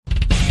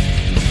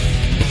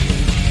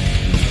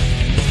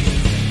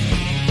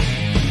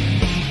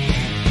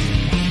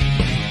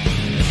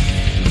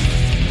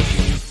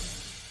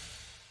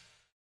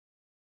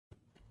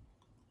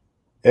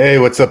Hey,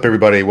 what's up,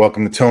 everybody?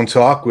 Welcome to Tone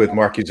Talk with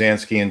Mark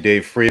Uzansky and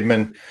Dave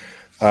Friedman.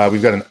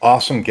 We've got an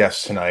awesome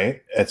guest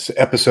tonight. It's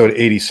episode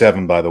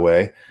 87, by the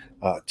way.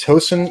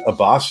 Tosin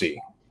Abasi.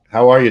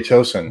 How are you,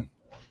 Tosin?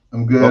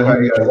 I'm good. How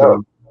are you guys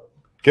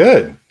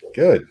doing?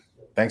 Good.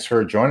 Thanks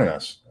for joining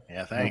us.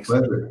 Yeah, thanks. My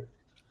pleasure.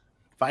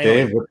 Finally.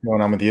 Dave, what's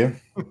going on with you?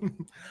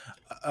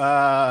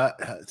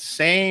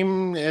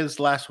 Same as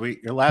last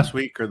week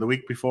or the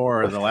week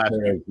before or the last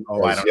week.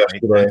 Oh, I don't know.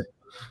 Yesterday.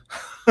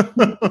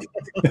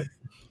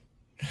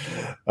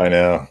 I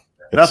know.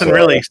 Nothing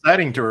really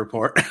exciting to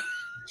report.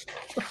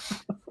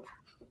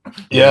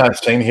 Yeah,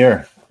 same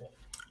here.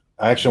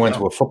 I actually went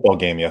to a football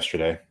game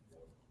yesterday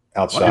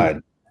outside.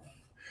 What?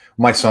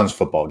 My son's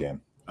football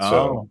game.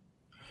 But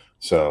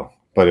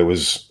it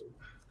was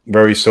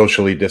very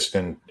socially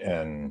distant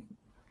and,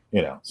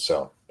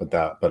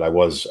 but I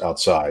was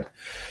outside.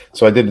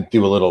 So I did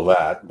do a little of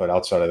that, but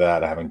outside of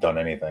that, I haven't done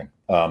anything.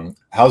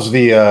 How's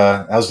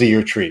the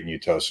year treating you,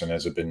 Tosin?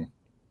 Has it been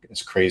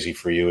as crazy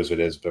for you as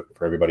it is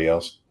for everybody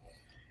else?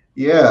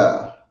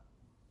 Yeah.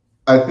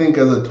 I think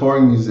as a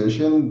touring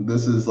musician,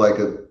 this is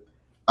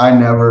I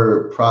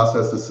never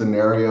processed a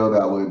scenario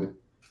that would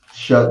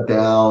shut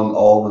down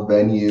all the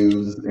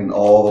venues and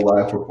all the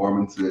live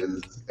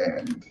performances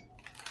and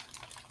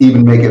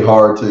even make it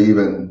hard to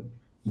even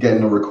get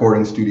in a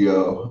recording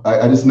studio.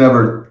 I just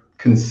never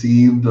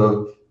conceived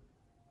of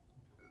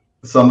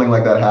something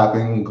like that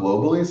happening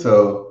globally.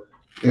 So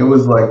it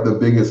was like the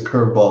biggest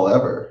curveball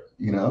ever,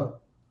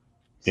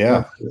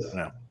 Yeah.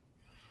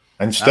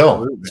 And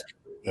still,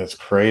 it's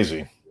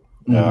crazy.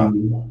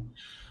 Mm-hmm.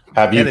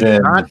 Have you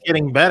been not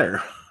getting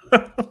better?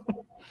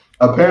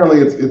 Apparently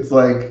it's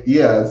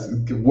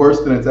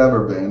worse than it's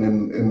ever been.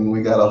 And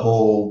we got a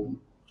whole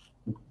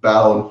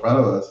battle in front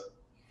of us.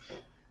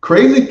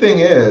 Crazy thing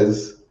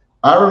is,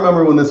 I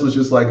remember when this was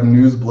just like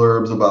news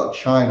blurbs about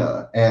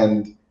China,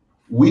 and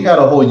we had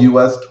a whole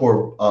US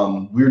tour.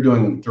 We were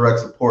doing direct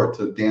support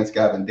to Dance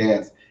Gavin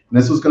Dance. And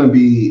this was going to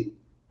be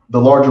the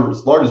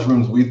largest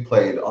rooms we've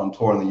played on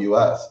tour in the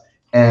US.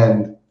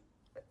 And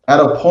at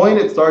a point,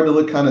 it started to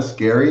look kind of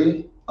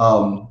scary.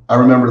 I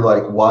remember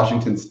like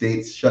Washington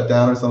State shut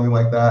down or something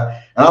like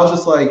that. And I was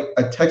just like,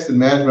 I texted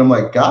management. I'm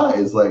like,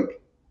 guys,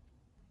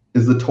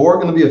 is the tour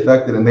going to be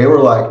affected? And they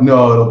were like,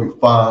 no, it'll be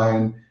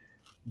fine.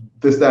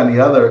 This, that, and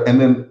the other.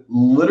 And then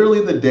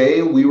literally the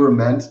day we were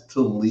meant to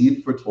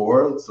leave for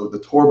tour. So the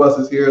tour bus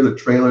is here, the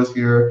trailer's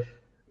here,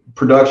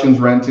 production's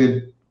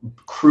rented,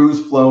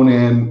 crews flown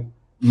in,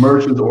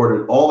 merch is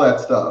ordered, all that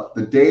stuff.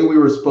 The day we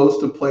were supposed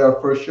to play our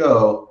first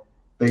show,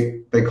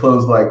 they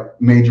closed like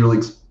Major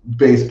League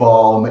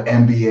Baseball and the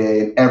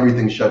NBA and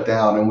everything shut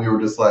down. And we were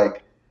just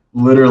like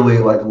literally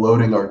like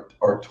loading our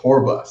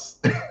tour bus.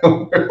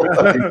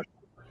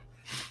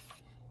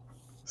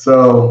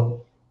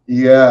 So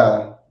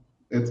yeah,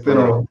 it's been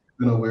a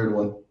weird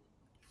one.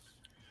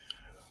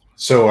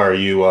 So have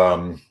you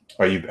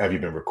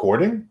been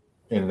recording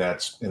in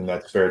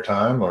that spare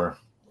time or?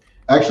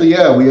 Actually,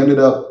 yeah, we ended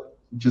up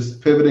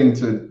just pivoting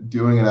to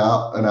doing an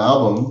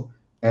album,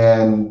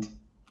 and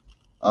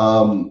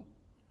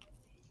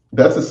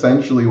that's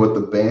essentially what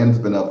the band's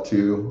been up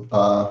to.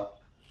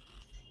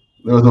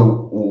 There was a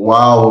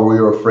while where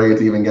we were afraid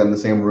to even get in the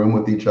same room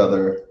with each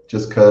other,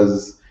 just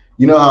because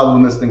how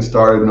when this thing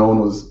started, no one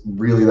was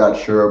really that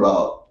sure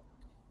about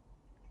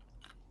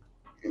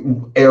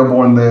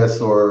airborne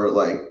this, or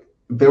like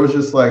there was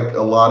just like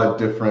a lot of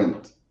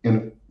different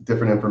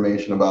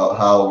information about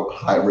how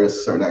high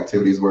risk certain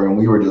activities were, and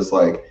we were just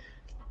like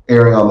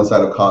erring on the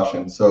side of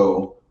caution.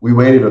 So we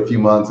waited a few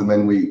months, and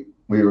then we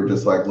were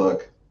just like,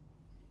 look,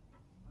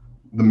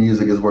 the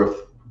music is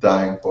worth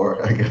dying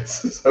for, I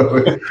guess.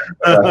 So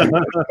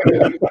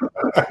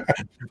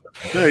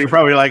you're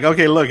probably like,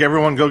 okay, look,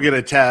 everyone go get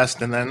a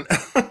test, and then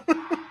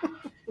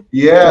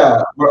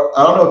yeah.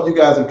 I don't know if you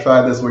guys have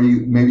tried this, where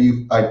you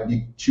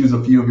choose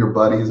a few of your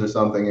buddies or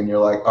something, and you're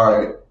like, all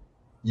right,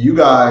 you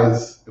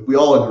guys, if we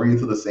all agree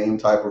to the same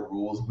type of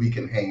rules, we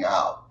can hang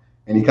out.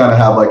 And you kind of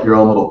have like your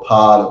own little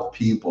pod of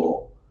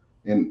people.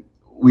 And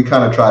we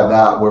kind of tried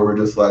that, where we're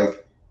just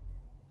like,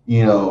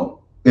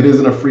 it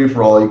isn't a free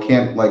for all. You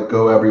can't like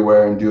go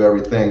everywhere and do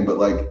everything, but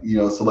like,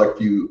 select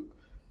few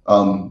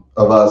of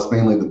us,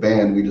 mainly the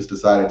band, we just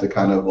decided to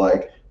kind of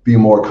like be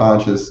more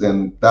conscious,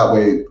 and that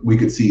way we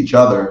could see each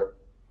other,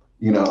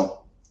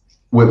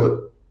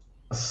 with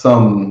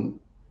some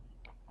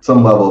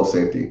level of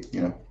safety,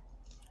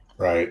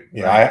 Right.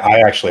 Yeah, I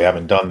actually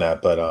haven't done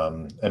that, but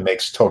it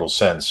makes total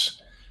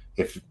sense,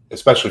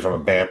 especially from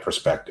a band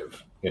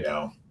perspective,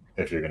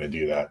 if you're going to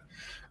do that.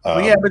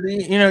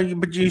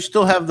 But you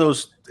still have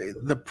those.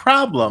 The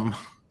problem,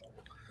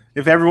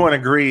 if everyone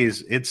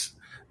agrees, it's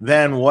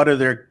then what are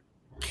their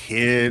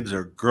kids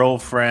or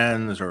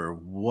girlfriends or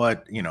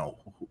what,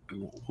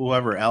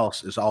 whoever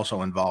else is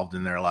also involved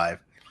in their life,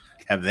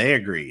 have they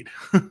agreed?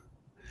 Yep.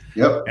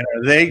 And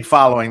are they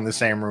following the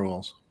same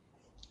rules?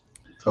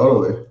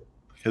 Totally.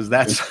 Because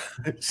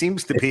it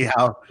seems to be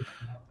how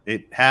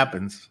it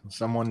happens.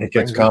 It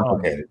gets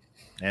complicated.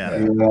 Yeah.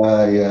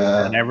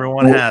 Yeah. And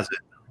everyone has it.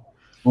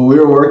 Well, we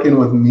were working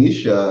with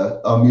Misha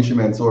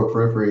Mansour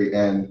Periphery,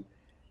 and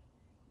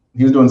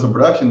he was doing some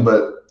production,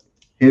 but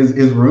his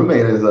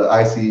roommate is an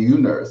ICU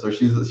nurse, so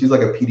she's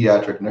like a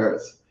pediatric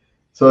nurse.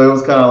 So it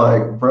was kind of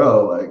like,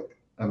 bro, like,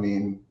 I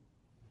mean,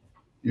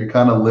 you're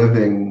kind of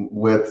living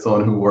with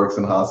someone who works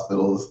in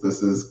hospitals.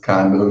 This is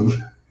kind of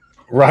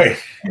Right.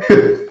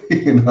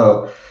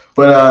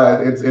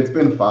 But it's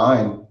been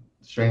fine,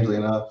 strangely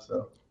enough.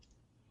 So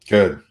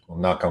Good. Well,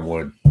 knock on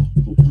wood.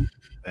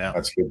 Yeah.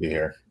 That's good to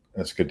hear.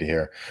 That's good to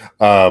hear.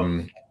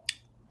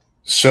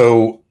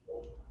 So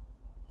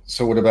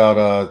what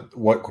about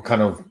what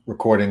kind of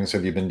recordings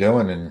have you been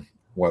doing, and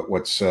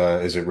what's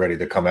is it ready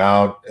to come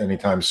out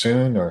anytime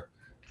soon, or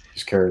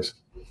just curious?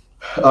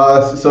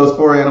 So it's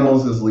For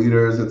Animals is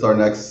Leaders. It's our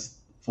next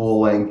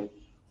full-length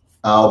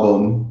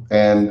album,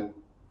 and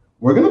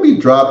we're going to be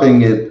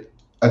dropping it.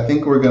 I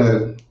think we're going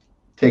to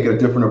take a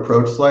different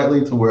approach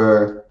slightly to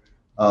where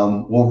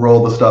we'll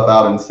roll the stuff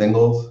out in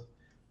singles.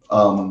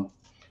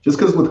 Just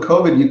because with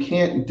COVID, you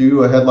can't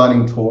do a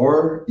headlining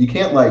tour. You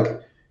can't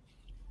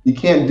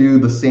do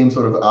the same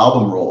sort of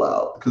album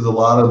rollout because a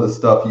lot of the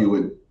stuff you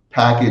would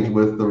package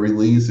with the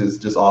release is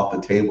just off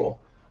the table.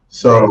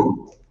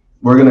 So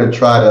we're going to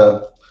try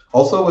to,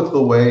 also with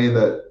the way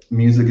that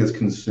music is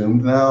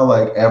consumed now,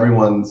 like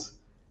everyone's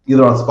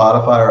either on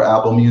Spotify or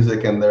Apple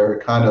Music, and they're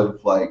kind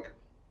of like,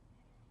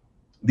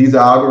 these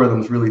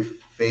algorithms really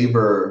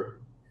favor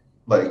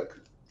like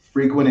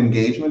frequent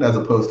engagement as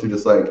opposed to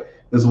just like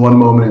this one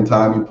moment in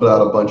time you put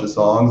out a bunch of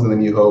songs and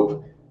then you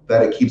hope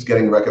that it keeps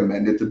getting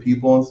recommended to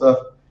people and stuff.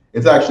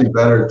 It's actually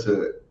better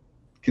to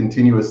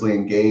continuously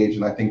engage,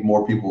 and I think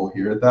more people will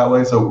hear it that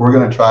way. So we're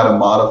going to try to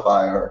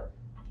modify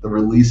the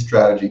release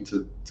strategy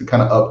to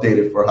kind of update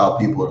it for how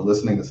people are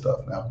listening to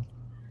stuff now.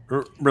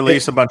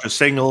 Release a bunch of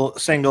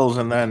singles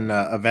and then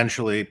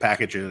eventually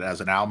package it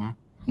as an album.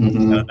 Mm-hmm.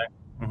 Kind of thing.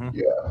 Mm-hmm.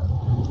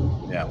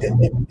 Yeah.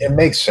 It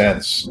makes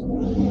sense,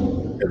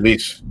 at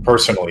least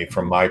personally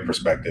from my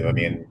perspective. I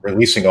mean,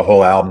 releasing a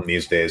whole album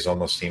these days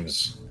almost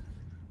seems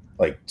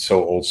like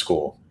so old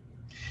school.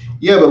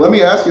 Yeah, but let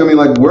me ask you, I mean,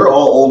 like, we're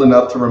all old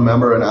enough to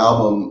remember an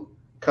album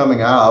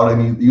coming out,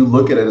 and you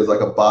look at it as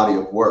like a body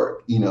of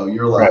work.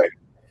 You're like, right.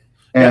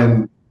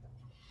 And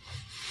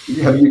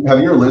have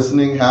your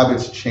listening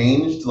habits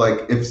changed?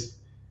 Like, if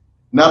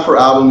not for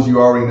albums you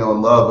already know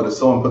and love, but if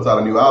someone puts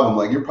out a new album,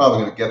 like, you're probably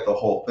going to get the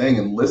whole thing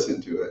and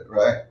listen to it,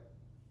 right?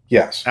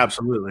 Yes,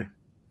 absolutely.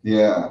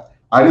 Yeah,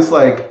 I just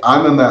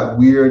I'm in that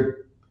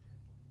weird.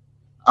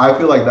 I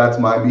feel like that's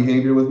my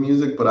behavior with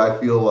music, but I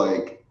feel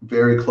like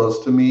very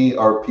close to me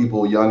are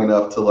people young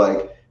enough to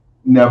like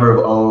never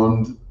have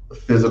owned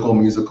physical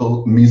music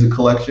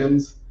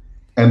collections,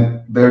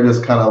 and they're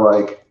just kind of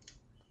like,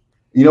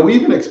 we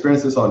even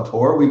experienced this on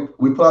tour. We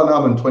put out an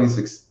album in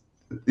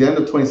the end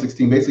of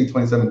 2016, basically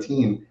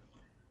 2017,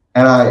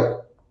 and I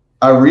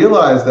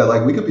realized that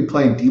like we could be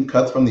playing deep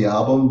cuts from the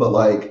album, but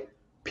like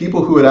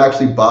people who had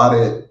actually bought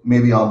it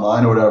maybe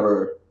online or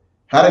whatever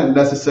hadn't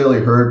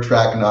necessarily heard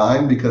track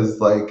 9 because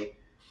like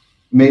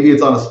maybe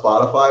it's on a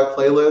Spotify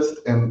playlist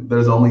and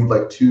there's only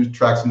like 2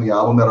 tracks from the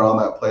album that are on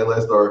that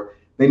playlist, or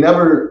they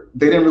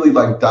didn't really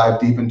like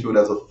dive deep into it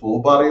as a full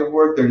body of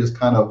work. They're just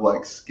kind of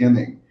like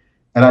skimming.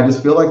 And I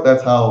just feel like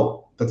that's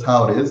how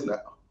it is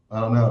now. I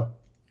don't know.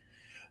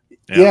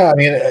 Yeah, I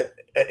mean,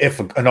 if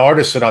an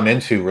artist that I'm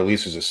into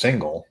releases a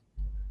single,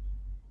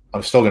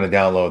 I'm still going to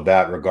download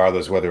that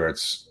regardless whether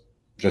it's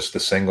just the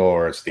single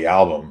or it's the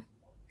album.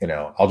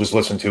 I'll just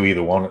listen to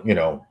either one,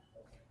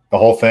 the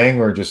whole thing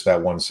or just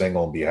that one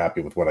single and be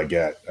happy with what I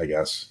get, I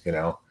guess,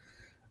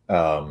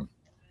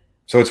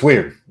 So it's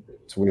weird.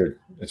 It's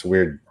a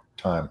weird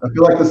time. I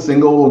feel like the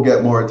single will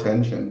get more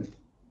attention.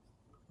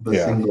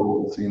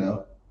 Singles,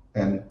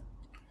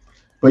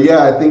 but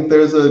yeah, I think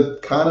there's a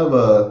kind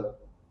of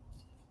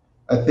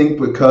I think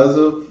because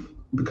of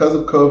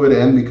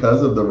COVID and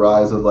because of the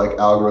rise of like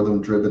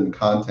algorithm driven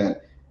content,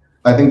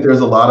 I think there's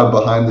a lot of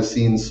behind the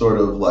scenes sort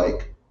of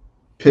like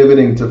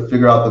pivoting to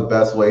figure out the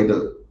best way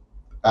to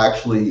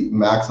actually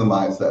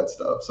maximize that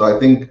stuff. So I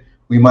think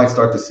we might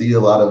start to see a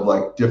lot of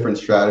like different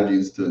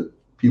strategies to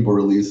people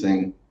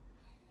releasing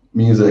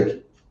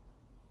music,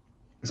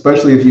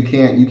 especially if you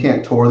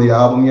can't tour the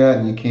album yet,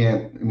 and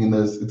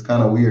it's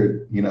kind of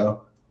weird,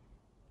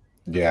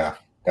 Yeah,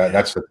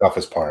 that's the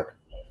toughest part.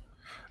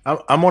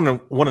 I'm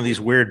one of these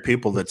weird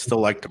people that still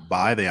like to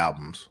buy the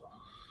albums.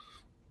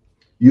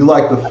 You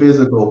like the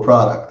physical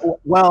product?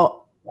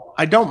 Well,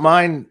 I don't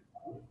mind.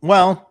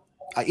 Well,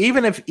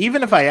 even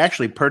if I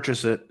actually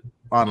purchase it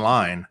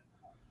online,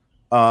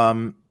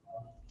 I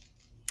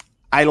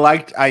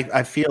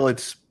feel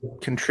it's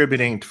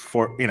contributing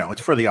for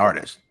it's for the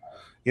artist.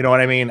 You know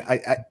what I mean?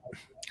 I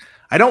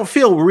don't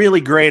feel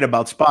really great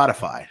about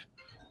Spotify,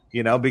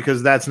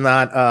 because that's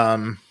not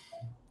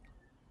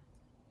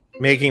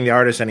making the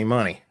artist any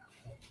money,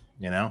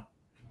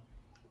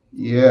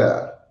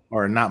 Yeah.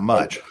 Or not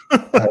much.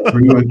 I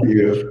agree with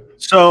you.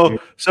 So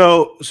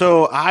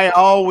I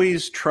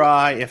always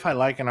try, if I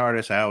like an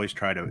artist, I always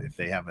try to, if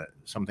they have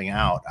something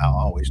out, I'll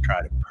always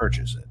try to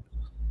purchase it.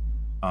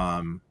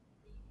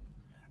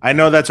 I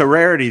know that's a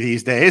rarity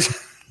these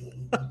days.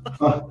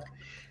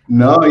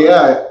 No,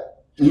 yeah.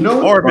 You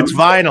know, Or if it's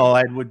vinyl,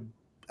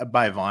 I'd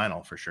buy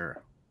vinyl for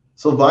sure.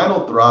 So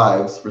vinyl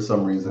thrives for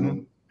some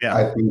reason. Yeah.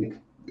 I think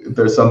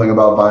there's something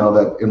about vinyl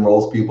that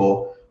enrolls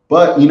people.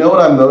 But you know what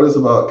I've noticed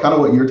about kind of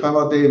what you're talking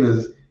about, Dave,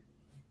 is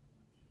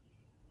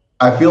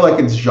I feel like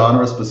it's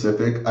genre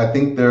specific. I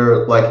think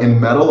they're like in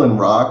metal and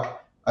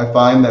rock, I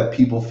find that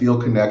people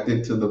feel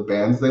connected to the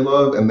bands they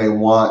love and they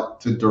want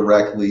to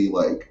directly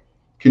like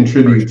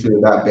contribute to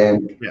that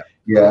band. Yeah.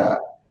 Yeah.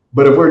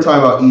 But if we're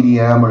talking about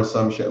EDM or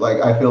some shit,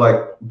 like I feel like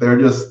they're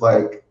just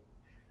like,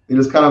 they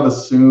just kind of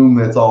assume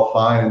that it's all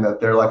fine and that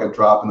they're like a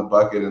drop in the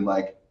bucket and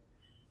like,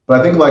 but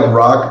I think like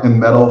rock and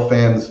metal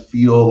fans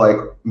feel like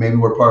maybe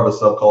we're part of a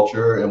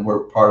subculture and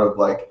we're part of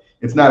like,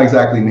 it's not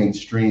exactly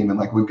mainstream and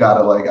like we've got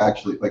to like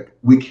actually like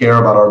we care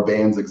about our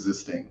bands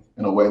existing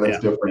in a way that's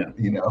different,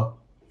 you know.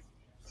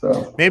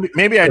 So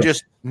maybe I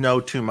just know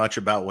too much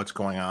about what's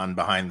going on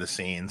behind the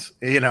scenes,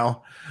 you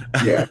know.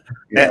 Yeah.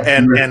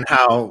 and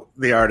how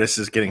the artist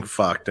is getting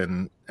fucked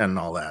and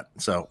all that.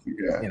 So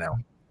you know,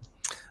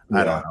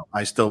 I don't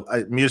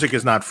know. Music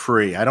is not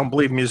free. I don't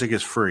believe music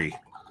is free.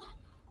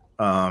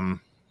 That's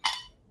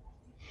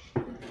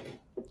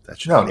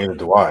no, neither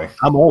do I.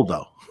 I'm old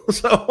though,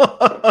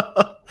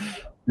 so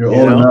you're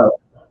old enough.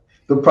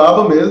 The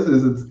problem is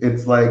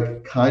it's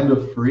like kind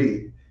of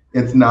free.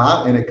 It's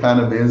not, and it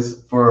kind of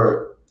is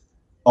for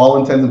all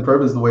intents and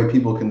purposes the way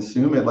people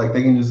consume it. Like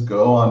they can just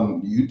go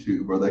on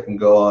YouTube or they can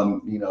go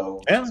on, you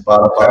know,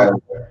 Spotify,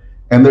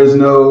 and there's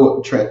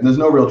no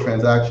real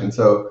transaction.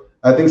 So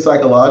I think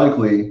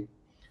psychologically,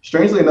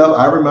 strangely enough,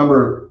 I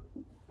remember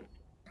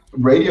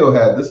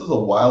Radiohead. This was a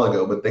while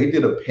ago, but they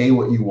did a pay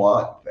what you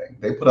want thing.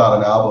 They put out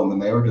an album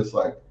and they were just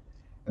like,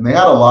 and they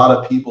had a lot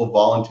of people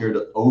volunteer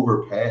to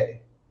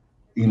overpay,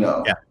 you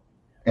know,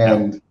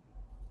 and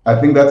I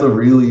think that's a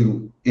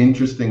really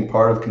interesting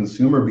part of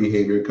consumer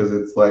behavior because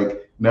it's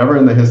like never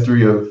in the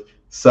history of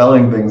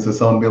selling things to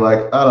someone be like,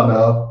 I don't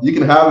know, you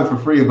can have it for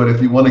free, but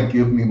if you want to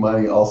give me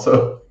money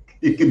also,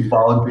 you can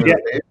volunteer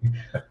to pay.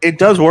 It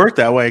does work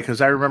that way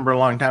because I remember a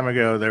long time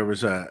ago there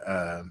was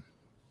a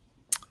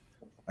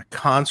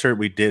concert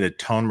we did at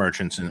Tone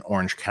Merchants in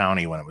Orange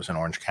County when it was in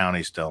Orange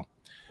County still.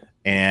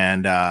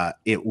 And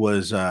it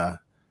was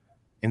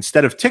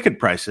instead of ticket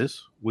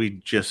prices,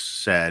 we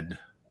just said,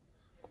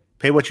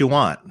 pay what you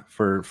want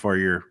for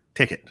your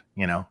ticket,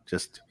 you know,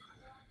 just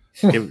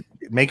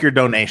make your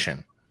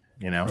donation,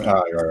 you know.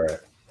 Right.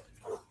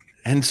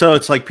 And so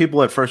it's like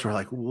people at first were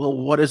like, well,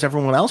 what is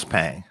everyone else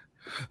paying?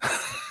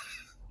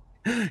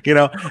 You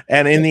know,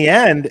 and in the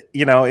end,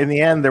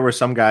 there were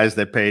some guys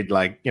that paid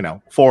like, you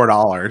know,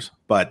 $4,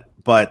 but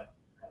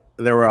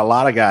there were a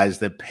lot of guys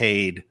that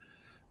paid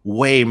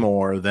way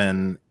more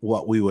than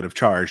what we would have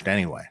charged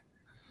anyway.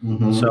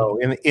 Mm-hmm. So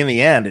in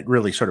the end, it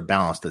really sort of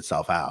balanced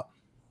itself out.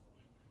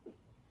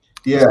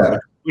 Yeah.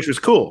 Which was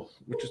cool,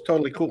 which is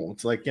totally cool.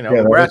 It's like, you know,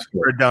 we're asking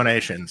for a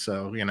donation.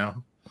 So, you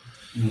know,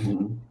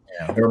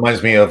 It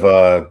reminds me of,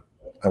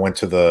 I went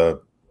to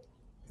the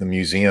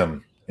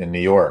museum in New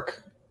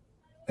York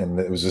and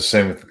it was the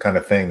same kind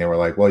of thing. They were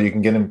like, well, you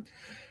can get him,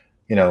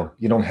 you know,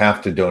 you don't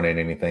have to donate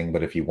anything,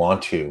 but if you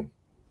want to,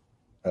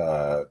 you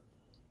know,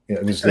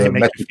 it was they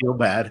make you feel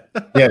bad.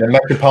 The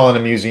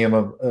Metropolitan Museum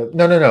of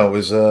no, it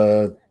was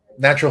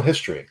natural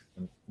history.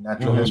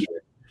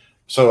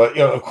 So you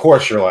know, of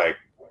course, you're like,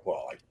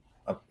 well,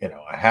 you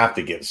know, I have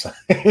to give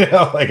something. You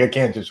know, like I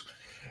can't just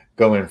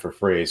go in for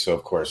free. So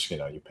of course, you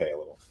know, you pay a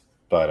little.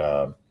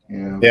 But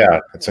yeah,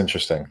 it's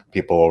interesting.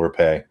 People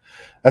overpay.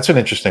 That's an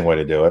interesting way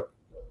to do it.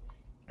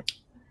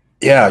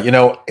 Yeah, you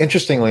know,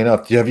 interestingly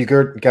enough, have you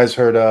guys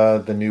heard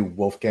the new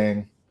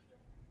Wolfgang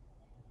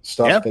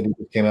stuff that he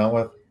just came out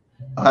with?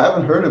 I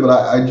haven't heard it, but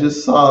I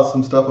just saw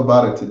some stuff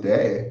about it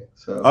today.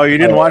 So you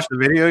didn't watch the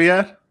video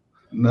yet?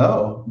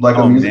 No, like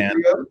a music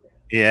video?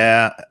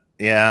 Yeah.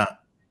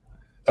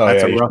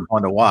 That's a rough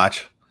one to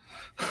watch.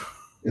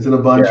 Is it a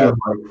bunch of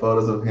like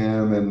photos of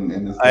him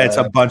and his dad? It's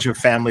a bunch of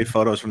family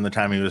photos from the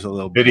time he was a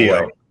little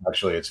video. boy.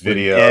 Actually, it's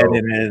video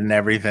and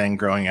everything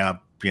growing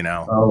up, you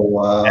know. Oh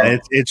wow! And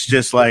it's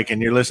just like,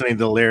 and you're listening to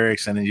the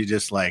lyrics, and then you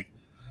just like,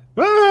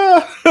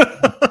 holy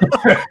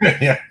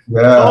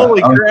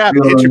crap!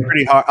 It hits you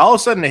pretty hard. All of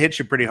a sudden, it hits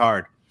you pretty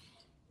hard.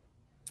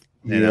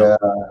 You know?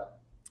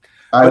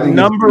 But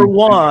number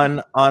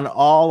one on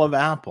all of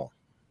Apple.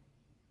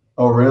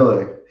 Oh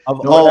really?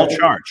 Of all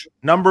charts,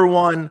 number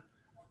one.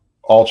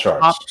 All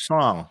charts. Top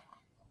song.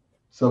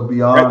 So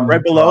beyond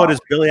right below it is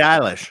Billie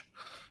Eilish.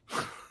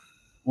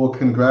 Well,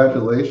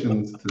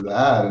 congratulations to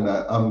that, and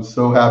I'm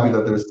so happy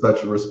that there's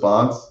such a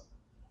response.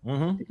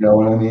 Mm-hmm. You know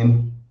what I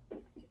mean?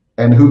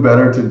 And who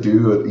better to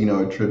do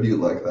a tribute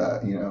like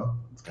that? You know,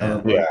 it's kind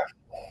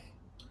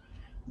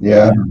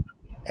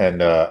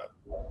of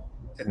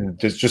and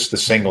just the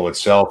single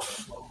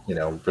itself. You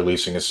know,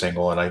 releasing a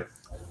single, and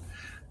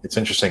it's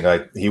interesting.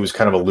 He was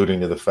kind of alluding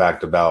to the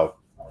fact about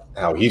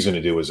how he's going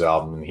to do his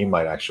album, and he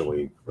might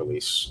actually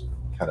release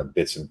kind of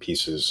bits and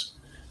pieces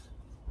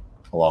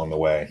along the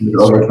way.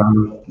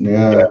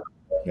 Yeah.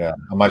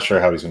 I'm not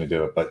sure how he's going to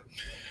do it, but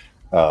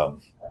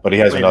But he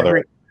has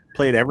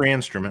played every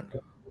instrument.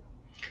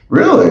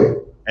 Really?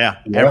 Yeah,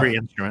 every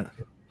instrument.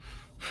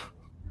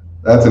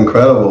 That's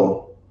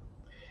incredible.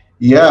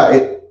 Yeah,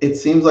 it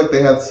seems like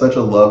they had such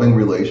a loving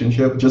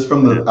relationship just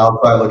from the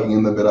outside looking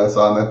in the bit I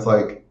saw, and that's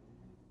like,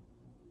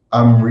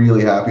 I'm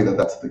really happy that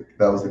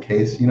that was the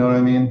case. You know what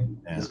I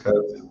mean? Yeah. Just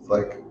because it's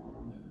like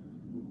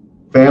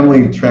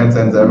family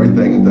transcends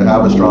everything, and to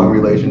have a strong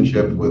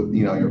relationship with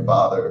your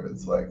father,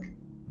 it's like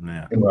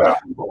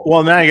invaluable.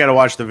 Well, now you got to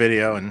watch the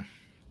video and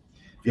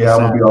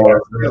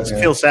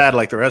feel sad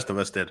like the rest of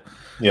us did.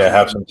 Yeah,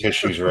 have some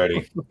tissues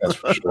ready. That's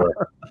for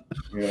sure.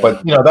 Yeah.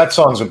 But that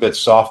song's a bit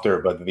softer.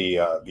 But the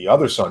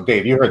other song,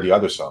 Dave, you heard the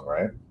other song,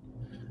 right?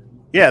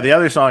 Yeah, the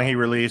other song he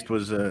released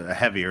was a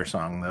heavier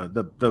song.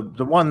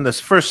 The one,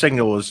 this first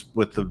single was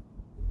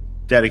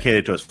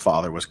dedicated to his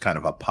father, was kind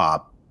of a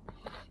pop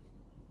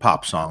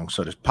song,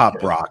 so just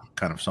pop rock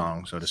kind of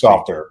song, so to speak.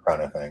 Softer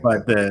kind of thing.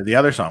 But the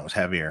other song was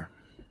heavier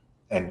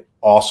and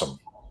awesome,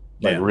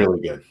 really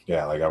good.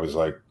 Yeah, like I was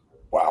like,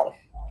 wow,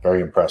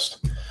 very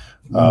impressed.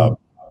 So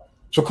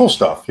cool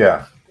stuff.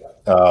 Yeah.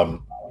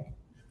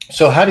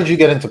 So how did you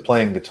get into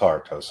playing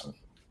guitar, Tosin?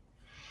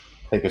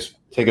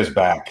 Take us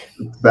back.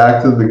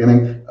 Back to the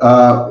beginning.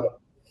 All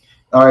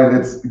right,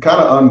 it's kind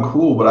of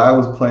uncool, but I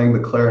was playing the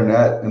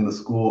clarinet in the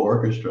school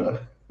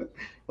orchestra,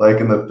 like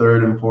in the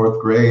 3rd and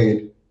 4th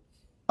grade.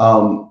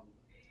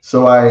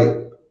 So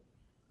I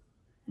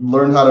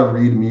learned how to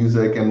read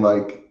music and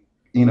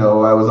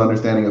I was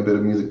understanding a bit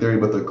of music theory,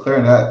 but the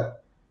clarinet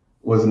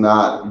was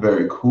not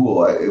very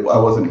cool. I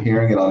wasn't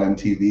hearing it on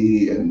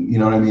MTV, and you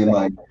know what I mean?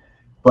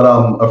 But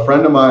a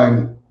friend of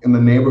mine in the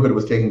neighborhood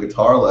was taking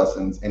guitar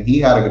lessons, and he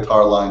had a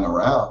guitar lying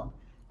around,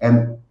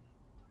 and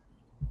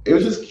it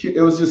was just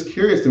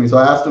curious to me. So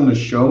I asked him to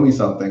show me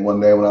something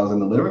one day when I was in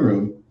the living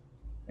room,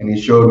 and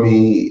he showed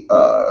me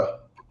a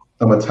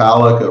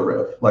Metallica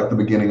riff, like the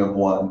beginning of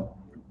one,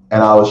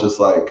 and I was just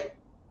like,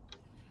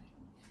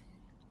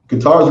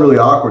 guitar is really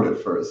awkward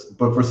at first,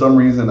 but for some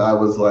reason I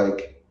was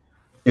like,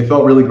 it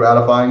felt really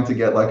gratifying to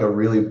get like a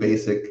really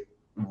basic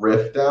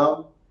riff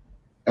down,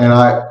 and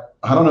I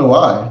don't know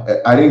why.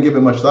 I didn't give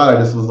it much thought. I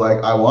just was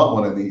like, I want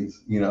one of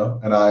these,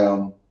 and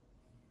I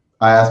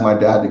asked my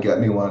dad to get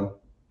me one,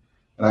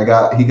 and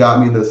he got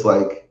me this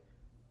like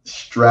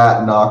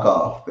Strat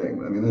knockoff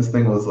thing. I mean, this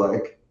thing was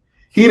like,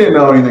 he didn't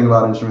know anything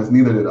about instruments,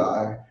 neither did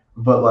I,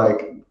 but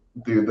like,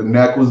 dude, the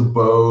neck was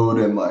bowed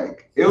and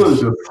like, it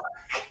was just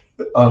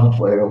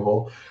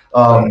unplayable.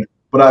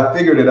 But I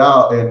figured it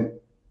out, and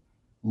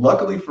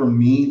luckily for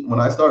me, when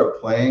I started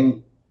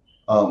playing,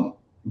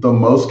 the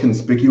most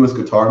conspicuous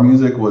guitar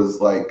music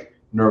was like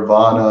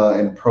Nirvana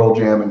and Pearl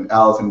Jam and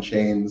Alice in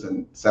Chains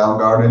and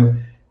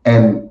Soundgarden.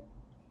 And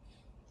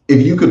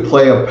if you could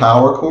play a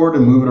power chord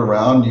and move it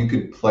around, you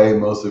could play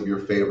most of your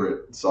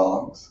favorite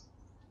songs.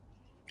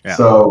 Yeah.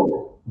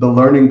 So the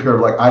learning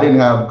curve, like I didn't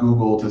have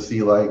Google to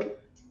see like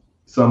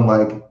some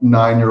like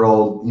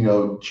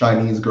 9-year-old,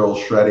 Chinese girl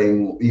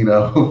shredding,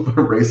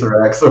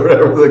 Racer X or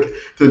whatever, like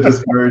to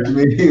discourage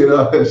me,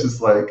 it's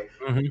just like,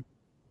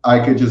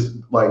 I could just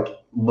like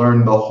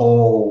learn the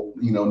whole,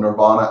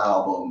 Nirvana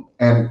album.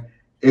 And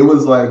it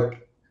was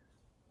like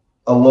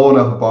a low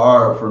enough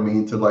bar for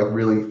me to like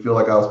really feel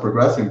like I was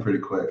progressing pretty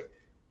quick.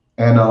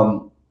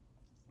 And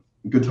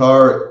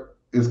guitar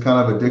is kind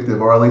of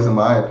addictive, or at least in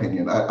my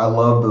opinion. I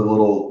love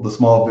the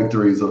small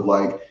victories of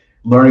like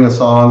learning a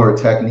song or a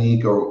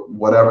technique or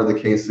whatever the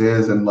case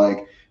is. And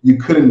like, you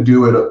couldn't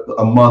do it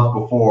a month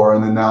before,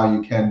 and then now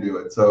you can do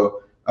it.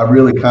 So I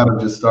really kind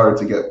of just started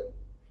to get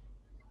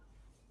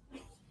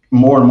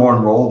more and more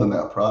enrolled in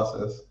that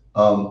process.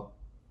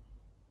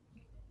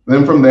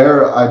 Then from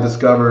there, I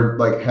discovered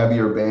like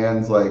heavier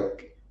bands,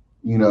 like,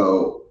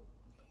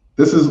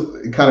 this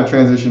is kind of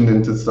transitioned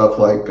into stuff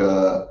like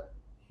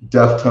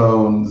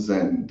Deftones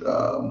and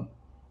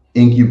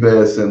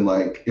Incubus, and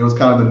like, it was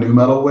kind of the new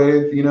metal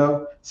wave,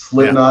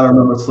 Slipknot. I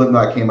remember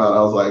Slipknot came out,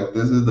 I was like,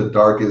 this is the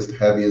darkest,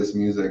 heaviest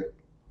music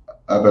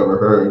I've ever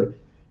heard.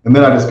 And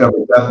then I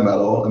discovered death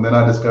metal, and then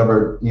I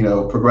discovered,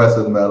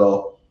 progressive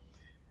metal.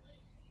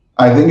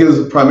 I think it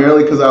was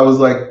primarily because I was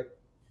like,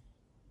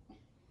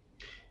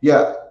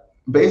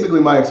 basically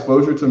my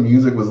exposure to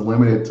music was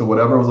limited to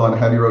whatever was on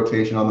heavy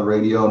rotation on the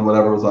radio and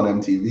whatever was on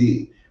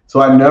MTV.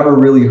 So I never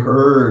really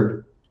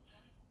heard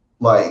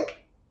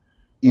like,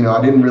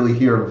 I didn't really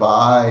hear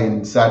Vai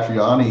and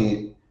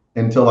Satriani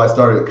until I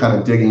started kind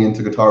of digging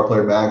into Guitar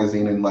Player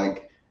magazine and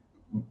like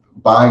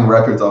buying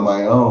records on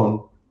my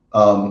own.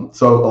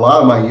 So a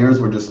lot of my years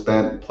were just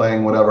spent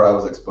playing whatever I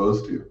was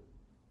exposed to.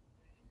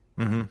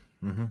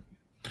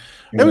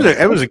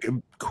 It was a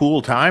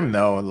cool time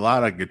though. A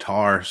lot of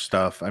guitar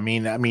stuff. I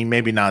mean,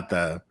 maybe not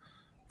the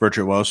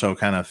virtuoso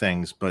kind of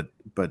things, but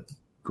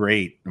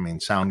great. I mean,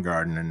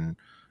 Soundgarden and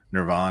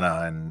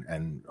Nirvana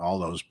and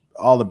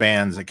all the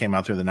bands that came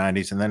out through the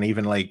 90s, and then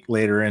even like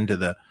later into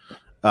the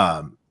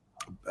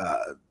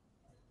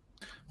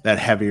that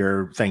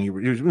heavier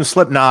thing,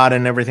 Slipknot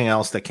and everything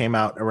else that came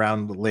out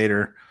around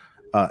later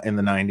in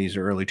the 90s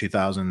or early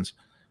 2000s.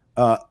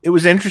 It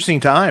was an interesting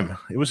time.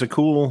 It was a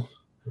cool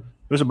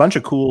was a bunch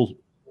of cool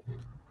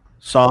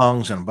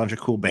songs and a bunch of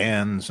cool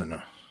bands,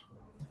 and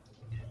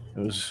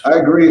I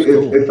agree.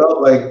 Cool. It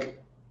felt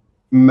like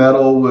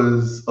metal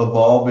was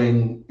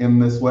evolving in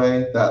this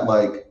way that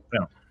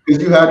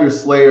because you had your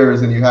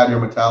Slayers and you had your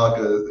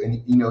Metallicas,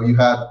 and you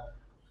had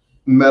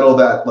metal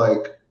that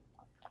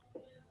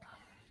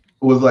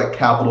was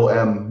capital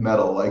M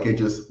metal, it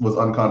just was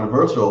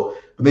uncontroversial.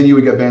 But then you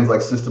would get bands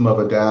like System of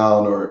a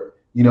Down or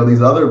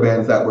these other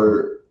bands that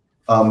were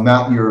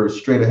not your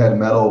straight ahead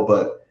metal.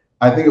 But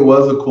I think it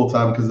was a cool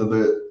time because of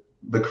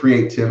the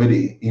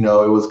creativity. It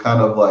was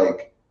kind of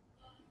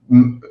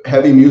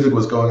heavy music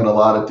was going in a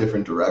lot of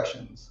different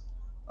directions.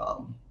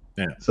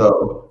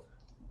 So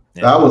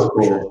that was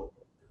cool. Sure.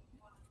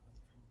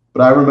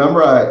 But I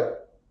remember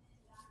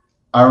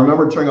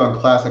turning on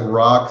classic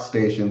rock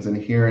stations and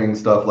hearing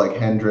stuff like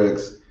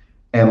Hendrix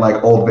and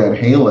old Van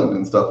Halen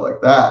and stuff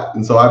like that.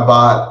 And so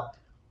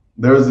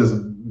there was this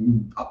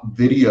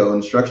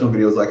instructional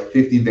videos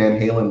 50 Van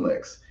Halen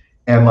licks.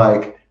 And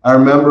I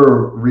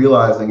remember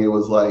realizing it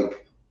was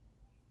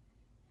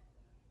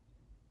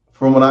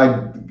from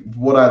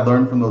what I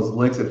learned from those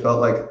licks, it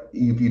felt like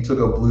if you took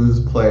a blues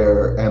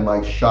player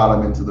and shot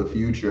him into the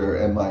future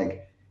and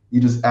you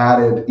just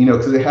added,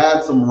 because it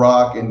had some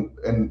rock and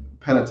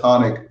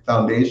pentatonic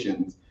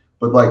foundations,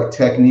 but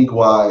technique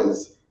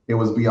wise, it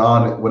was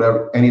beyond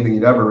anything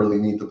you'd ever really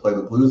need to play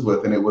the blues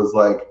with. And it was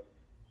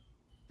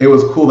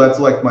cool. That's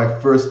my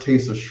first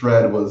taste of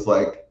shred was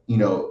Van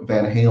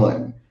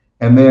Halen.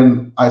 And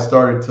then I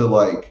started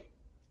to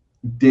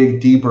dig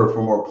deeper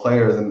for more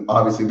players, and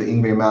obviously the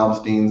Yngwie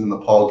Malmsteens and the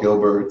Paul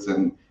Gilberts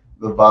and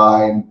the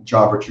Vine,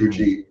 John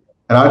Petrucci.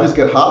 And I just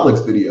get Hot Licks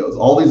videos.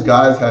 All these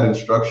guys had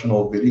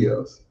instructional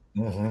videos.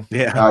 Mm-hmm.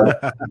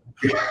 Yeah.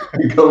 I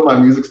go to my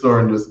music store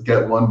and just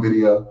get one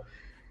video.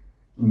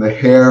 And the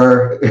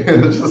hair,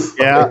 it's just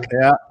yeah.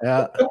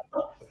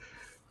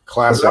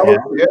 Classic.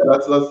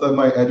 That's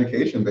my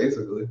education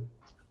basically.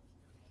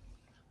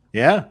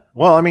 Yeah.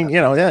 Well, I mean,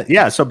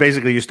 yeah. So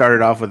basically, you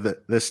started off with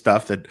this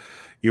stuff that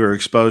you were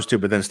exposed to,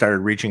 but then started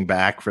reaching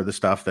back for the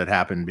stuff that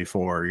happened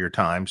before your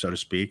time, so to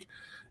speak.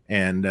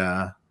 And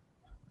a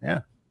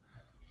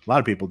lot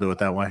of people do it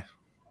that way.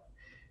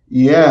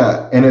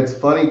 Yeah, and it's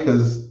funny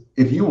because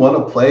if you want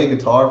to play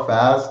guitar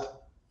fast,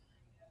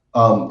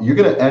 you're probably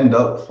going to end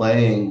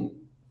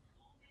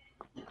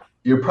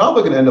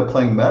up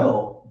playing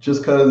metal,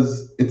 just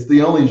because it's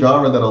the only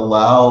genre that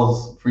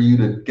allows for you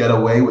to get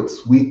away with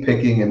sweep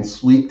picking and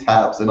sweep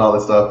taps and all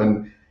this stuff,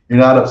 and you're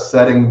not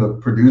upsetting the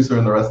producer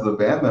and the rest of the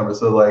band members.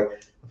 So I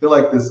feel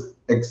like this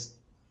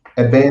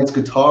advanced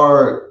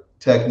guitar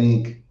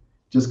technique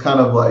just kind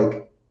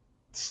of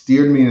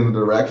steered me in the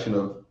direction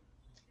of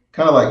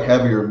kind of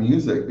heavier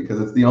music,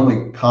 because it's the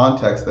only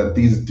context that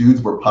these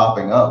dudes were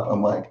popping up.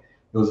 I'm it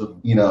was,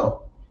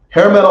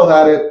 hair metal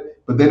had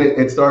it, but then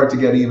it started to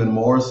get even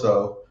more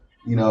so,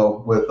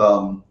 with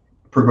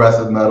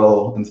progressive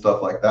metal and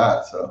stuff like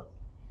that. So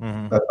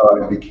that's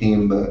how I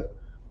became the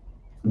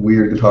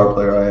weird guitar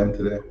player I am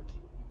today.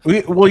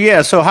 Well,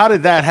 yeah. So how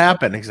did that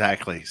happen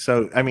exactly?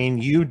 So, I mean,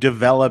 you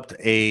developed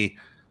a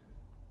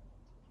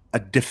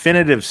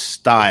definitive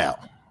style,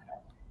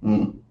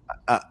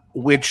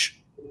 which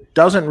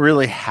doesn't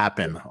really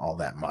happen all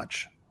that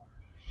much.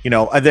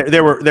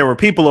 There were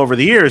people over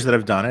the years that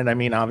have done it. I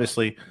mean,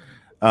 obviously,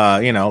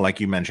 like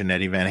you mentioned,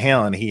 Eddie Van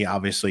Halen. He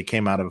obviously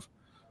came out of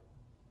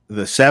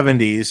the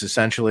 70s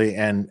essentially,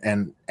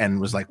 and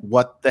was like,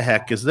 "What the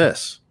heck is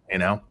this?"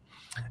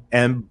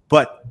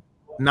 But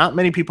not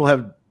many people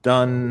have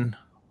done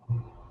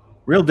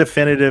real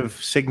definitive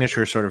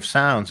signature sort of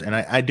sounds, and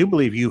I do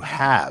believe you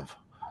have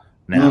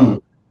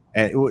now.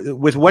 And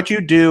with what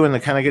you do and the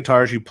kind of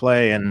guitars you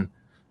play and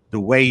the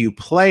way you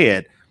play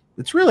it,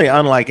 it's really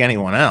unlike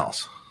anyone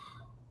else.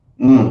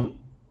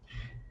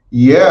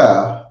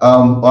 Yeah,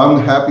 I'm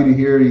happy to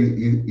hear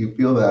you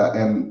feel that,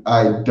 and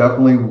I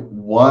definitely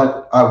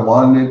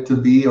want to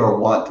be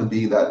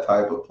that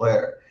type of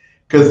player,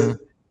 because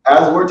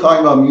as we're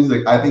talking about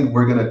music, I think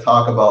we're going to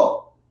talk about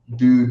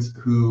dudes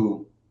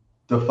who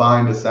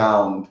defined a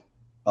sound.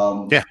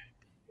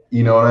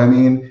 You know what I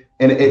mean?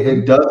 And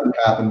it doesn't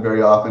happen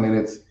very often.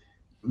 And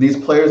these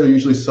players are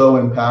usually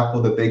so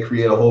impactful that they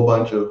create a whole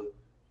bunch of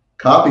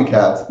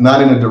copycats,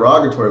 not in a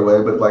derogatory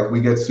way, but we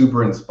get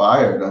super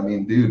inspired. I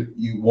mean, dude,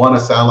 you want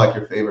to sound like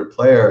your favorite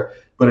player,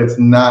 but it's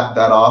not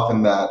that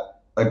often that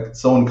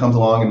someone comes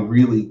along and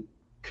really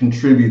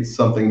contributes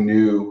something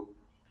new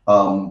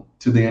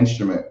to the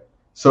instrument.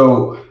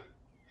 So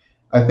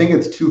I think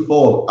it's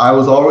twofold. I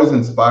was always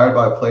inspired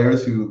by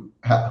players who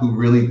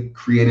really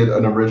created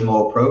an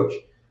original approach.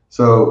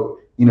 So,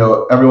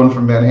 everyone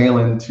from Van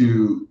Halen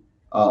to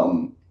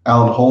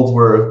Alan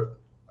Holdsworth.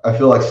 I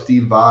feel like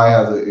Steve Vai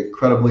has an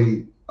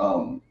incredibly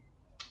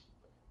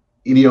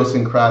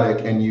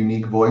idiosyncratic and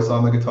unique voice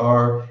on the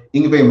guitar.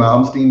 Yngwie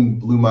Malmsteen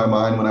blew my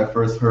mind when I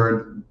first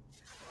heard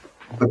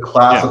the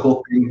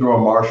classical thing through a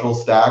Marshall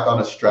stack on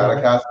a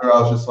Stratocaster.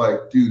 I was just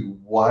like, dude,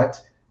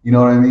 what? You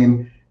know what I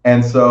mean?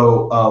 And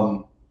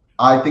so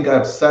I think I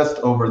obsessed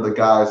over the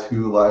guys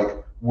who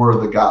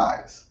were the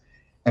guys.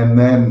 And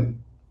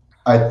then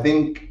I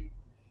think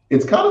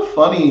it's kind of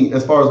funny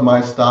as far as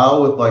my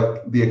style with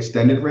like the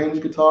extended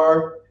range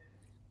guitar.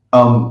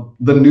 The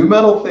new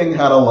metal thing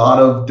had a lot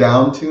of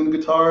down-tuned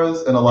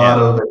guitars and a lot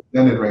of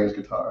extended range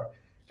guitar.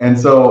 And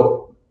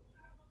so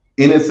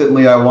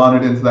innocently I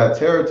wandered into that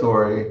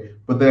territory,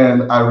 but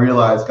then I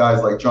realized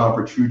guys like John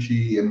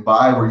Petrucci and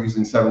Vi were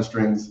using 7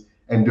 strings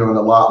and doing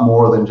a lot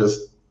more than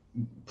just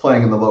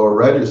playing in the lower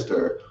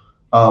register.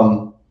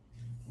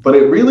 But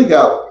it really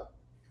got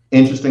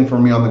interesting for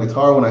me on the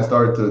guitar when I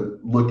started to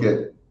look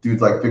at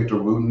dudes like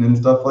Victor Wooten and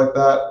stuff like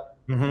that,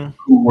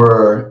 who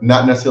were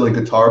not necessarily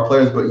guitar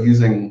players, but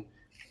using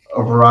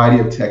a variety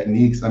of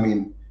techniques. I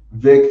mean,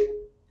 Vic,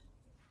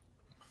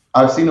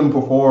 I've seen him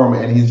perform,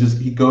 and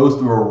he goes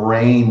through a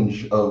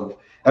range of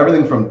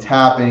everything from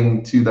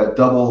tapping to that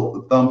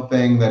double thump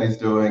thing that he's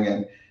doing.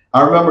 And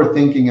I remember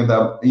thinking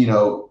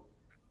that,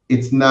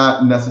 it's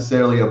not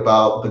necessarily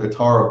about the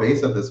guitar or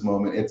bass at this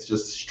moment. It's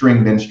just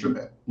stringed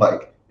instrument.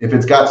 Like if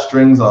it's got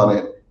strings on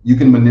it, you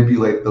can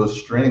manipulate those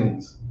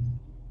strings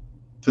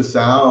to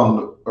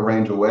sound a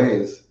range of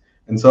ways.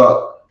 And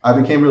so I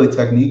became really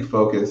technique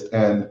focused,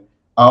 and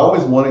I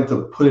always wanted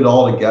to put it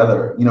all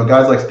together.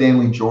 Guys like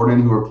Stanley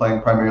Jordan, who were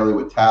playing primarily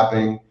with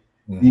tapping.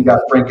 You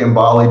got Frank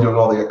Mbali doing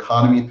all the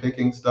economy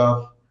picking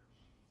stuff.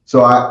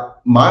 So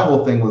my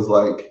whole thing was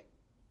like,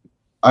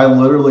 I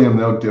literally am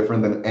no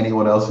different than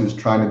anyone else who's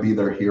trying to be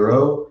their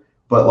hero.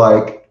 But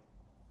like,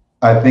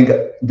 I think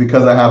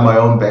because I have my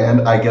own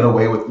band, I get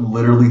away with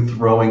literally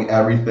throwing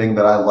everything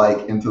that I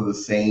like into the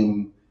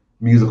same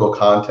musical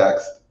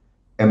context,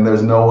 and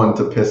there's no one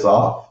to piss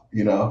off,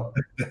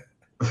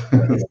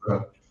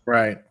 So,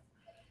 right.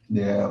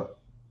 Yeah.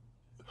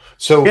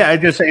 So yeah,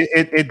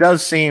 it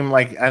does seem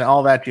like, and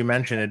all that you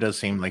mentioned, it does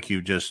seem like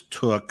you just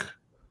took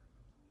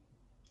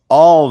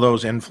all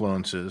those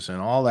influences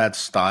and all that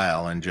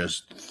style and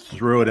just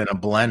threw it in a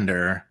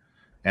blender,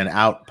 and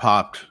out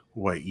popped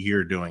what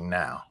you're doing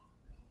now.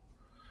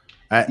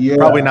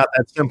 Probably not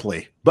that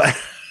simply, but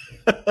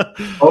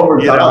over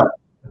time,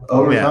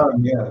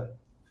 yeah.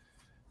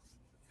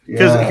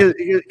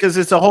 Because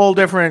it's a whole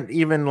different,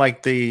 even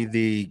like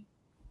the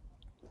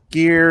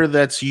gear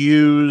that's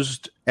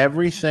used,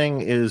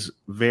 everything is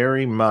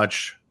very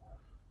much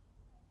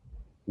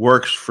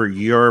works for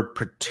your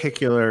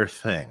particular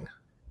thing.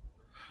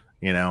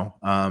 I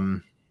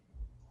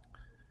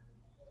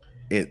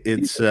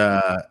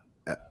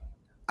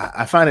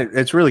find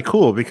it's really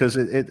cool because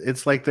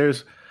it's like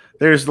there's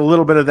a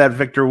little bit of that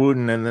Victor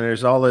Wooten, and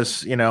there's all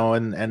this,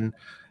 and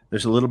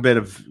there's a little bit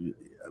of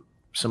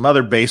some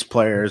other bass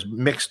players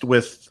mixed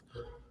with,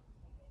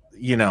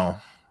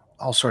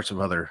 all sorts of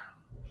other,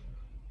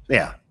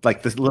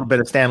 like this little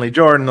bit of Stanley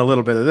Jordan, a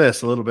little bit of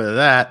this, a little bit of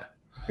that.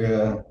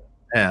 Yeah.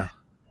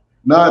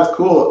 No, it's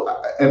cool.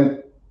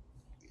 And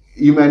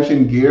you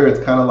mentioned gear.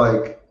 It's kind of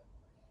like,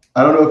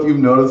 I don't know if you've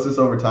noticed this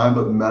over time,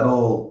 but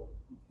metal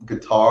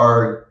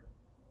guitar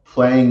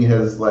playing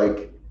has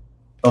like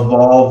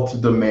evolved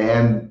to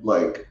demand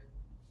like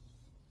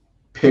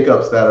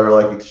pickups that are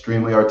like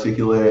extremely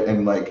articulate,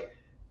 and like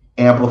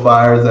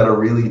amplifiers that are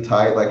really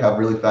tight, like have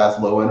really fast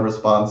low end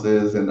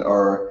responses and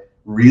are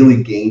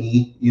really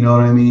gainy, you know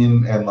what I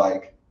mean? And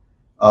like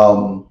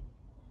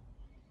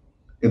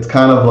it's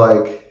kind of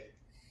like,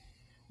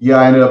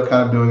 I ended up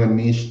kind of doing a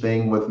niche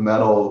thing with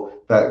metal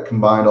that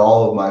combined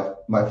all of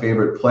my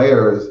favorite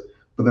players,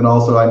 but then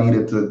also I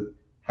needed to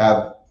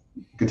have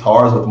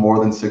guitars with more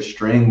than 6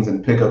 strings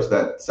and pickups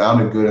that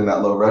sounded good in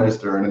that low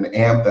register, and an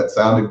amp that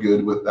sounded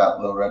good with that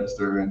low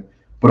register,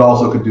 but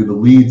also could do the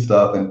lead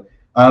stuff. And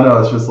I don't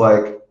know, it's just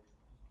like,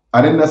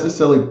 I didn't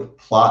necessarily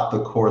plot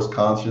the course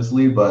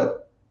consciously,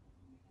 but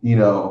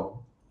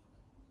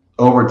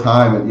over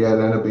time, it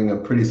ended up being a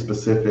pretty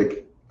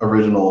specific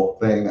original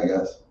thing, I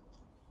guess.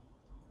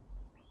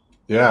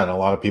 Yeah, and a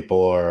lot of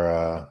people are,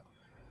 I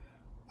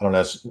don't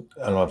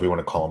know if we want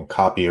to call them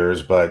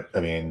copiers, but I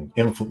mean,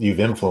 you've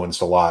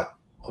influenced a lot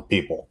of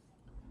people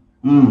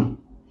to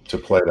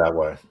play that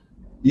way.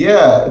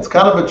 Yeah, it's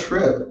kind of a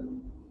trip,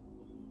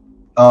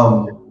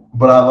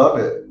 but I love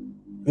it.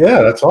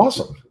 Yeah, that's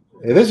awesome.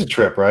 It is a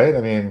trip, right?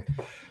 I mean,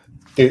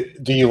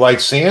 do you like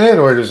seeing it,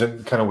 or does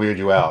it kind of weird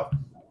you out?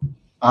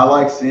 I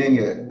like seeing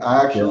it.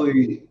 I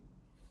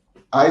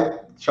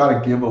try to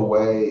give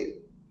away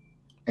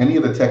any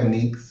of the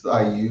techniques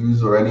I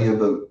use or any of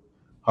the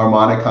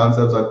harmonic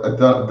concepts. I've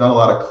done a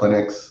lot of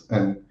clinics,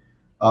 and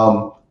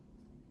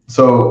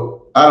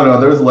so I don't know.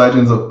 There's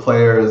legends of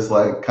players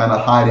like kind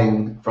of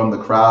hiding from the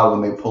crowd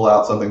when they pull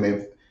out something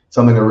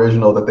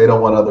original that they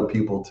don't want other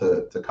people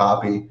to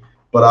copy.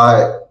 But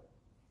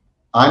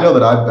I know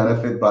that I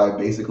benefit by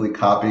basically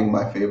copying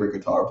my favorite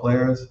guitar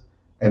players,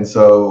 and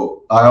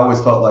so I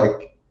always felt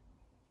like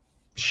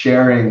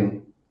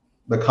sharing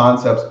the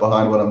concepts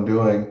behind what I'm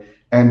doing.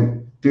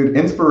 And dude,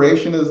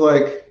 inspiration is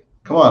like,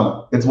 come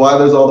on, it's why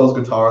there's all those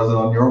guitars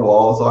on your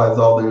wall. It's why there's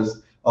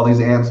all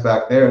these amps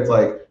back there. It's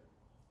like,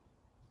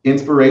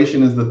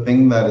 inspiration is the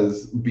thing that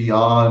is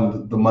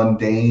beyond the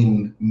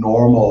mundane,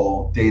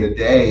 normal day to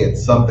day.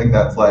 It's something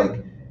that's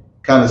like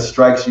kind of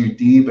strikes you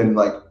deep and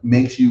like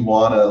makes you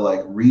want to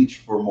like reach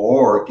for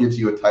more, or gives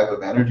you a type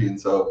of energy. And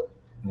so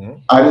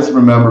I just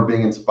remember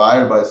being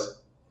inspired by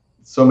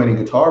so many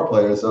guitar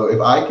players. So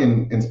if I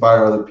can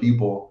inspire other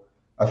people,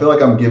 I feel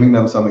like I'm giving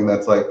them something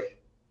that's like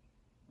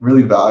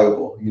really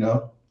valuable, you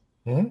know?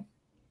 Mm-hmm.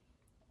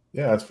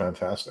 Yeah, that's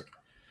fantastic.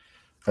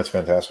 That's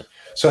fantastic.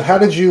 So how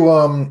did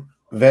you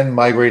then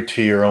migrate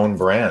to your own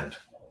brand?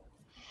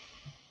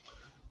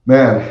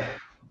 Man.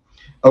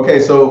 Okay,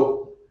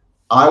 so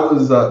I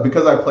was,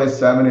 because I play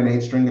 7 and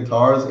 8 string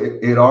guitars,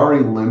 it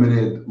already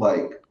limited,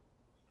 like,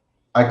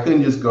 I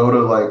couldn't just go to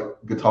like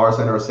Guitar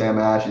Center or Sam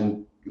Ash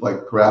and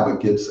like grab a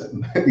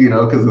Gibson, you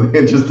know, because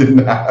it just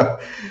didn't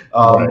have.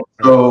 Right.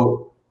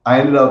 So I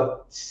ended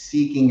up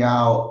seeking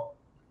out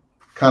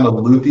kind of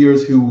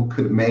luthiers who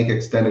could make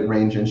extended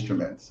range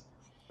instruments.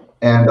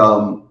 And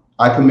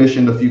I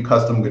commissioned a few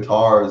custom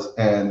guitars,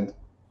 and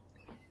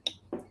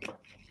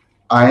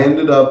I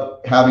ended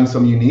up having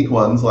some unique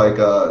ones like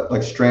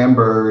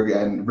Stramberg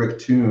and Rick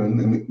Toon.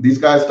 And these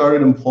guys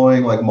started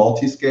employing like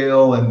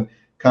multi-scale and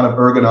kind of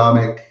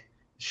ergonomic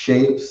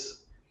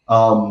shapes,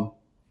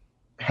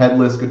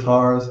 headless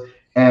guitars.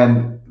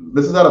 And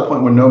this is at a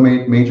point where no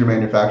major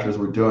manufacturers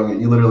were doing it.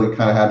 You literally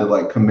kind of had to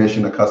like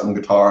commission a custom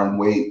guitar and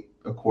wait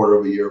a quarter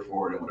of a year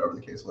for it, or whatever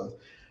the case was.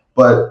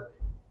 But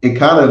it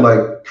kind of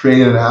like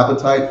created an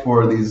appetite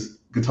for these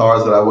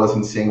guitars that I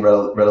wasn't seeing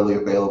readily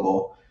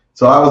available.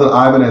 So I was an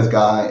Ibanez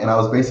guy, and I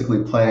was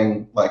basically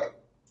playing like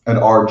an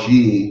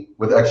RG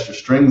with extra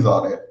strings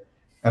on it.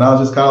 And I was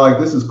just kind of like,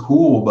 this is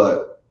cool,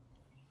 but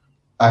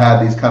I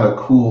had these kind of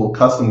cool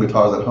custom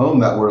guitars at home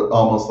that were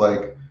almost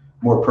like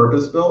more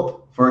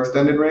purpose-built for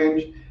extended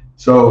range.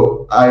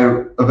 So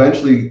I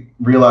eventually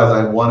realized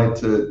I wanted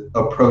to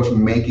approach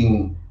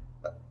making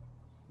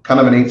kind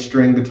of an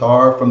 8-string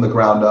guitar from the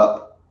ground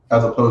up,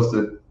 as opposed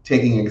to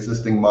taking an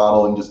existing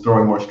model and just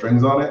throwing more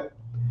strings on it.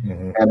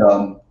 Mm-hmm.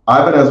 And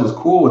Ibanez was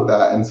cool with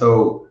that. And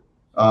so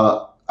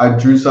I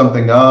drew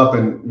something up,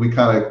 and we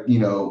kind of, you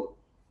know,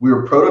 we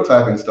were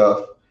prototyping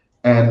stuff,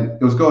 and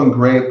it was going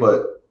great,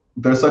 but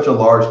they're such a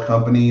large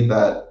company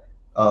that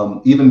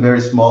even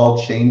very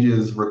small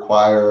changes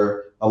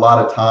require a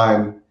lot of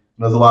time. And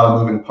there's a lot of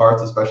moving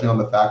parts, especially on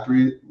the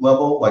factory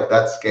level. Like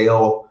that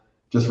scale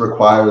just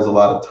requires a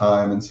lot of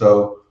time. And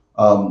so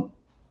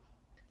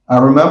I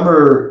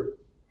remember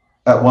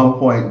at one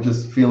point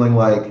just feeling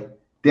like,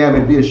 damn,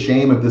 it'd be a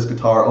shame if this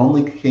guitar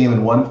only came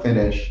in one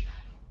finish,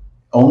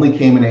 only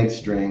came in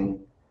 8-string,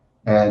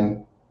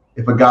 and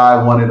if a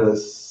guy wanted a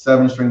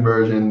 7-string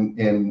version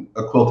in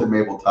a quilted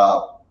maple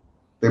top,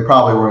 they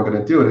probably weren't going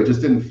to do it. It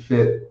just didn't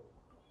fit,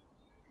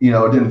 you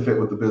know, it didn't fit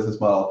with the business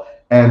model.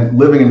 And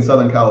living in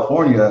Southern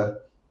California,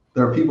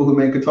 there are people who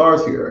make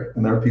guitars here,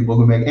 and there are people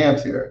who make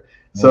amps here.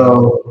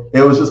 So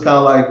it was just kind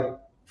of like,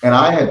 and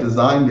I had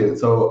designed it.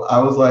 So I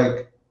was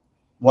like,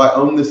 well, I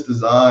own this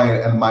design,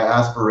 and my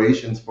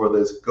aspirations for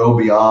this go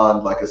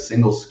beyond like a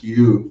single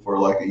SKU for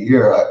like a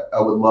year.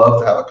 I would love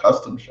to have a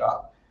custom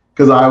shop,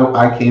 because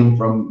I came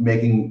from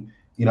making,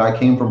 you know, I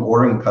came from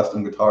ordering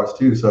custom guitars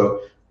too.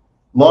 So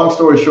long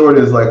story short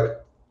is like,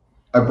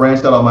 I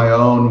branched out on my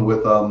own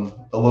with a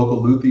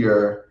local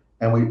luthier,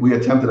 and we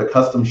attempted a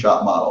custom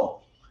shop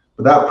model,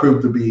 but that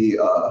proved to be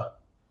a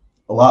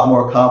lot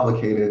more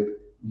complicated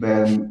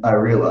than I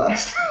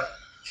realized.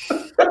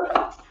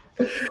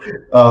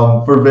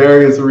 For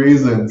various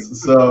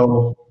reasons.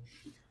 So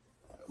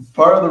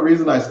part of the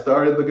reason I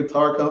started the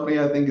guitar company,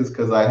 I think, is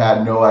because I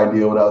had no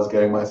idea what I was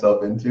getting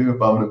myself into,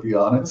 if I'm going to be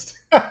honest.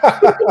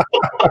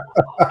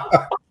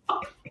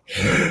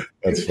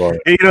 That's funny.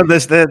 You know,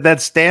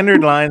 that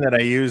standard line that I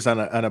use on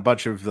a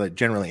bunch of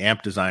generally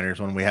amp designers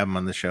when we have them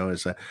on the show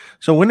is,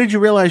 so when did you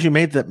realize you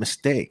made that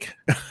mistake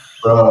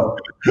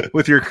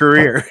with your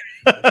career?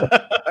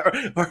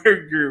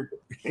 or your,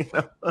 you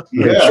know,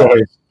 your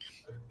choice.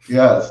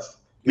 Yes.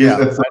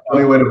 Yeah. It's a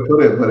funny way to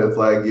put it, but it's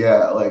like,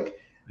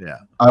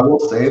 I will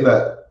say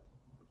that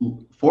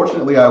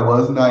fortunately I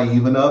was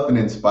naive enough and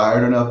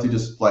inspired enough to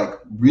just like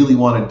really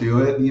want to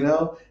do it, you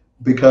know,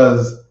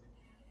 because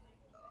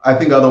I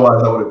think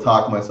otherwise I would have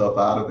talked myself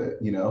out of it,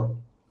 you know,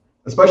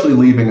 especially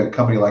leaving a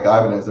company like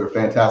Ibanez. They're a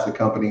fantastic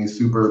company,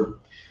 super,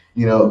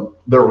 you know,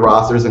 their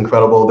roster's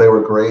incredible. They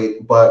were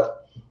great,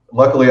 but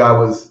luckily I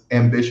was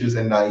ambitious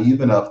and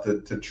naive enough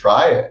to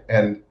try it.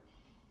 And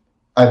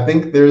I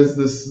think there's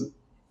this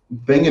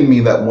thing in me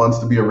that wants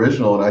to be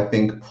original. And I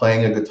think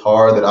playing a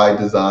guitar that I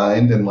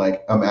designed and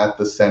like I'm at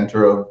the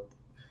center of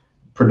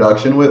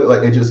production with,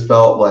 like, it just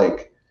felt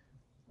like,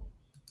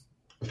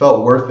 it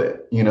felt worth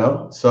it, you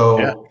know? So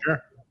yeah,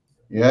 sure.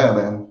 Yeah,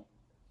 man.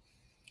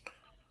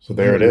 So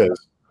there it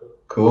is.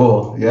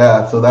 Cool.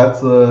 Yeah. So that's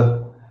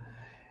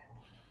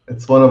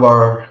it's one of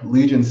our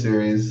Legion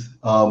series.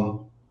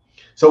 So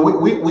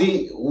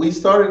we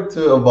started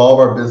to evolve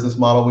our business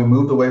model. We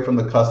moved away from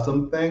the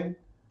custom thing.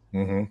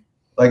 Mm-hmm.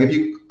 Like if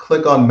you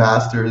click on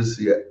masters,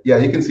 yeah,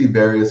 you can see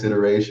various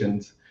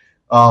iterations.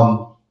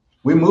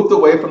 We moved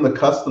away from the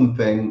custom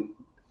thing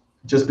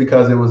just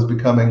because it was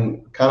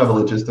becoming kind of a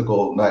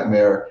logistical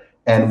nightmare.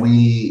 And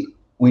we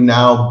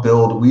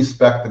we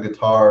spec the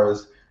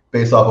guitars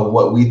based off of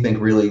what we think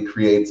really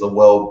creates a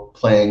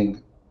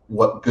well-playing,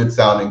 good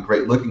sounding,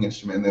 great looking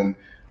instrument. And then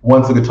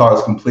once the guitar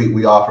is complete,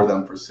 we offer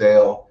them for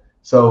sale.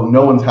 So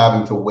no one's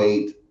having to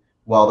wait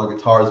while their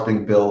guitar is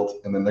being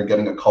built, and then they're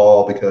getting a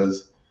call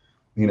because,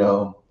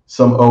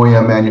 some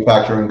OEM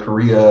manufacturer in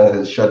Korea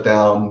has shut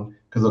down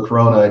because of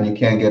Corona, and you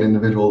can't get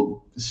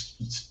individual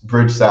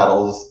bridge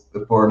saddles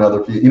for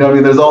another few.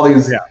 There's all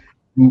these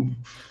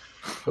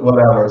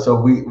whatever.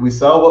 So we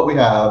sell what we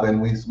have, and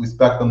we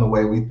spec them the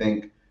way we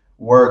think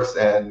works.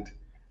 And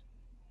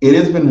it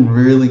has been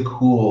really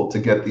cool to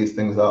get these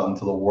things out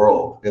into the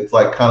world. It's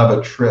like kind of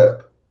a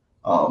trip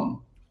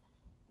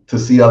to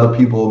see other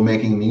people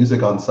making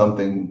music on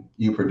something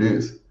you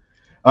produce.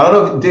 I don't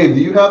know, Dave,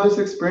 do you have this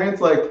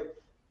experience? Like,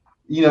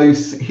 you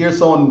hear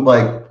someone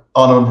like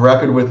on a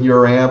record with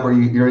your amp, or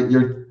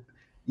you're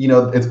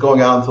it's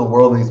going out into the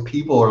world, and these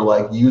people are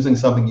like using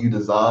something you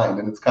designed,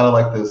 and it's kind of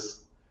like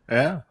this.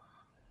 Yeah.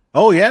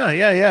 Oh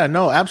yeah.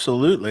 No,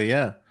 absolutely.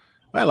 Yeah.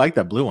 I like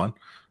that blue one.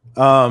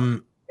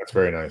 That's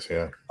very nice.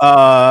 Yeah.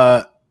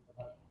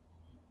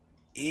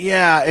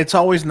 Yeah, it's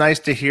always nice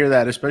to hear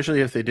that,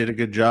 especially if they did a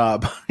good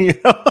job.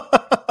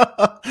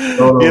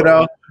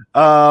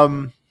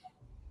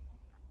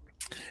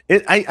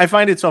 I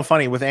find it so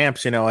funny with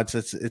amps.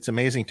 It's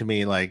amazing to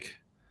me, like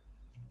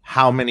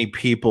how many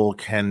people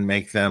can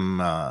make them.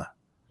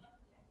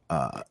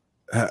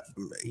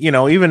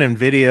 Even in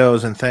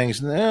videos and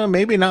things,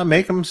 maybe not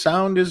make them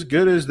sound as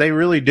good as they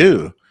really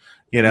do.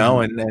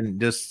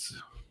 And just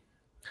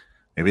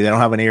maybe they don't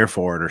have an ear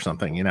for it or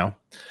something.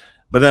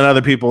 But then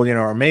other people,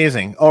 are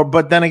amazing.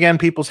 But then again,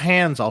 people's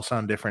hands all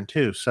sound different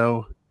too.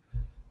 So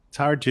it's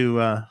hard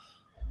to.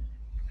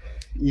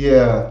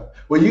 Yeah.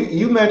 Well,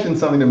 you mentioned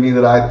something to me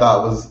that I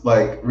thought was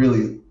like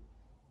really,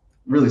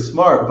 really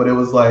smart. But it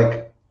was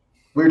like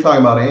we were talking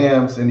about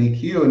amps and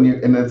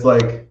EQ, and it's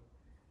like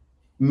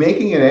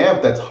making an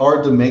amp that's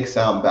hard to make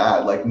sound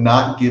bad, like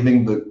not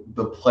giving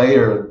the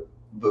player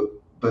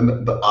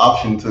the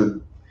option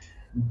to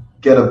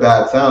get a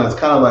bad sound. It's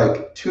kind of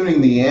like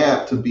tuning the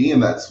amp to be in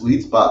that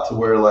sweet spot to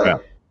where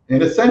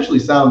it essentially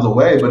sounds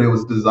away, but it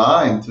was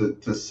designed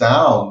to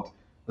sound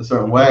a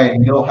certain way,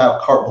 and you don't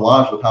have carte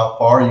blanche with how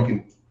far you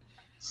can,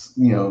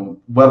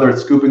 whether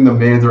it's scooping the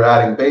mids or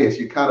adding bass.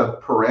 You kind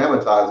of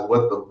parameterize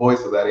what the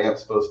voice of that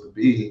amp's supposed to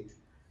be,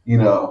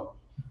 and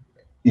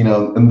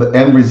the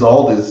end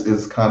result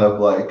is kind of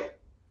like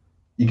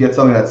you get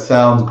something that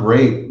sounds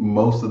great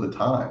most of the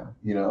time,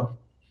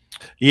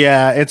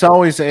 Yeah, it's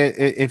always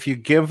if you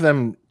give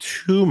them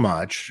too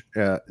much,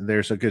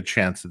 there's a good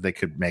chance that they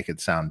could make it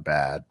sound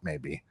bad,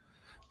 maybe.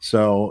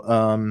 So,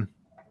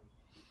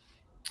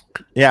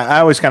 I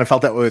always kind of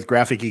felt that way with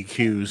graphic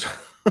EQs.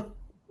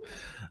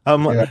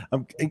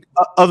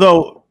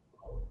 Although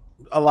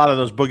a lot of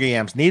those boogie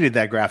amps needed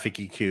that graphic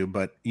EQ,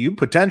 but you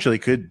potentially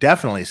could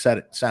definitely set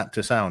it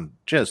to sound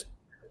just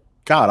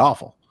god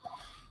awful.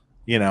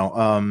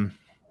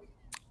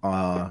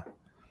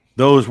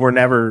 Those were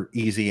never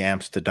easy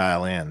amps to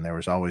dial in. There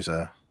was always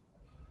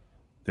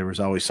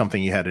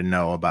something you had to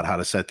know about how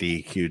to set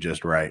the EQ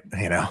just right.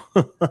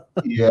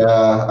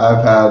 Yeah,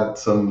 I've had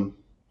some,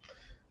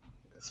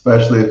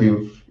 especially if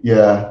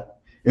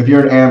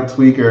you're an amp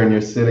tweaker and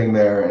you're sitting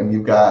there and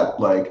you've got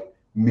like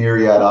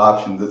myriad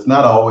options, it's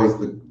not always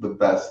the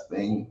best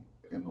thing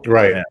in the world.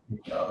 Right.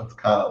 It's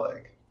kind of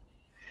like,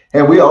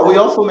 and we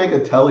also make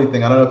a telly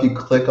thing. I don't know if you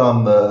click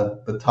on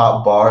the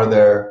top bar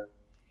there,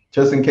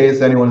 just in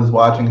case anyone is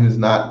watching who's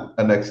not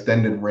an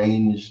extended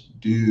range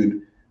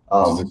dude.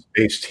 Is it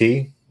Bass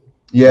T?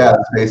 Yeah,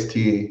 it's Bass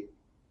T.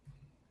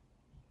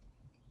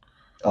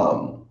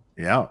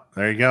 Yeah,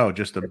 there you go.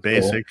 Just a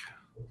basic.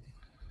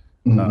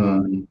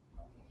 Mm-hmm.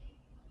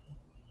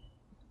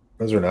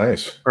 Those are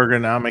nice.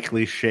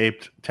 Ergonomically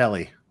shaped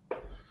telly.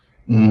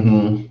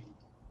 Mm-hmm.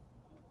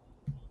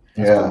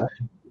 Yeah.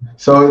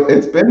 So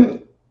it's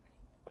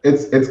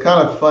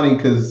kind of funny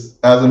because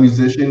as a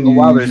musician,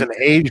 there's an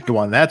aged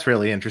one. That's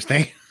really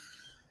interesting.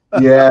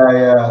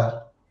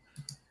 Yeah.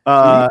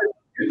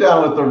 You're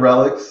down with the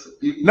relics.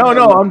 No,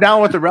 I'm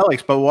down with the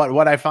relics. But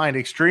what I find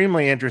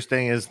extremely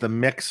interesting is the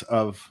mix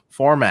of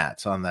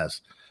formats on this.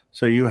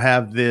 So you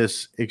have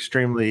this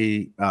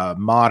extremely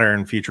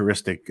modern,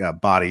 futuristic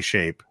body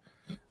shape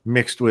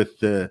mixed with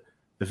the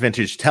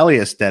vintage telly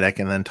aesthetic,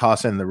 and then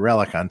toss in the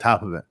relic on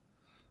top of it.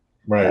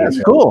 Right.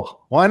 That's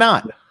cool. Why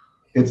not?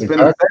 It's been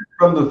sent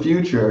from the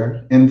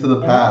future into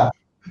the past,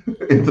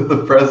 into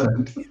the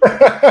present.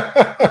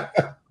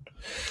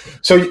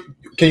 So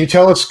can you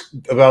tell us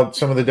about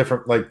some of the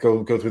different, like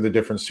go through the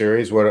different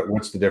series?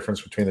 What's the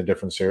difference between the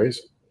different series?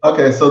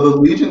 Okay, so the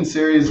Legion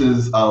series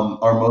is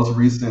our most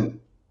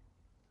recent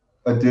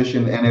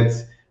edition, and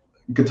it's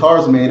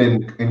guitars made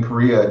in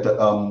Korea,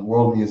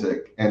 world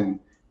music. And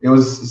it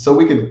was so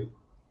we could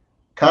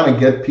kind of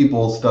get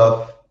people's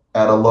stuff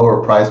at a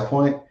lower price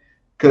point,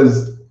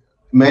 because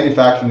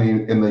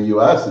manufacturing in the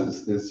US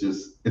is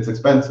just, it's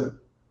expensive.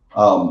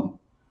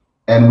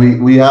 And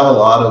we have a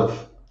lot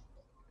of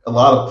a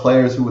lot of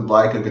players who would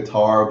like a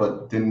guitar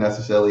but didn't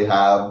necessarily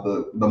have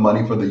the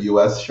money for the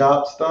US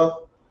shop stuff.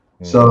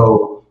 Mm-hmm.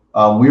 So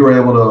we were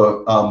able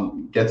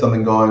to get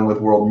something going with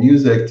World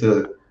Music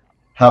to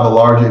have a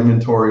large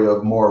inventory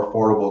of more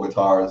affordable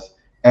guitars.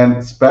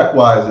 And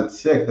spec-wise, it's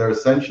sick. They're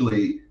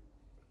essentially,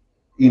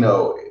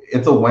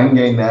 it's a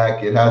Wenge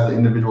neck. It has the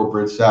individual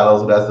bridge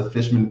saddles. It has the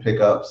Fishman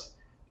pickups.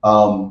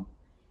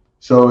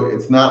 So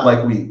it's not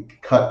like we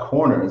cut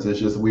corners. It's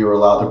just we were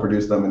allowed to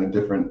produce them in a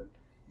different,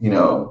 in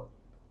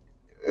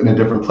a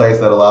different place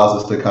that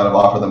allows us to kind of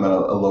offer them at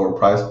a lower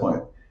price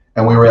point.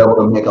 And we were able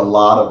to make a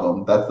lot of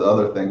them. That's the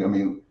other thing. I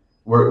mean,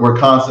 we're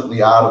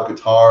constantly out of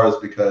guitars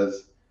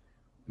because,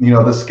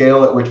 the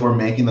scale at which we're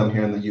making them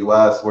here in the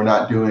US, we're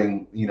not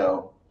doing,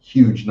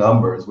 huge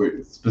numbers.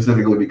 We're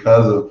specifically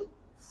because of,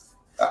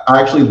 I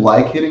actually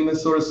like hitting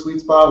this sort of sweet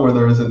spot where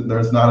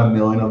there's not a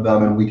million of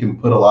them, and we can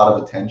put a lot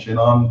of attention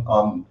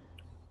on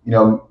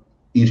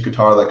each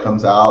guitar that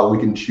comes out. We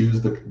can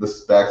choose the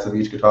specs of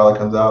each guitar that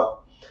comes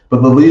out.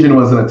 But the Legion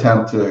was an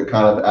attempt to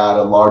kind of add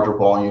a larger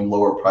volume,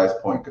 lower price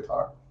point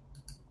guitar.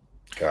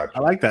 Gotcha.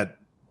 I like that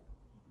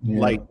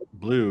light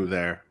blue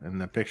there in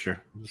the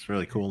picture. It's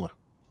really cool.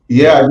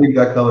 Yeah, I think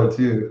that color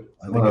too.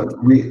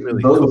 Really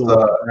those cool.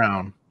 The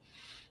brown.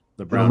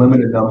 A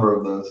limited number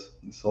of those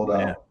sold out.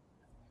 Yeah.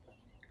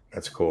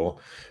 That's cool.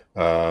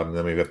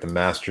 Then we've got the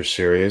Master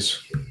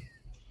Series.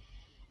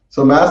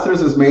 So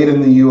Masters is made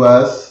in the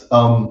U.S.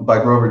 By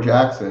Grover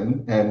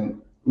Jackson,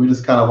 and we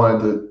just kind of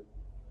wanted to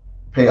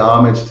pay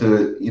homage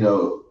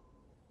to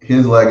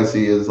his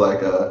legacy as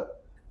like a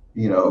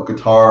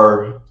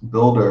guitar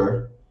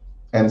builder,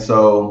 and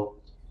so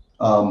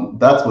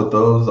that's what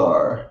those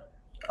are.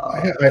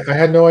 I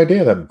had no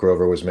idea that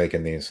Grover was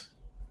making these.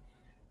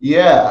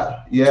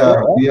 Yeah. We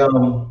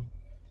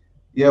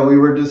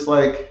were just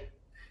like,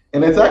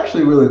 and it's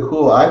actually really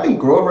cool. I think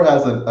Grover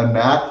has a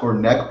knack for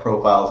neck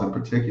profiles in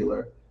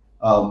particular,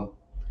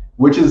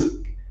 which is,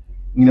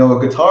 a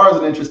guitar is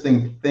an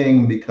interesting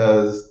thing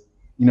because,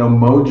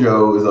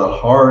 mojo is a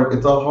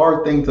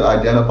hard thing to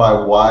identify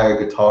why a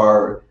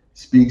guitar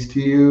speaks to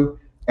you,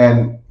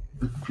 and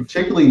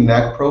particularly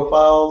neck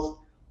profiles,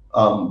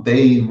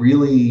 they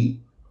really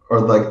are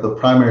like the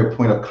primary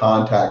point of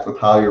contact with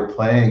how you're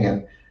playing.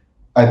 And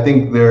I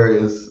think there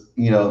is,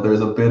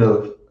 there's a bit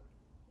of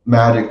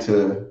magic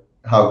to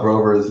how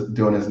Grover is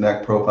doing his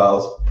neck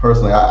profiles.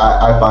 Personally,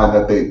 I find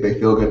that they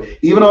feel good.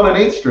 Even on an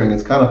 8-string,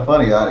 it's kind of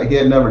funny. He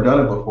had never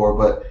done it before,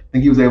 but I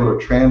think he was able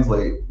to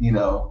translate,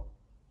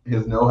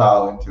 his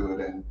know-how into it,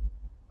 and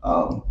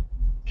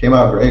came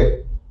out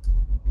great.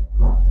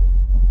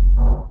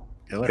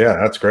 Yeah,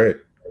 that's great.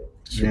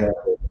 Yeah.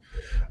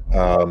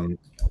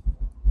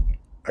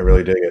 I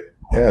really dig it.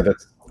 Yeah,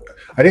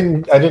 I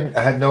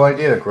had no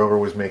idea that Grover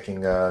was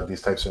making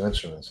these types of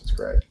instruments. It's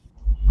great.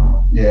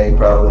 Yeah,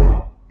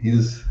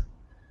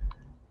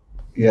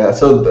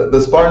 so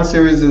the Spartan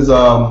series is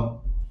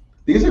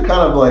these are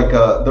kind of like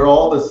they're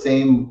all the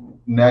same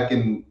neck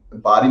and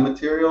body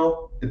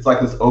material. It's like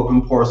this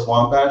open pore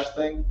swamp ash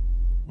thing.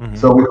 Mm-hmm.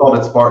 So we called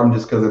it Spartan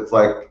just because it's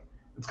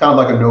kind of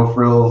like a no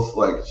frills,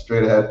 like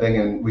straight ahead thing,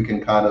 and we can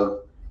kind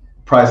of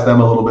price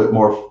them a little bit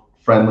more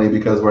friendly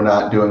because we're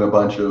not doing a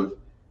bunch of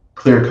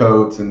clear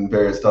coats and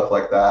various stuff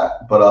like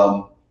that.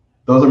 But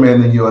those are made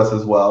in the US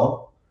as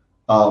well.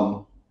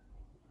 And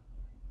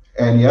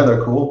yeah,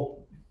 they're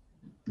cool.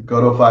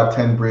 Goto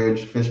 510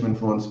 bridge, Fishman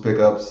influence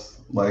pickups.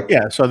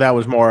 So that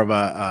was more of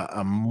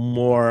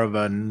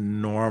a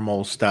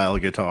normal style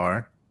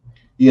guitar.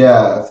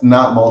 Yeah, it's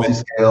not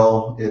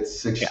multi-scale. It's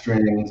 6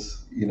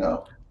 strings,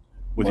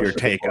 with your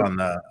take on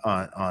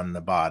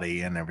the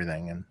body and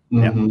everything, and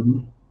mm-hmm.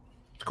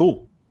 It's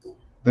cool.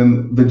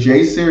 Then the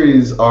J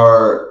series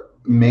are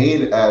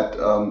made at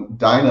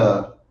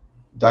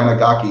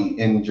Dynagaki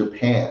in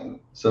Japan.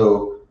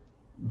 So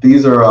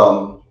these are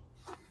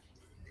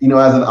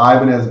as an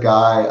Ibanez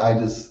guy, I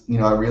just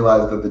I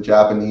realized that the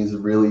Japanese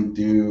really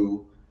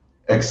do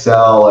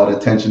excel at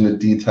attention to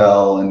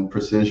detail and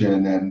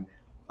precision, and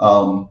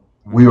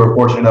we were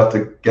fortunate enough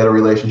to get a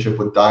relationship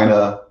with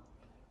Dyna.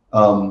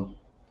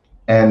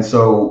 And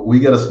so we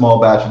get a small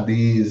batch of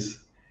these,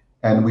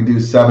 and we do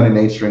 7 and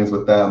 8 strings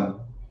with them.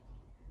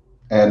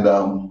 And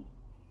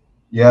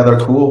they're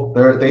cool.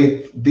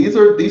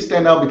 These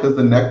stand out because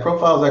the neck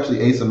profile is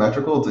actually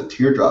asymmetrical. It's a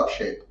teardrop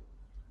shape.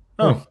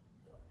 Oh.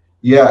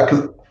 Yeah,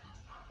 because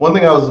one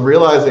thing I was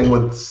realizing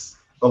with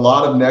a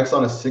lot of necks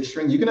on a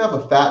 6-string, you can have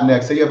a fat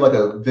neck. Say you have like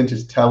a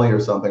vintage Telly or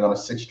something on a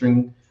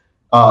 6-string.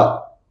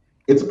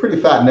 It's a pretty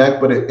fat neck,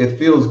 but it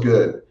feels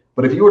good.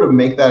 But if you were to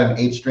make that an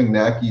 8-string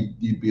neck,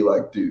 you'd be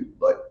like, dude,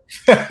 like.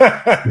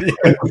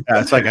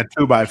 It's like a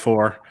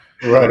 2x4.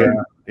 Right.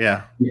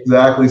 Yeah.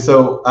 Exactly.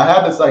 So I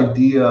had this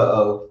idea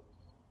of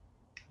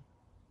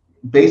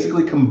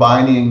basically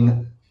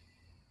combining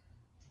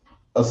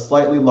a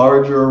slightly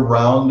larger,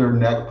 rounder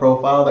neck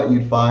profile that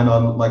you'd find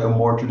on like a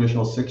more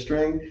traditional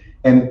 6-string,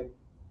 and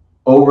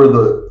over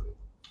the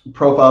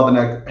profile of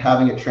the neck,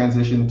 having it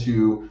transition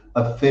to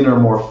a thinner,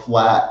 more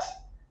flat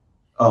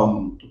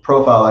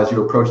profile as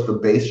you approach the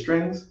bass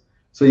strings.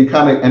 So you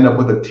kind of end up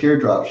with a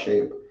teardrop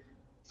shape.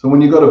 So when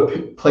you go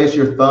to place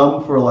your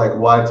thumb for like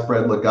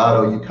widespread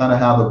legato, you kind of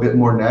have a bit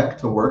more neck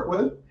to work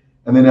with.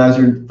 And then as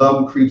your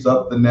thumb creeps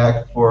up the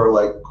neck for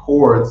like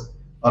chords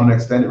on an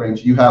extended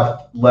range, you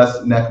have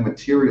less neck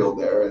material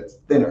there. It's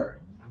thinner.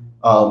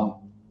 And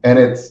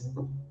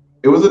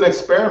it was an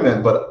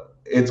experiment, but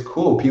it's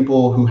cool.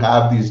 People who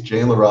have these J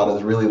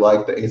Laratas really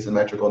like the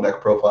asymmetrical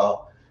neck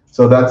profile.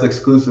 So that's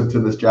exclusive to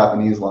this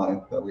Japanese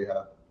line that we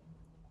have.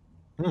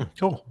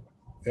 Cool.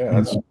 Yeah,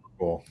 that's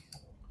cool.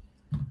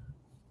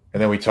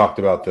 And then we talked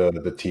about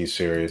the T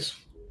series.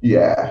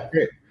 Yeah.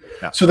 Great.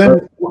 So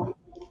then,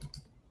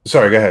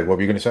 sorry, go ahead. What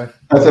were you going to say?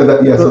 I said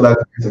that. Yeah. So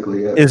that's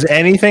basically it. Is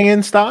anything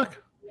in stock?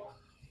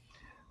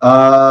 We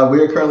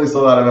are currently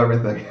sold out of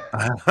everything.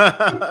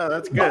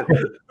 That's good.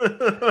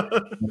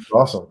 That's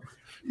awesome.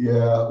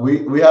 Yeah,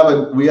 we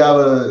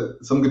have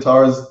some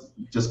guitars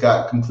just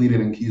got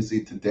completed in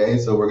QC today,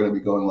 so we're going to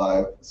be going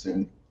live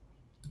soon.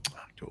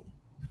 Cool.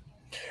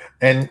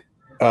 And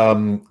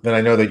then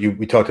I know that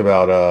we talked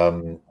about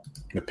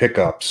the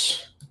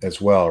pickups as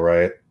well,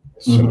 right?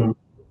 So, mm-hmm.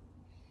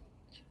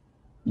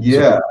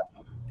 Yeah.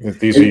 So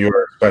these are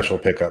your special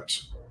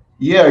pickups.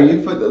 Yeah,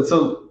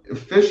 so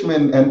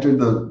Fishman entered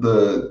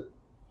the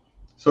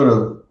sort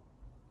of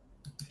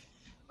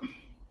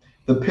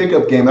the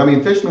pickup game. I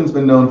mean, Fishman's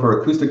been known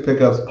for acoustic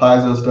pickups,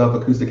 piezo stuff,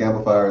 acoustic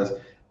amplifiers,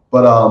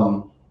 but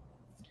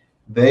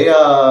they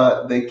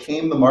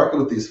came to market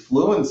with these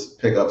Fluence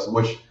pickups,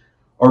 which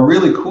are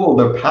really cool.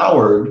 They're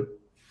powered,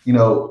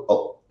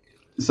 so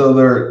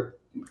they're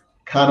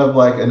kind of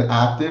like an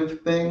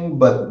active thing,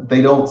 but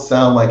they don't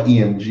sound like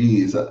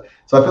EMGs. So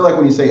I feel like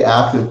when you say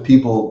active,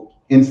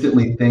 people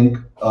instantly think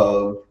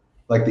of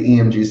like the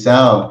EMG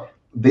sound.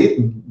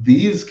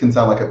 These can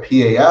sound like a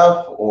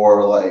PAF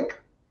or like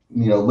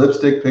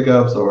lipstick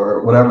pickups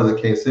or whatever the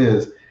case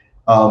is.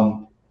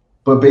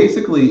 But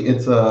basically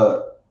it's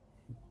a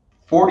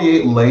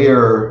 48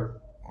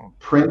 layer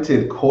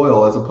printed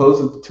coil as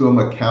opposed to a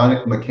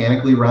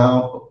mechanically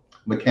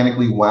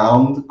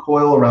wound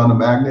coil around a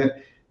magnet.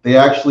 They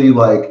actually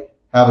like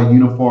have a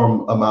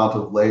uniform amount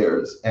of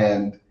layers.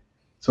 And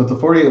so it's a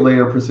 48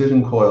 layer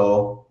precision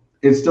coil.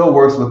 It still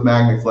works with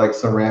magnets like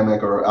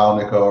ceramic or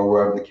Alnico or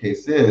wherever the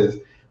case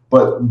is,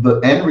 but the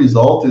end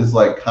result is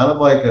like kind of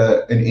like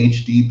an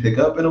HD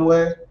pickup in a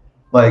way.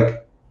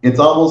 Like it's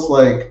almost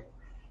like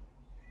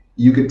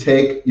you could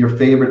take your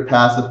favorite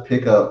passive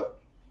pickup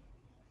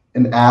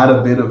and add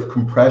a bit of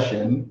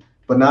compression,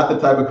 but not the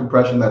type of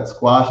compression that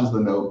squashes the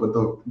note, but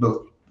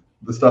the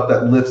stuff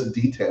that lifts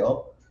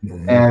detail.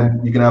 Mm-hmm.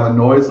 And you can have a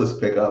noiseless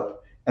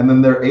pickup, and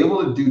then they're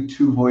able to do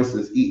two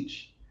voices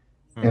each.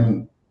 Mm-hmm.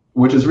 And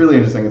which is really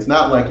interesting. It's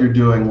not like you're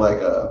doing like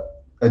a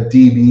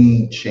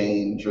dB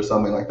change or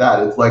something like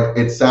that. It's like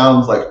it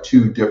sounds like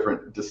two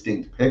different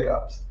distinct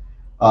pickups.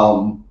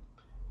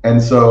 And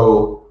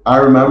so I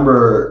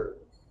remember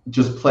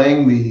just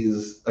playing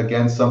these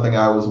against something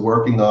I was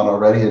working on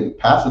already in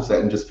passive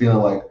set and just feeling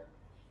like,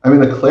 I mean,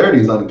 the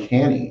clarity is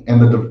uncanny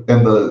and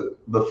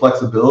the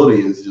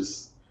flexibility is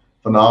just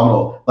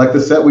phenomenal. Like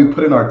the set we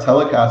put in our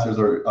Telecasters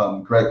or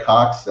Greg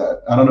Koch's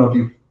set. I don't know if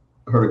you've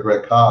heard of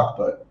Greg Koch,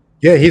 but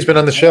yeah, he's been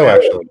on the show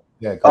actually.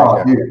 Yeah.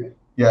 Dude.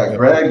 Yeah,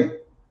 Greg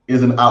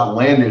is an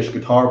outlandish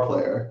guitar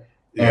player.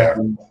 Yeah.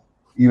 And,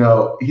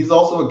 he's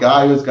also a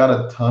guy who's got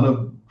a ton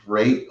of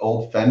great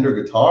old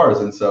Fender guitars.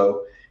 And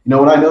so,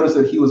 when I noticed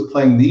that he was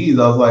playing these,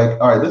 I was like,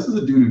 all right, this is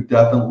a dude who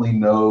definitely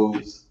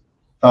knows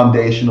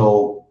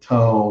foundational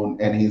tone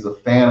and he's a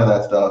fan of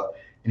that stuff.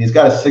 And he's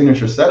got a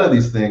signature set of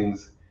these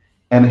things.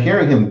 And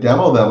hearing him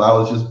demo them, I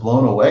was just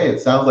blown away.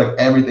 It sounds like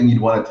everything you'd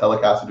want a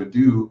Telecaster to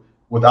do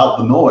without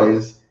the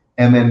noise.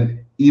 And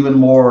then even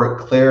more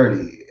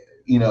clarity,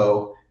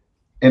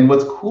 and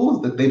what's cool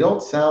is that they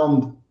don't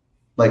sound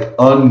like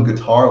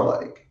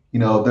un-guitar-like.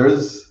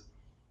 There's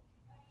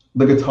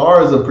the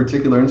guitar is a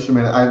particular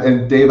instrument.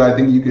 And Dave, I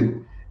think you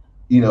could,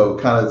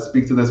 kind of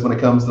speak to this when it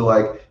comes to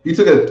like, if you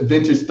took a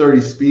vintage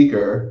 30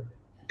 speaker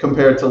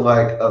compared to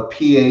like a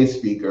PA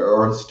speaker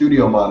or a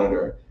studio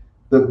monitor,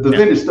 the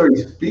vintage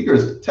 30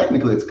 speakers,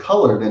 technically it's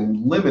colored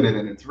and limited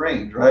in its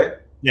range, right?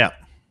 Yeah.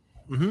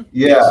 Mm-hmm.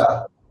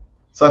 Yeah.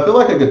 So I feel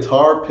like a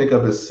guitar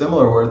pickup is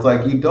similar where it's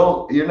like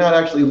you're not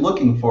actually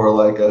looking for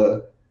like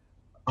a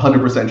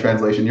 100%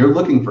 translation. You're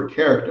looking for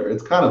character.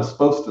 It's kind of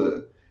supposed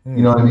to,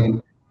 you know what I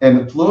mean?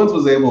 And Fluence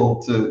was able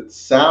to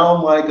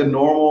sound like a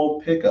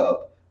normal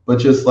pickup, but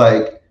just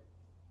like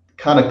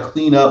kind of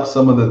clean up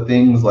some of the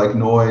things like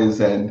noise,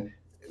 and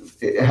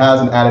it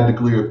has an added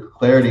degree of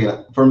clarity.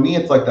 And for me,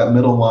 it's like that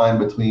middle line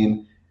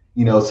between,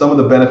 some of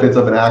the benefits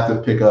of an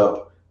active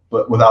pickup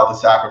but without the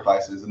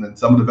sacrifices, and then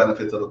some of the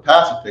benefits of a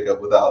passive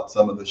pickup without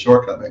some of the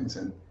shortcomings.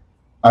 And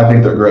I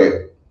think they're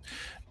great.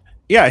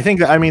 Yeah, I think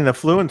the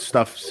Fluence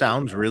stuff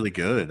sounds really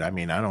good. I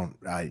mean,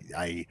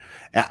 I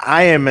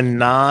am a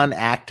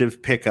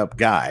non-active pickup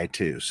guy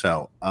too.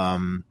 So,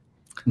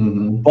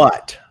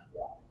 but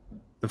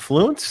the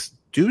Fluence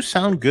do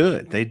sound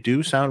good. They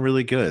do sound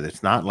really good.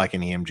 It's not like an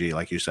EMG,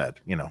 like you said,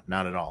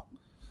 not at all.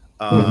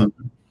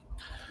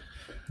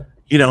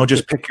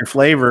 Just pick your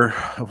flavor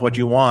of what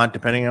you want,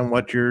 depending on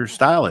what your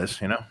style is,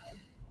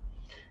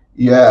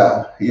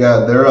 Yeah,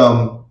 they're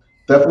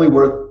definitely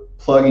worth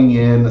plugging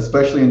in,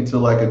 especially into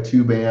like a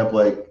tube amp,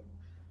 like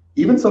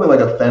even something like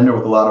a Fender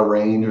with a lot of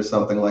range or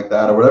something like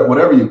that, or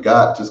whatever you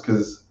got, just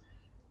because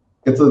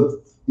it's a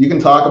you can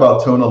talk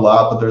about tone a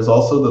lot, but there's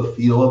also the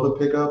feel of a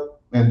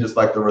pickup and just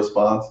like the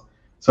response.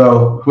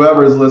 So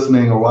whoever is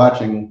listening or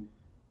watching,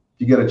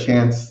 if you get a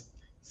chance,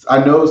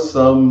 I know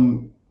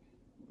some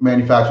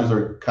manufacturers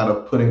are kind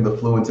of putting the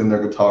Fluence in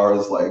their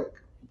guitars like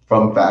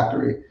from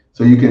factory,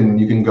 so you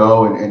can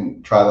go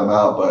and try them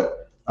out.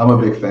 But I'm a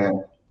big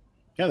fan.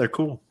 Yeah, they're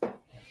cool.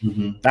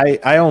 Mm-hmm.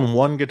 I own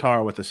one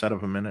guitar with a set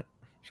of them in it,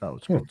 so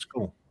it's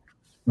cool.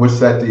 Which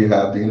set do you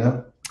have? Do you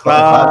know?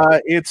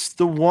 It's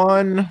the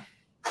one.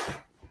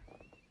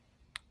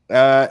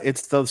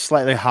 It's the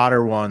slightly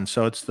hotter one,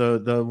 so it's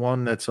the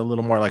one that's a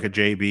little more like a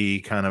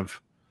JB kind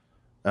of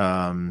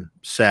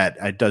set.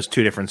 It does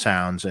two different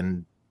sounds,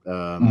 and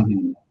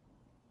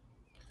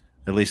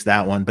at least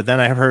that one. But then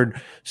I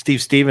heard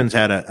Steve Stevens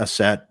had a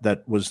set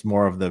that was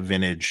more of the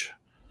vintage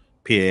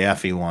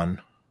PAF-y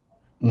one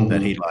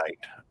that he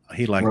liked.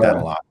 He liked that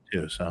a lot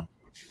too. So,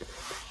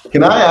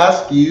 can I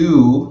ask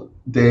you,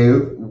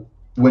 Dave,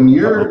 when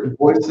you're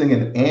voicing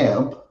an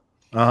amp,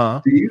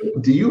 do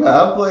you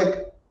have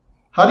like,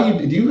 how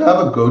do you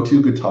have a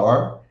go-to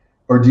guitar,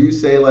 or do you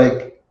say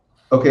like,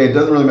 okay, it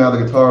doesn't really matter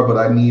the guitar, but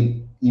I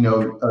need,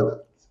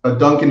 a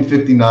Duncan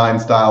 59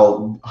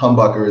 style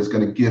humbucker is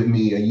going to give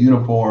me a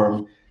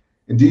uniform,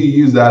 and do you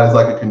use that as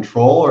like a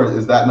control, or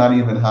is that not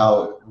even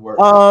how it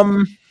works?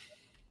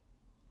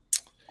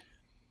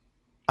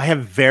 I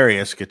have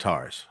various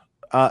guitars.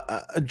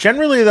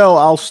 Generally,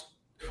 though,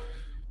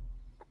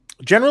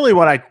 generally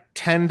what I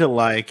tend to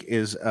like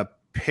is a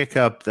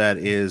pickup that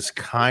is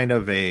kind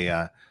of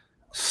a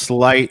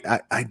slight.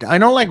 I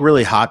don't like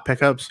really hot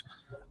pickups.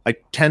 I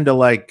tend to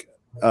like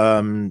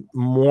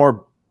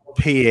more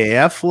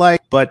PAF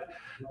like, but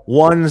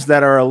ones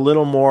that are a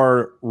little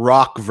more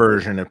rock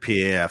version of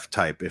PAF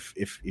type. If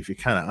you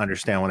kind of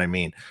understand what I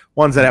mean,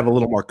 ones that have a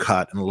little more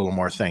cut and a little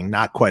more thing,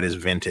 not quite as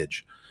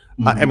vintage.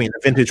 I mean, the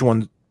vintage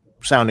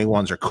sounding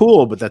ones are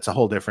cool, but that's a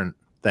whole different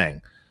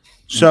thing.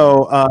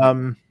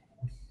 So,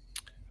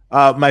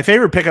 my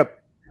favorite pickup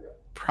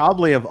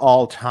probably of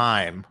all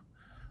time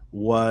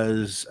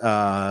was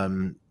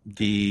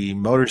the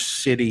Motor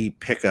City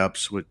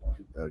pickups with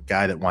a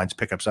guy that winds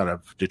pickups out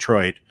of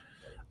Detroit.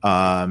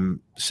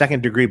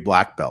 Second Degree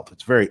Black Belt.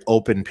 It's very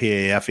open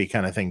PAF-y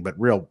kind of thing, but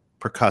real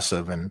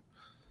percussive and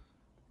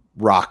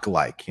rock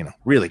like,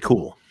 really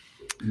cool.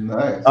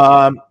 Nice.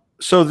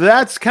 So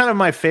that's kind of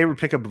my favorite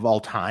pickup of all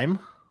time.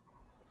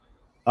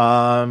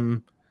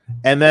 And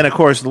then of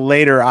course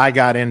later I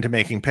got into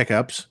making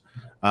pickups.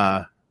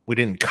 We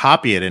didn't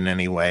copy it in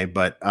any way,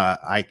 but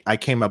I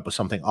came up with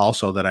something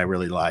also that I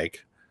really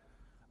like.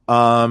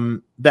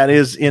 That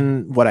is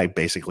in what I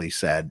basically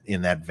said,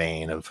 in that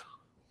vein of.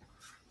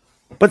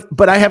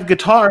 But I have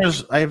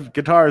guitars. I have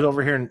guitars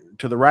over here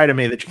to the right of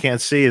me that you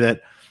can't see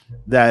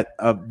that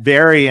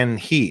vary in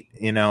heat.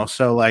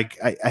 So like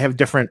I have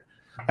different.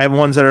 I have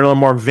ones that are a little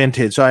more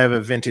vintage. So I have a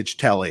vintage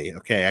Tele.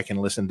 Okay, I can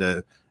listen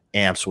to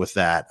amps with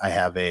that. I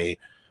have a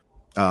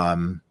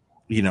 3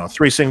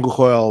 single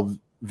coil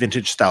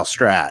vintage style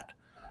Strat.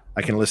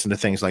 I can listen to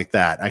things like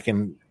that. I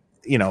can,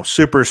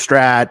 super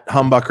Strat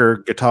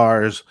humbucker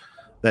guitars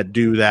that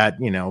do that,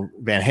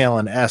 Van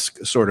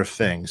Halen-esque sort of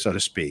thing, so to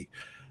speak.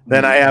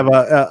 Then I have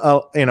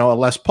a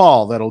Les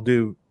Paul that'll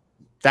do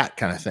that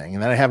kind of thing.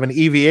 And then I have an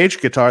EVH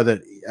guitar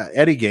that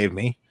Eddie gave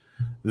me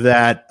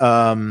that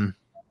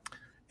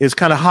is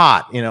kind of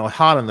hot,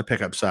 hot on the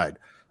pickup side.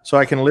 So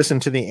I can listen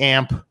to the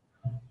amp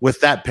with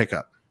that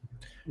pickup.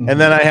 And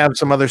then I have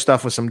some other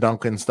stuff with some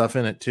Duncan stuff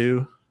in it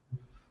too.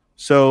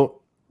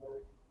 So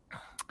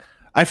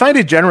I find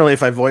it generally,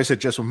 if I voice it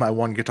just with my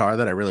one guitar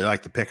that I really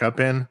like the pickup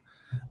in,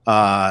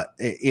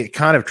 it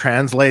kind of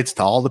translates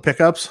to all the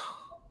pickups.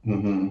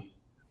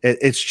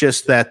 It's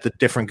just that the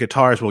different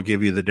guitars will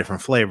give you the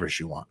different flavors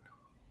you want.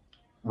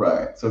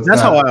 Right. So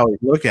that's how I always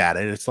look at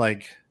it. It's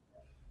like,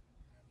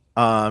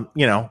 when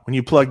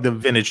you plug the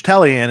vintage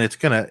Tele in, it's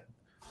going to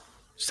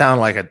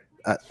sound like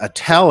a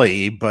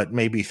Tele, but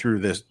maybe through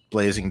this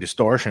blazing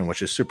distortion,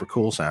 which is super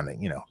cool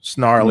sounding,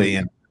 snarly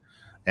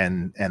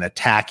and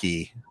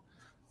attacky.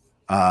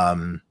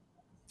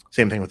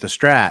 Same thing with the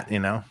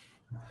Strat,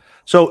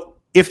 So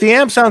if the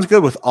amp sounds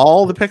good with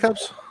all the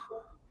pickups,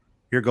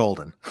 you're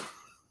golden.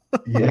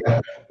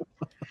 Yeah.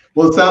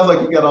 Well, it sounds like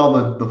you got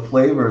all the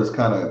flavors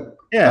kind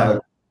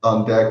of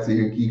on deck, so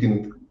you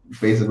can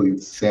basically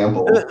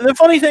sample. The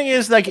funny thing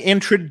is, like in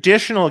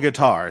traditional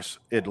guitars,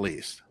 at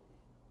least,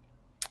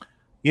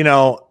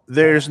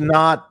 there's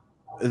not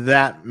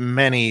that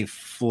many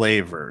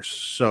flavors,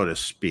 so to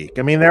speak.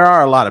 I mean, there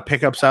are a lot of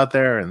pickups out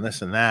there and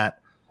this and that,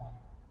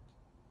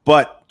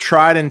 but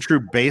tried and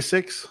true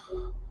basics.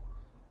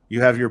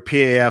 You have your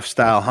PAF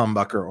style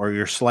humbucker or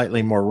your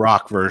slightly more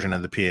rock version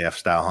of the PAF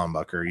style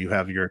humbucker. You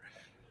have your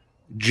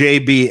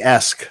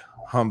JB-esque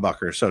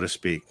humbucker, so to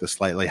speak, the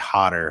slightly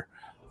hotter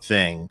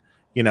thing.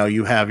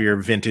 You have your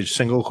vintage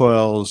single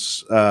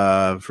coils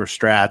for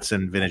Strats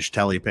and vintage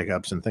Tele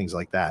pickups and things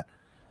like that.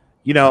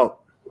 you know,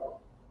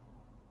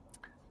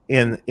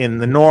 in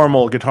the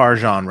normal guitar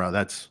genre,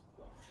 that's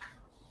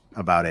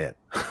about it.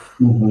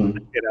 Mm-hmm.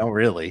 You know,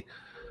 really.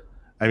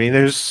 I mean,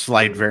 there's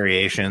slight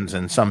variations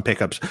and some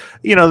pickups.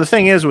 You know, the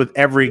thing is with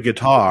every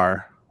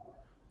guitar,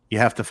 you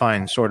have to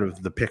find sort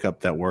of the pickup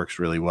that works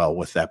really well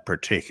with that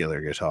particular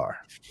guitar,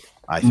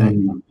 I think.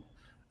 Mm-hmm.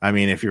 I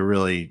mean, if you're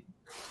really,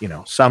 you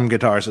know, some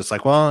guitars, it's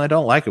like, well, I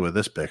don't like it with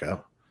this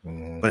pickup,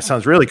 but it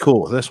sounds really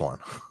cool with this one.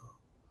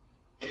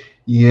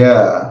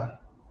 Yeah.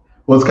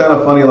 Well, it's kind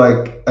of funny.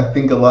 Like, I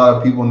think a lot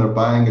of people when they're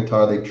buying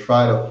guitar, they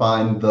try to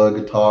find the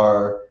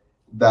guitar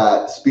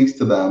that speaks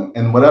to them,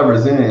 and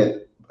whatever's in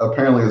it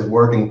apparently is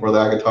working for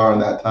that guitar in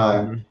that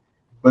time. Mm-hmm.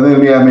 But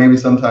then, yeah, maybe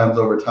sometimes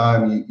over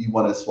time you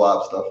want to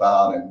swap stuff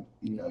out, and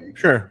you know,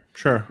 Sure.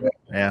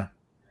 Yeah.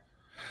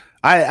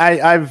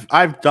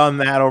 I've done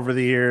that over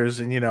the years,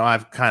 and you know,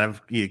 I've kind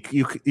of you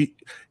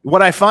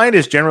what I find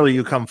is generally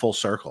you come full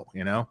circle,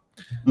 you know.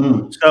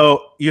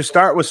 So you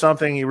start with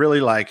something, you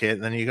really like it,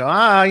 and then you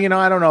go, you know,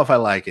 I don't know if I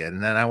like it,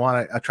 and then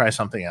I try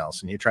something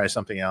else, and you try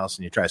something else,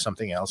 and you try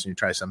something else, and you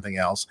try something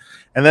else,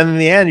 and then in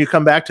the end you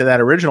come back to that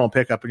original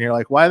pickup, and you're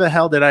like, why the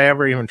hell did I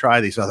ever even try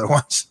these other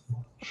ones?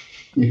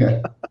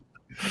 Yeah,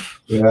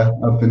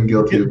 I've been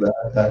guilty of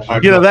that.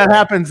 Actually. You know, that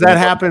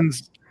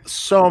happens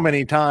so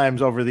many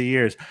times over the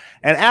years,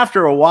 and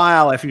after a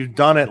while, if you've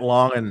done it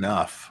long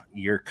enough,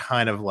 you're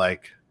kind of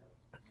like,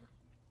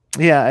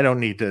 yeah, I don't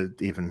need to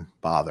even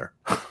bother.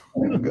 I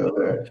don't go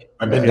there.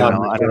 I've been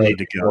I don't need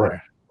to go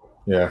there.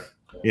 Yeah.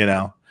 You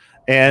know,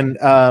 and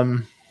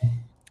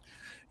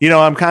you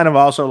know, I'm kind of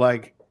also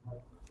like,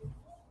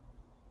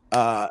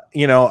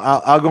 you know,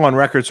 I'll go on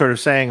record sort of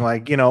saying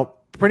like, you know,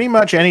 pretty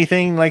much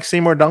anything like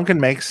Seymour Duncan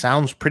makes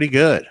sounds pretty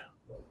good.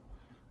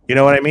 You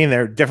know what I mean?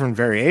 There are different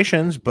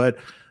variations, but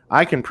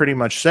I can pretty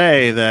much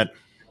say that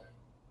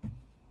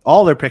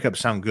all their pickups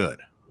sound good.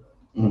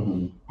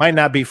 Mm-hmm. Might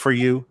not be for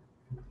you,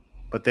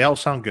 but they all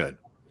sound good.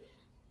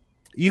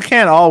 You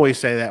can't always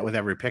say that with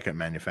every pickup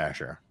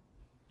manufacturer.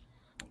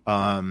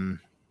 You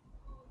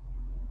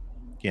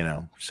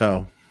know,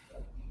 so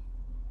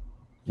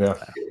yeah,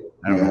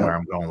 I don't know where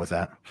I'm going with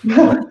that.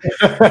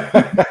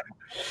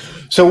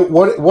 So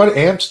what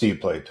amps do you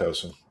play,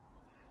 Tosin?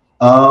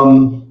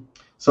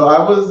 So I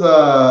was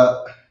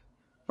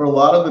for a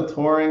lot of the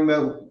touring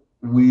that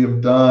we have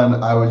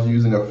done, I was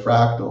using a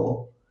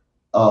Fractal.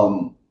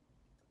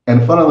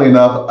 And funnily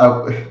enough,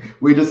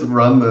 we just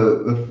run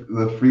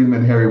the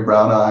Friedman Harry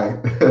Brown Eye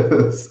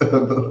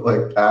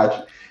like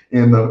patch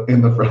in the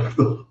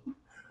Fractal.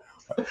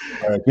 All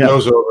right,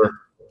 goes over.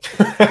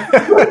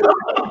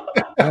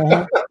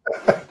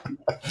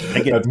 I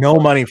get no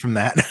money from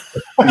that.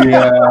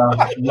 Yeah,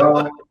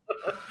 well,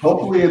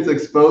 hopefully it's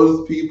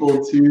exposed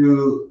people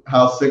to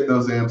how sick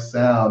those amps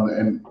sound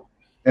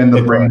and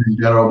the brand in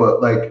general.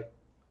 But like,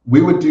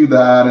 we would do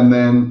that, and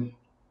then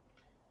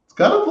it's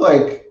kind of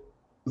like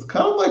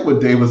what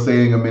Dave was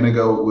saying a minute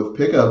ago with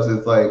pickups.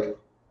 It's like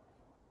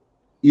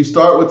you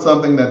start with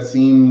something that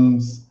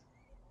seems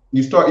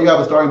you have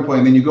a starting point,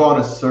 and then you go on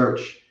a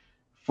search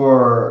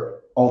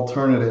for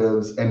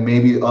alternatives and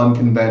maybe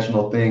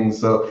unconventional things.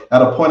 So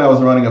at a point I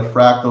was running a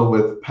Fractal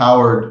with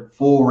powered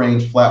full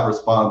range flat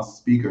response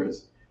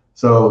speakers.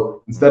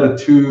 So instead of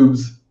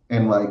tubes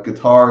and like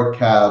guitar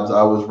cabs,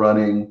 I was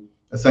running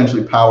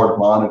essentially powered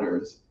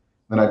monitors.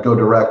 Then I'd go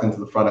direct into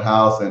the front of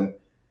house, and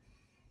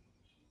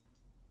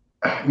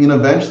I mean,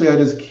 eventually I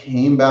just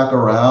came back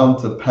around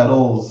to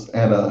pedals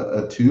and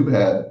a tube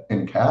head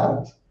and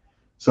cabs.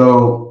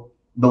 So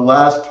the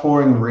last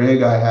touring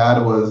rig I had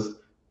was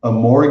a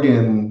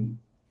Morgan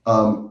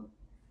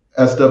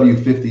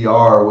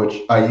SW50R,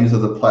 which I use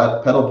as a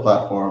pedal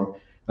platform.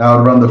 And I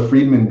would run the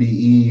Friedman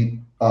BE,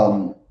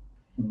 the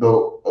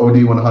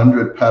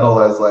OD100 pedal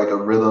as like a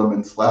rhythm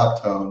and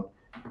slap tone.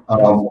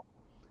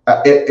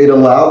 It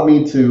allowed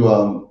me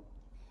to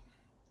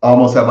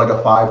almost have like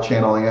a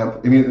 5-channel amp.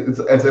 I mean, it's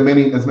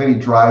as many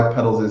drive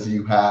pedals as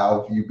you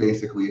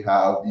basically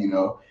have, you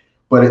know,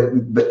 but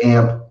the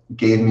amp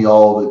gave me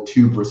all the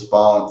tube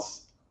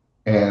response,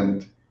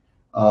 and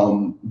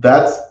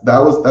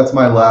that's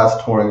my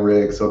last touring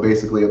rig. So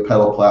basically a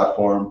pedal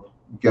platform,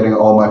 getting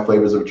all my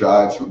flavors of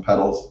drives from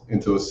pedals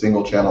into a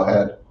single channel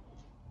head.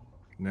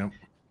 Yep.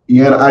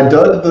 Yeah, and I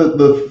dug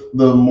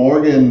the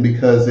Morgan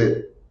because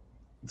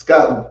it's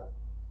got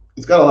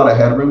a lot of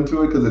headroom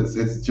to it, because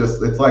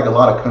it's like a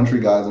lot of country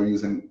guys are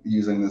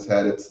using this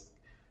head. It's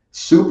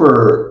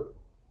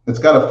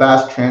got a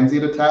fast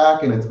transient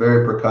attack, and it's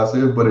very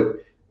percussive, but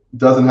it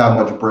doesn't have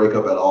much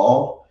breakup at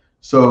all.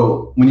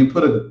 So when you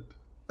put a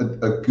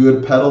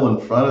good pedal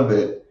in front of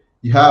it,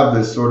 you have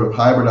this sort of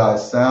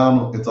hybridized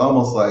sound. It's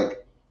almost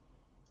like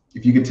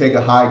if you could take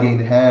a high gain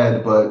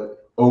head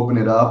but open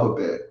it up a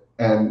bit,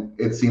 and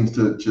it seems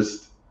to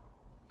just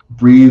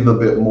breathe a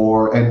bit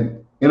more.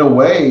 And in a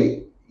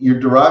way, you're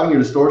deriving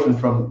your distortion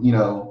from, you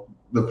know,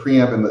 the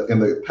preamp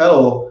and the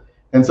pedal,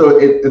 and so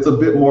it's a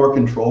bit more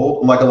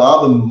controlled. Like a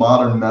lot of the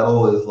modern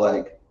metal is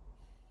like,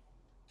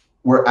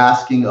 we're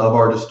asking of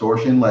our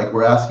distortion, like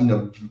we're asking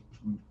of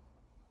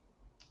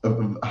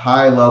a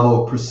high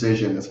level of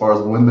precision as far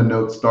as when the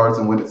note starts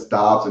and when it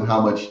stops, and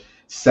how much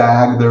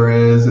sag there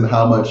is, and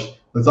how much.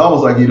 It's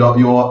almost like you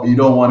don't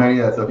want any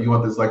of that stuff. You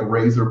want this like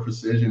razor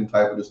precision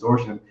type of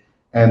distortion.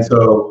 And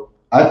so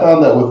I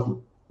found that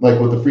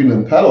with the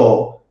Friedman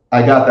pedal,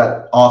 I got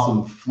that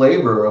awesome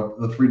flavor of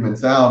the Friedman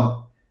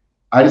sound.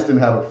 I just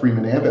didn't have a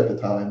Friedman amp at the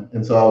time,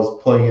 and so I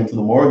was plugging into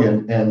the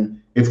Morgan,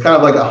 and it's kind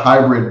of like a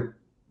hybrid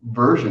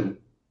version.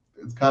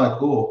 It's kind of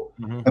cool.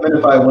 Mm-hmm. And then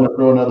if I want to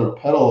throw another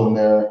pedal in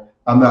there,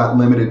 I'm not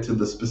limited to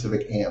the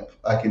specific amp.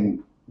 I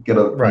can get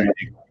you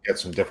can get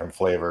some different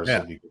flavors. Yeah.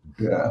 That you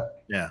can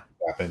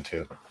tap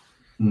into.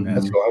 Mm-hmm.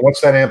 That's cool. What's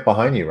that amp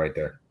behind you right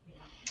there?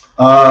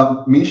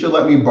 Misha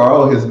let me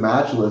borrow his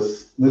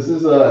Matchless. This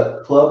is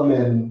a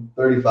Clubman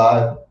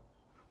 35.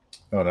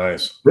 Oh,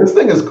 nice. This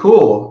thing is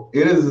cool.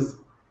 It is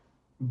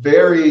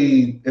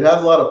it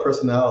has a lot of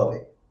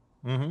personality.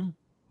 Mm-hmm.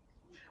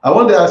 I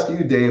wanted to ask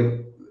you,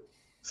 Dave.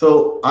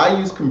 So I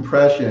use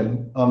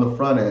compression on the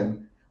front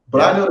end, but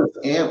I notice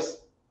amps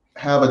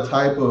have a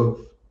type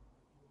of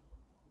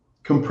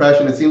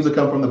compression. It seems to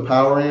come from the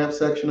power amp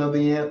section of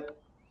the amp.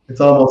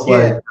 It's almost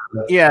like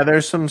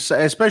there's some,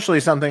 especially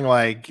something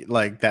like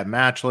that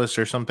Matchless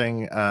or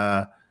something.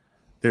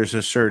 There's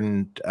a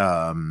certain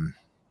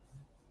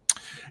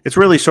it's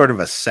really sort of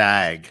a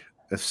sag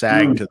to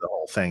the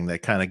whole thing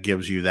that kind of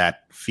gives you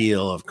that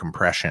feel of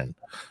compression.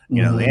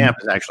 You know, the amp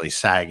is actually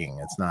sagging.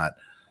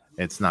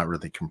 It's not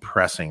really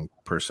compressing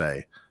per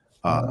se.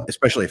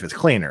 Especially if it's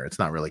cleaner, it's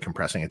not really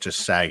compressing. It's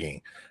just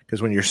sagging,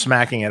 because when you're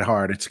smacking it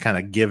hard, it's kind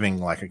of giving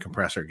like a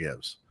compressor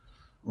gives.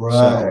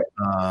 Right.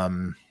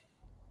 So,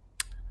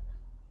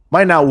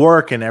 might not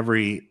work in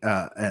every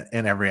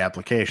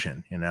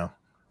application, you know.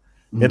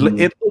 At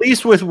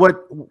least with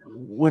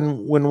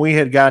when we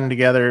had gotten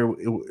together,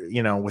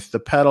 you know, with the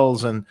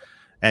pedals and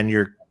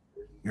your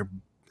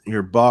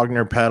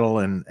Bogner pedal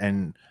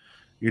and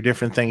your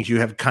different things,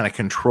 you have kind of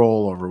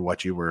control over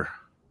what you were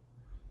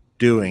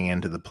doing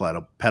into the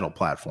pedal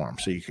platform,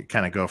 so you could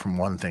kind of go from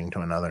one thing to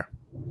another.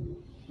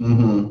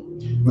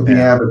 With the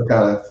amp, it's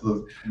kind of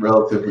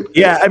relatively fixed.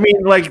 Yeah, I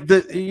mean, like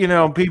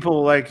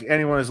people, like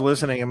anyone who's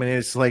listening, I mean,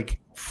 it's like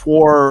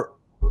for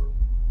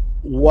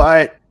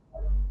what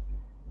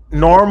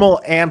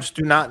normal amps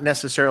do not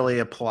necessarily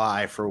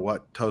apply for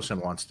what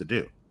Tosin wants to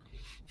do.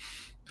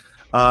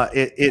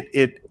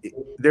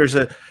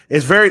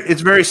 It's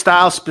very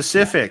style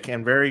specific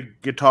and very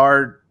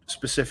guitar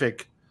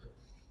specific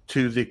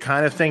to the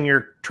kind of thing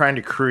you're trying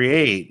to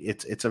create.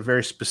 It's a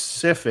very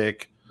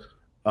specific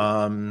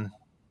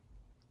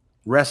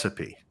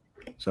recipe,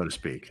 so to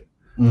speak.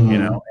 You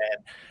know,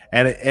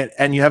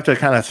 and you have to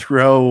kind of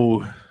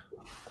throw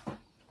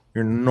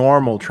your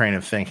normal train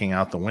of thinking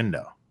out the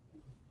window.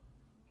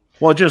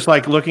 Well, just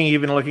like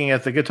looking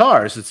at the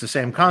guitars, it's the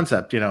same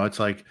concept. You know, it's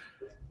like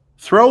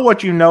throw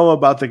what you know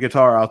about the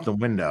guitar out the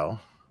window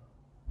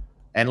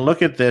and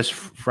look at this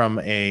from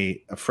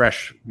a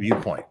fresh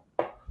viewpoint.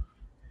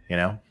 You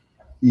know?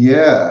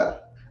 Yeah.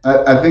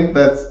 I think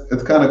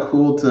it's kind of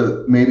cool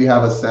to maybe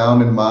have a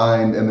sound in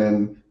mind and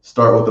then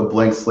start with a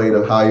blank slate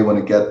of how you want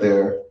to get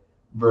there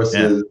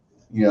versus,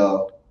 you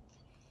know,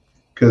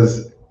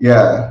 because,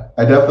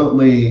 I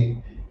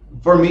definitely,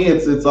 for me,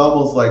 it's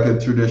almost like a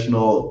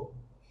traditional.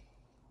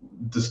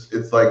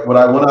 It's like what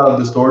I want out of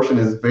distortion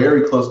is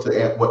very close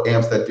to what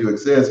amps that do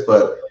exist,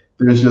 but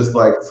there's just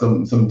like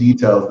some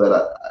details that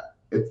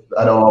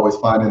I don't always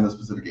find in the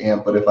specific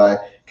amp. But if I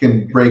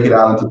can break it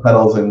out into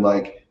pedals and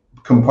like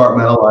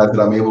compartmentalize it,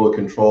 I'm able to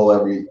control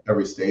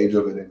every stage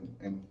of it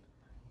and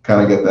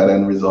kind of get that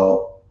end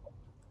result.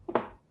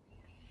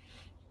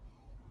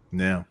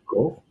 Yeah,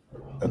 cool.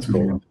 That's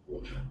cool.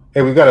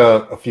 Hey, we've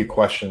got a few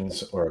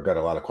questions, or got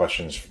a lot of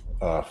questions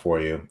for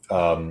you.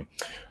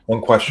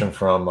 One question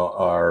from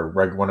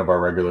one of our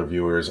regular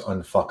viewers,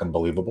 Unfucking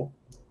Believable.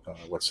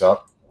 What's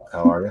up?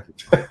 How are you?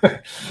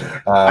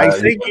 I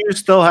think you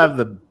still have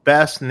the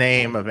best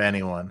name of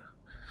anyone.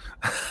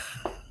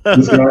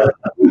 And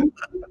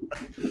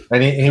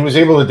he was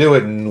able to do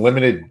it in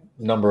limited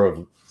number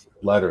of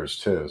letters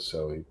too,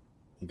 so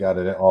he got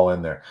it all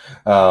in there.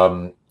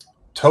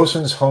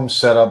 Tosin's home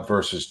setup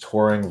versus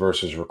touring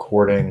versus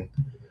recording,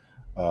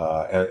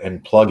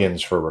 and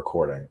plugins for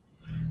recording.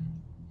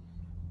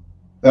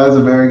 That was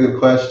a very good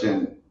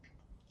question.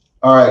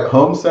 All right,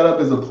 home setup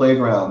is a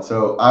playground.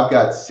 So I've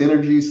got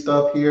Synergy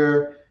stuff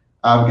here.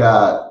 I've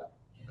got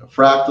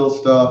Fractal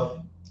stuff.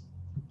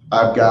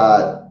 I've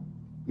got,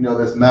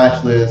 this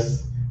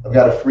Matchless. I've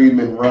got a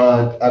Friedman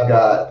Runt. I've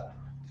got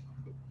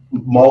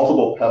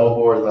multiple pedal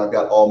boards, and I've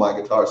got all my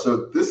guitars.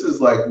 So this is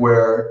like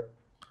where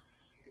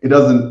it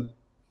doesn't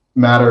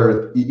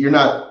matter. You're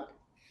not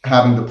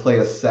having to play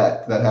a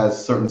set that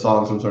has certain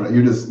songs from certain.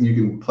 You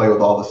can play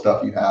with all the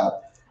stuff you have.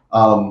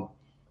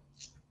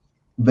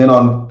 Then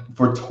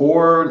for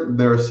tour,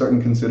 there are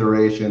certain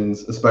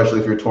considerations,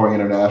 especially if you're touring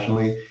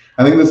internationally.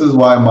 I think this is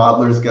why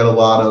modelers get a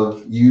lot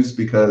of use,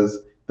 because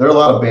there are a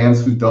lot of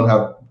bands who don't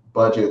have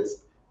budgets.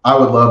 I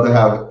would love to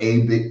have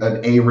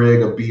an A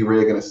rig, a B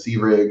rig, and a C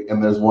rig,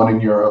 and there's one in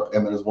Europe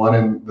and there's one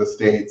in the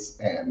States.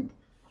 And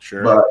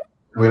sure, but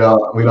We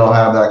don't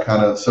have that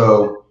kind of.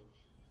 So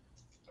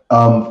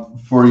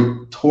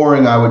for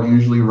touring, I would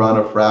usually run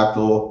a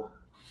Fractal.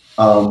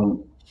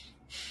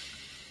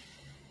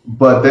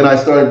 But then I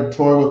started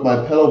touring with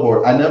my pedal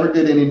board. I never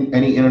did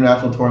any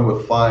international touring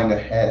with flying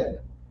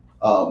ahead.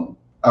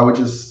 I would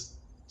just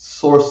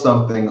source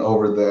something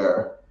over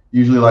there,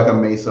 usually like a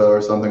Mesa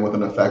or something with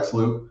an effects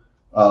loop.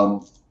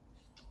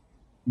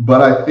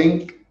 But I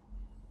think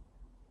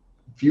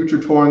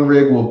future touring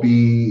rig will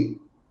be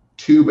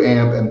tube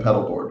amp and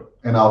pedal board,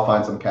 and I'll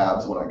find some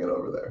cabs when I get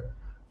over there.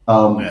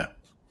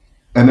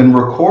 And then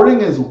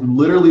recording is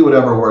literally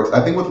whatever works.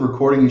 I think with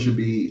recording, you should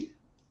be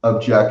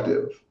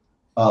objective.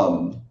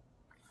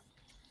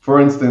 For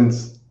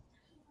instance,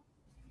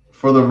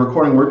 for the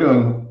recording we're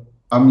doing,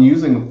 I'm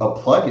using a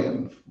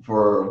plugin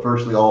for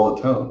virtually all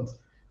the tones.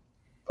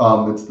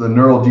 It's the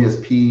Neural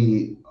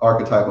DSP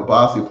Archetype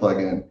Abasi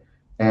plugin,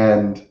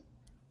 and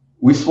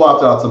we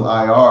swapped out some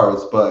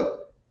IRs,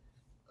 but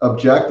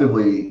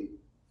objectively,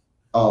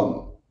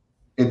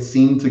 it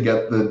seemed to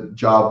get the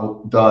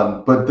job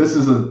done. But this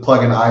is a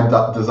plugin I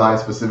designed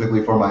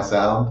specifically for my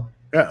sound.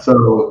 Yeah.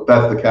 So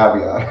that's the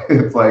caveat.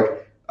 It's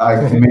like I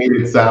made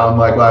it sound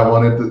like I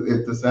wanted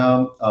it to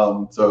sound.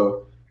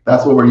 So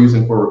that's what we're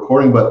using for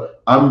recording.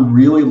 But I'm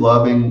really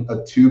loving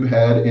a tube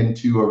head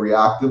into a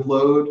reactive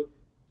load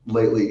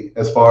lately,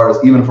 as far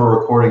as even for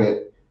recording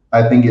it.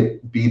 I think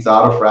it beats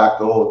out a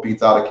Fractal, it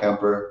beats out a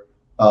Kemper.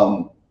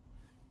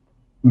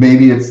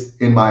 Maybe it's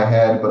in my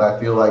head, but I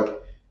feel like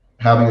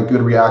having a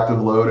good reactive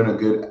load and a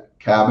good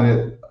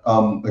cabinet,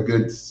 a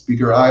good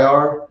speaker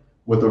IR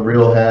with a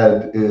real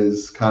head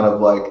is kind of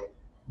like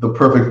the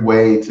perfect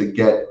way to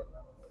get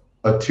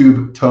a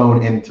tube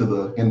tone into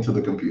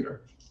the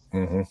computer.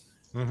 Mm-hmm.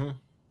 Mm-hmm.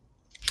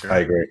 Sure.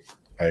 I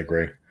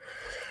agree.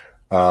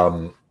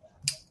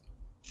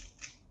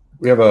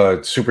 We have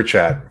a super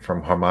chat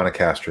from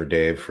Harmonicaster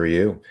Dave for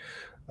you.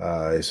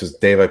 He says,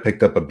 Dave, I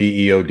picked up a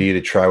BEOD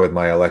to try with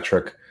my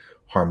electric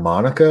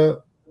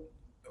harmonica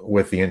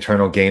with the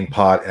internal gain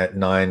pot at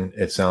 9.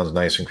 It sounds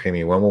nice and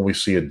creamy. When will we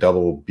see a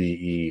double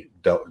BE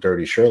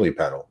Dirty Shirley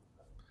pedal?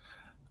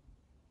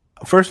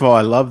 First of all,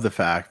 I love the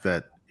fact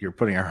that you're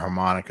putting a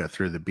harmonica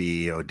through the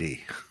BEOD.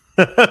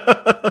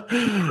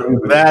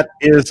 That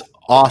is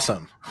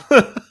awesome.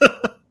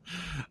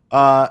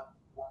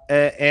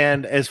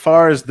 And as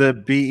far as the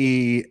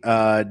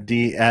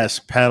BEDS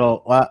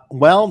pedal,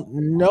 well,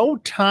 no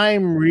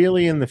time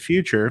really in the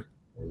future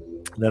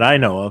that I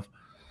know of.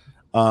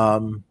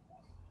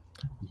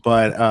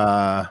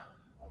 But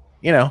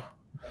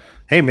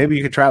hey, maybe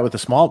you could try it with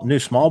the new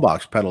small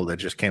box pedal that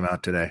just came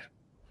out today.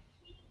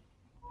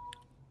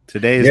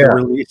 Today is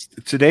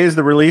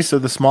the release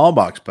of the small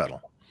box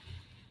pedal.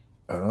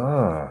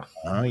 Oh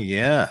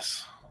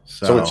yes.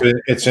 So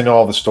it's in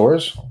all the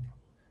stores?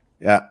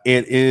 Yeah,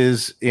 it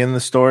is in the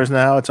stores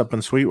now. It's up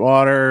in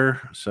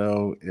Sweetwater.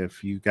 So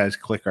if you guys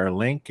click our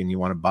link and you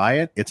want to buy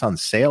it, it's on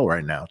sale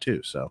right now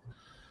too. So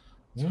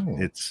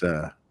it's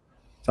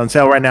on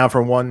sale right now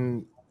for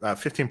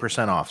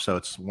 15% off. So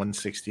it's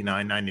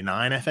 $169.99,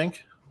 I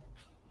think.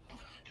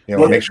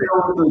 Make sure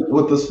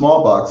with the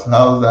small box.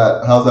 How's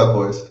that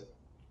voiced?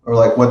 Or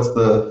like, what's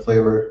the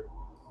flavor?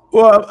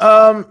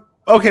 Well,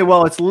 okay.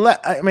 Well, it's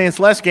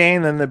less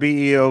gain than the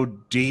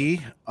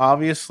BEOD,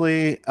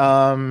 obviously.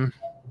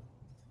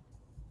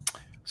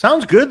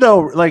 Sounds good though.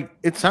 Like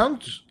it'll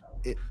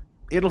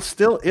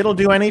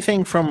do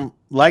anything from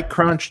light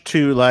crunch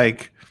to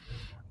like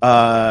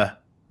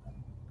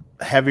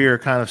heavier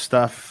kind of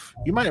stuff.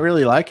 You might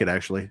really like it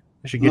actually.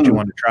 I should get you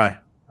one to try.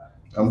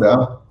 I'm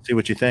down. See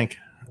what you think.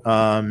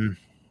 Yeah,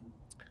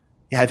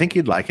 I think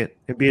you'd like it.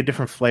 It'd be a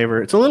different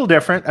flavor. It's a little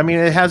different. I mean,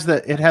 it has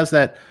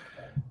that.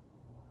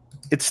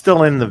 It's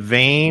still in the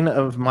vein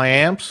of my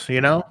amps,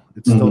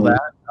 It's still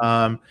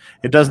that.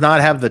 It does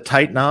not have the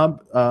tight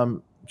knob,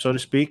 so to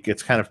speak.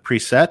 It's kind of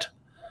preset.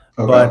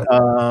 Okay.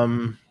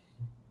 But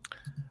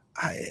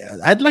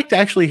I'd like to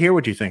actually hear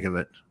what you think of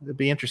it. It'd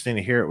be interesting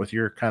to hear it with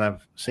your kind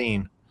of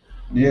scene.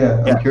 Yeah,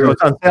 I'm So curious.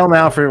 it's on sale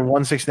now for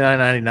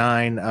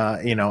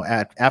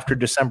 $169.99. After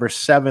December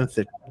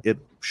 7th, it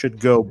should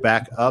go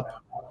back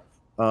up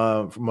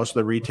for most of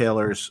the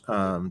retailers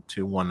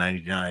to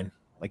 $199,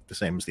 like the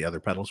same as the other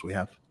pedals we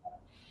have.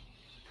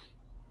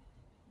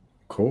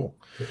 Cool.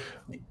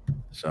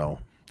 So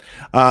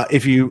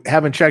if you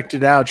haven't checked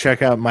it out,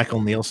 check out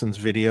Michael Nielsen's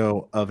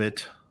video of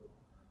it.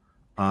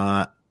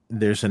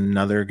 There's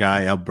another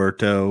guy,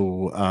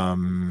 Alberto,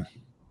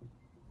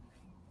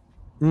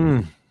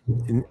 a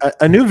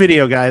new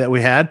video guy that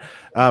we had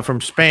from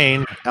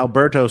Spain,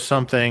 Alberto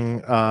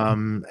something,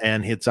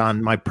 and it's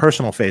on my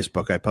personal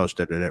Facebook. I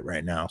posted it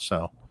right now,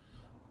 so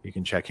you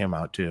can check him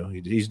out too.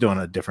 He's doing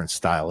a different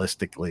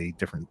stylistically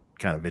different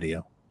kind of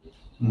video.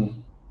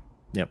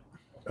 Yep,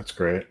 that's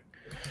great.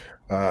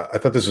 I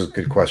thought this was a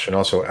good question.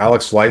 Also,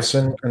 Alex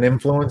Lifeson, an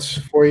influence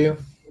for you?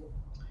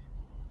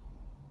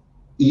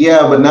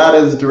 Yeah, but not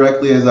as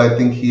directly as I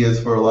think he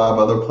is for a lot of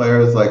other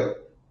players. Like,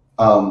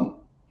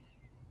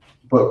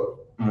 but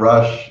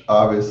Rush,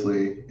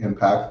 obviously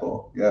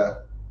impactful. Yeah.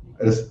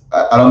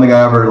 I don't think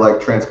I ever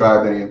like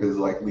transcribed any of his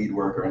like lead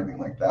work or anything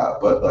like that.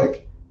 But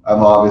like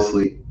I'm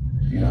obviously,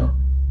 you know.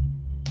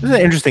 This is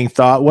an interesting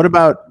thought. What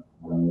about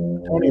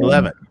Tony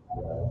Levin?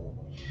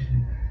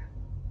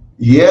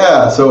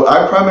 Yeah, so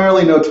I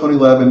primarily know Tony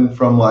Levin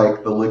from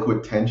like the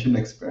Liquid Tension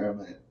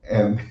Experiment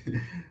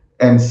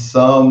and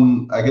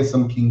some, I guess,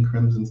 some King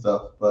Crimson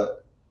stuff,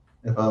 but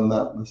if I'm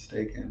not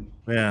mistaken.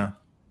 Yeah.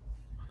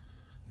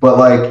 But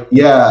like,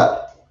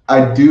 yeah,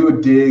 I do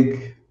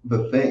dig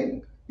The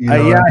Thing. You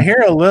know? Yeah, I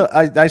hear a little.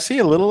 I see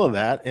a little of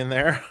that in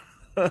there.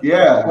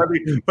 Yeah.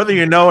 whether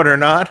you know it or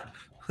not.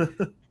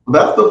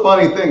 That's the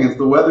funny thing. It's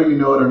the whether you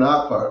know it or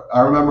not part. I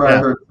remember I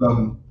heard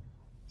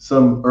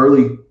some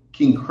early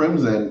King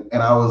Crimson,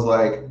 and I was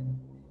like,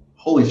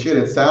 holy shit,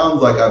 it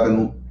sounds like I've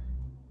been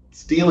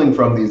stealing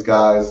from these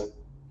guys,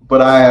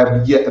 but I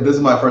have yet. This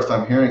is my first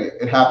time hearing it.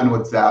 It happened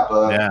with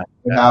Zappa.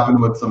 It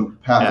happened with some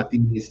Pat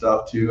Metheny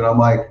stuff too. And I'm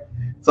like,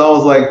 it's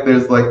almost like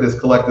there's like this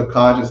collective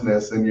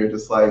consciousness, and you're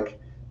just like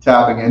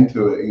tapping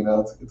into it. You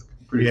know, it's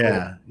pretty cool.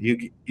 Yeah,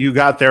 you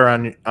got there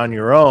on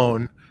your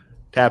own,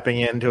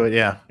 tapping into it.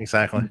 Yeah,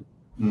 exactly.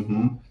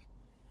 Mm-hmm.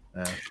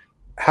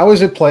 How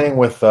is it playing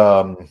with?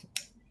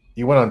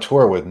 You went on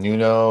tour with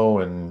Nuno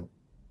and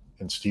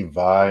Steve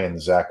Vai and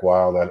Zakk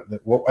Wylde.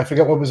 I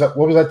forget what was that.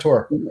 What was that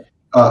tour?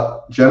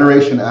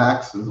 Generation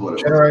Axe is what it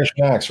was.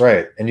 Generation Axe,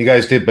 right? And you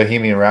guys did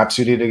Bohemian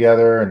Rhapsody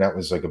together, and that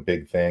was like a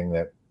big thing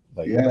that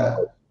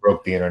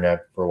broke the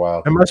internet for a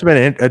while. It must have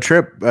been a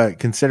trip,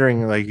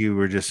 considering, like you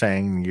were just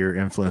saying, your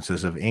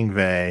influences of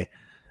Yngwie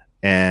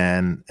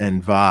and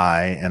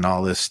Vai and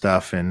all this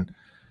stuff, and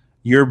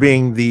you're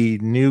being the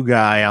new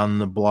guy on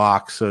the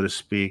block, so to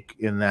speak,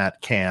 in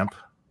that camp.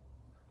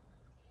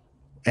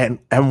 And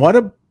what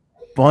a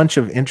bunch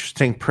of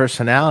interesting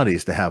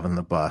personalities to have on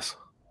the bus,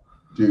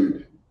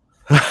 dude.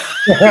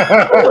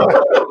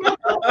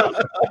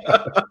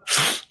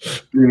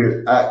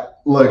 Dude,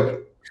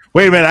 look.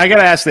 Wait a minute, I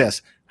gotta ask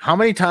this: how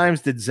many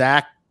times did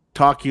Zakk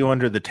talk you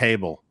under the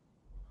table?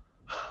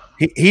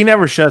 He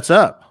never shuts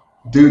up,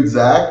 dude.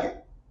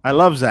 Zakk, I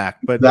love Zakk,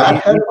 but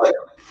Zakk has like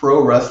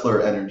pro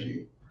wrestler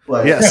energy.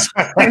 Like, yes,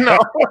 I know.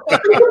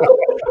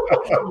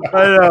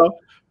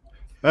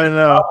 I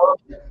know.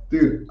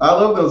 Dude, I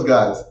love those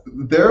guys.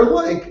 They're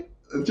like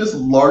just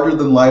larger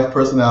than life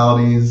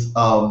personalities.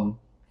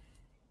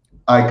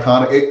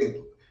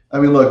 Iconic. I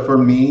mean, look, for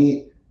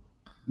me,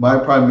 my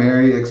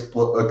primary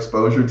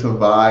exposure to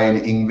Vai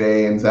and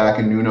Yngwie and Zakk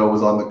and Nuno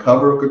was on the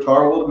cover of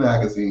Guitar World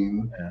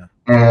magazine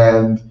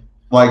and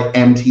like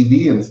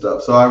MTV and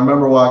stuff. So I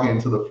remember walking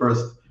into the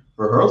first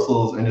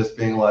rehearsals and just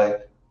being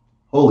like,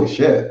 holy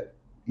shit.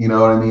 You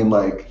know what I mean?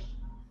 Like,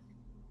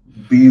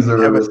 these are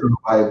some of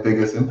my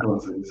biggest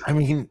influences. I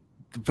mean,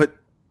 but,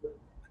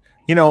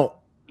 you know,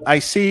 I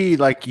see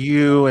like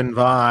you and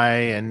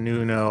Vai and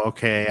Nuno.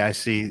 Okay, I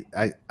see.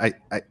 I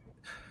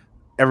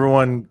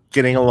everyone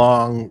getting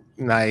along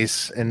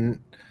nice,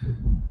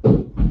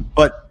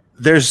 but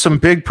there's some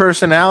big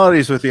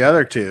personalities with the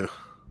other two.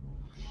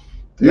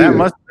 Dude.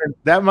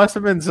 That must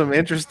have been some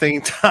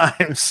interesting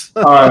times.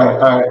 All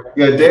right.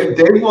 Yeah,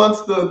 Dave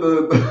wants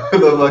the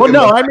well,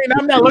 no, I mean,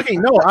 I'm not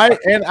looking. No, I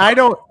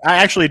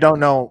actually don't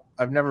know.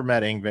 I've never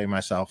met Yngwie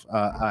myself.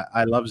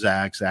 I love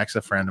Zakk. Zack's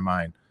a friend of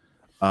mine.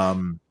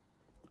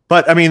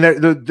 But I mean,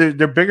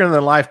 they're bigger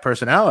than life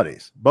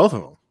personalities, both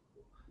of them.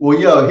 Well,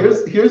 yo,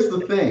 here's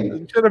the thing.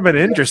 It should have been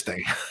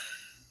interesting.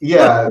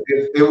 Yeah,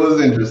 it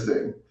was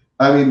interesting.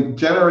 I mean,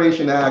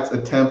 Generation Axe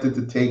attempted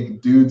to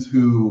take dudes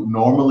who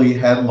normally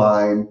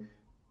headline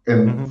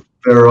and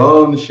their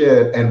own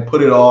shit and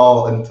put it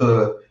all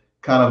into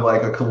kind of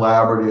like a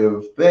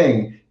collaborative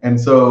thing. And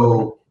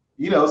so,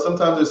 you know,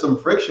 sometimes there's some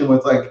friction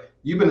with like,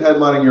 you've been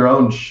headlining your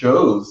own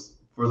shows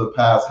for the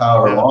past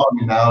however long,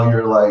 and now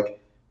you're like,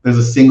 there's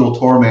a single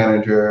tour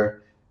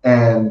manager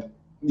and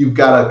you've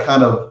got to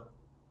kind of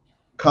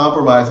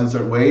compromise in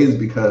certain ways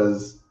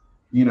because,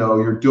 you know,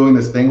 you're doing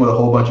this thing with a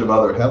whole bunch of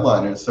other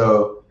headliners.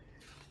 So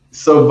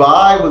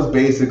Vai was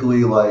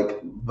basically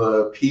like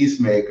the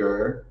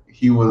peacemaker.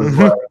 He was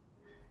like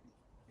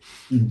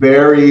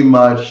very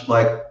much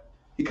like,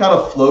 he kind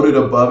of floated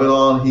above it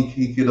all.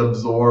 He could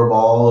absorb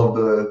all of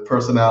the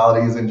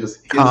personalities and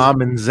just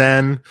calm and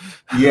zen.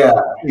 Yeah,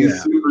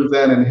 he's super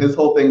zen, and his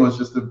whole thing was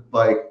just to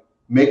like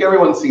make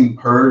everyone seem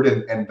heard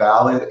and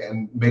valid,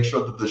 and make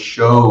sure that the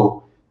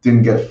show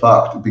didn't get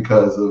fucked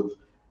because of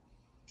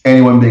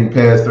anyone being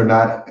pissed or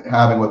not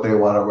having what they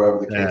want or whatever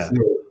the case is.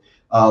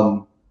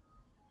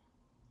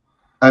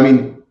 I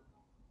mean,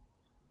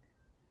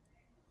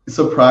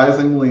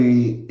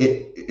 surprisingly,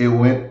 it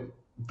went.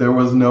 There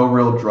was no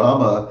real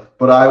drama,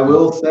 but I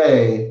will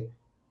say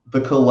the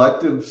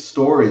collective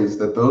stories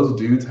that those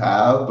dudes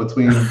have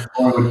between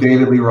with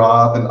David Lee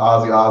Roth and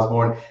Ozzy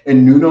Osbourne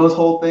and Nuno's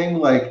whole thing,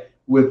 like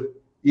with,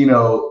 you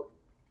know,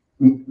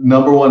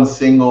 #1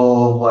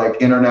 single, like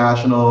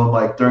international,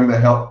 like during the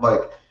help,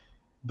 like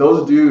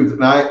those dudes.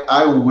 And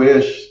I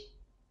wish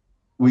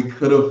we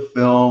could have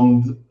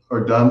filmed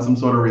or done some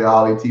sort of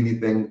reality TV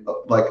thing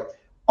like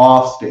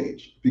off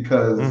stage,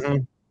 because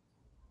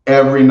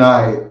every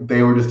night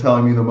they were just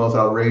telling me the most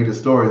outrageous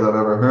stories I've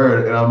ever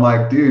heard. And I'm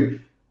like,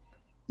 dude,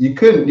 you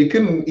couldn't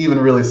even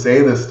really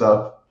say this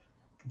stuff.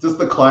 Just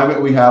the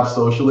climate we have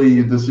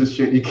socially, this is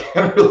shit you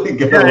can't really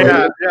get away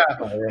with.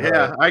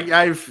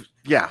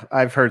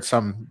 I've heard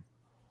some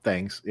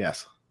things.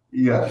 Yes.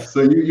 Yeah.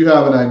 So you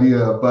have an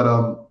idea, but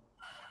I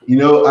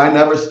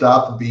never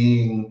stopped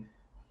being.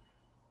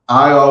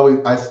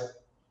 I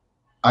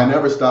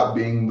never stopped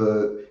being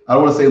I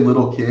don't want to say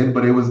little kid,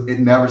 but it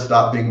never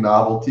stopped being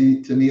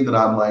novelty to me that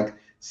I'm like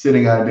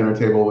sitting at a dinner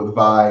table with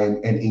Vi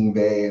and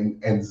Yngwie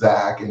and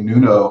Zach and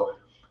Nuno,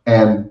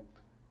 and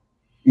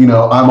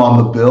I'm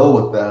on the bill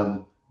with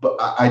them, but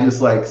I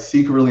just like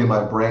secretly in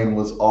my brain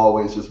was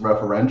always just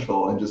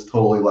referential and just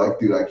totally like,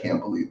 dude, I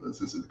can't believe this.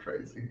 This is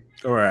crazy.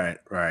 Right.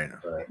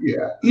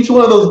 Yeah. Each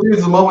one of those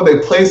dudes, the moment they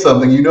play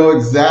something, you know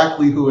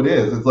exactly who it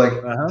is. It's like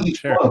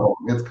each one of them.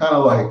 It's kind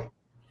of like,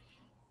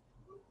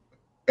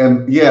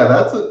 and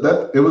yeah,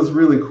 it was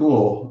really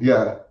cool.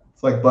 Yeah.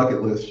 It's like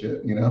bucket list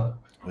shit, Yeah,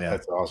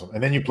 that's awesome.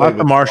 And then you played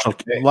lots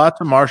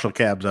of Marshall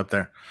cabs up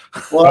there.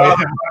 Well,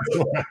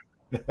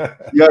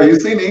 yeah,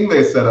 you've seen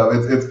Yngwie set up.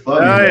 It's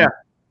funny.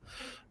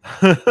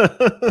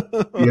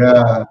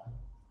 Yeah.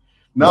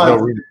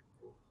 No,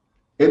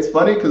 it's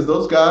funny because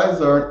those guys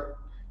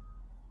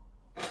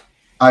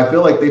I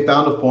feel like they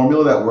found a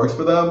formula that works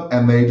for them,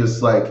 and they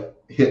just like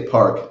hit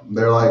park.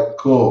 They're like,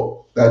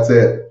 cool, that's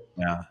it.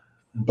 Yeah.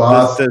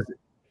 Boss.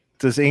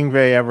 Does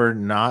Yngwie ever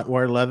not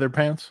wear leather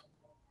pants?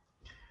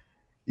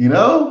 He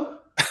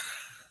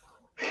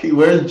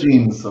wears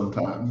jeans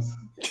sometimes.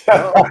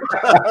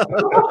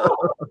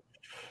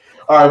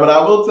 All right, but I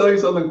will tell you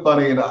something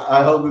funny, and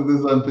I hope that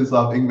this doesn't piss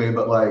off Yngwie,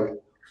 but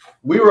like,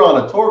 we were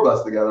on a tour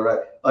bus together, right?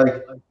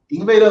 Like,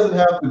 Yngwie doesn't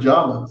have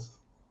pajamas.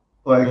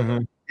 Like,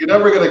 you're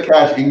never gonna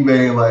catch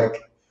Yngwie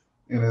like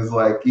in his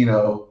like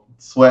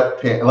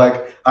sweatpants.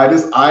 Like,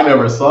 I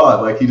never saw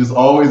it. Like, he just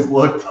always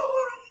looked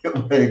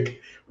like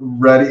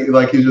ready,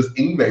 like he's just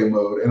Yngwie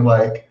mode, and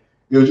like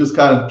it was just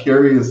kind of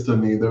curious to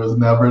me. There was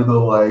never the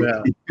like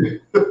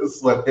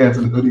sweatpants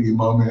and hoodie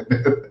moment.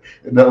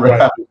 It never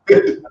happened.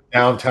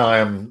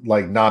 Downtime,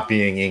 like not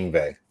being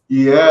Yngwie.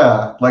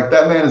 Yeah, like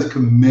that man is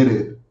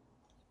committed.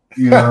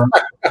 He's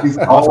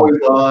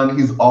always on.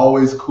 He's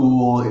always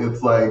cool.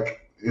 It's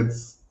like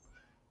it's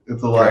a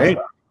lot. Great.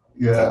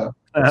 Yeah,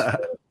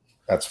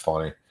 that's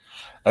funny.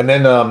 And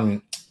then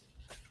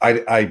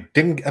I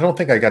don't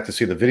think I got to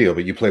see the video,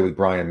 but you play with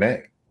Brian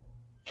May.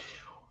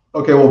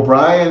 Okay, well,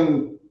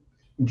 Brian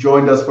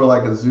joined us for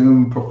like a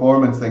Zoom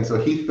performance thing, so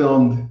he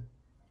filmed.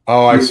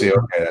 Oh, I see.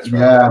 Okay, that's right.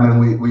 Yeah, and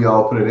then we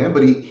all put it in,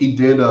 but he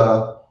did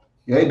a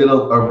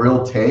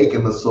real take,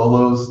 and the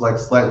solos like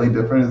slightly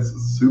different. It's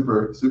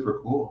super super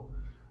cool.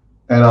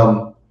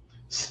 And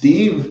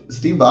Steve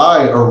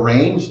Vai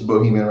arranged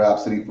Bohemian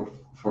Rhapsody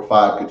for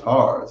 5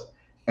 guitars,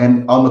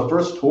 and on the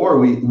first tour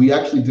we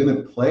actually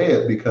didn't play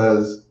it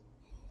because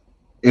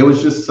it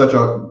was just such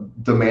a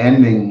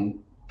demanding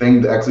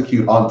thing to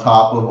execute on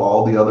top of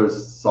all the other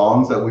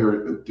songs that we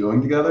were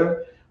doing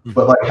together.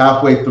 But like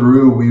halfway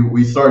through,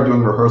 we started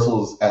doing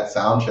rehearsals at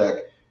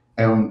soundcheck,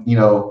 and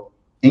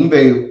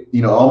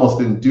Yngwie almost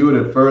didn't do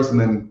it at first, and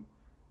then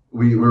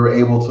we were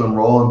able to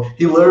enroll him.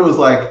 He literally was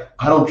like,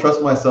 I don't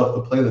trust myself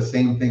to play the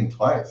same thing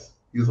twice.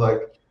 He's like,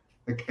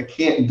 I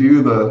can't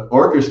do the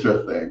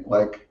orchestra thing.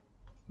 Like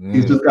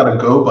he's just got a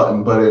go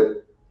button,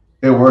 but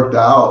it worked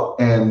out.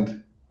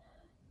 And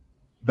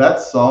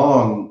that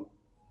song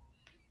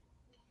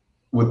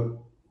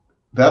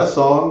that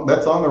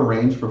song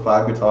arranged for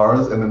 5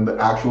 guitars, and then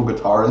the actual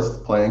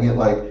guitarist playing it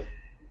like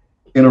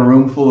in a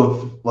room full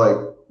of like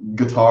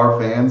guitar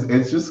fans,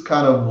 it's just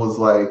kind of was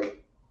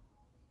like,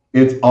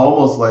 it's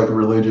almost like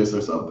religious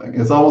or something.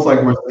 It's almost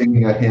like we're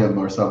singing a hymn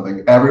or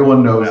something.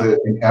 Everyone knows it,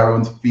 and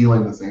everyone's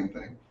feeling the same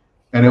thing.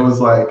 And it was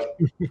like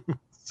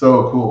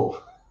so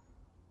cool.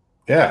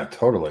 Yeah,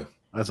 totally.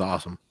 That's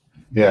awesome.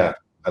 Yeah,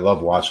 I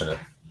love watching it.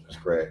 It's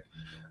great.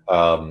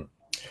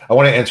 I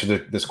want to answer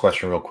this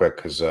question real quick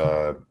because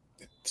it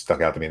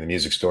stuck out to me in the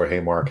music store. Hey,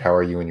 Mark, how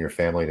are you and your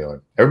family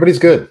doing? Everybody's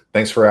good.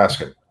 Thanks for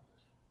asking.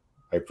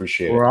 I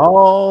appreciate it. We're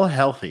all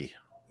healthy.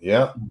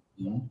 Yeah,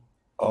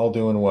 all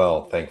doing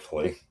well,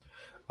 thankfully.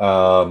 They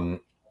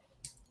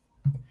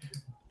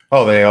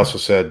also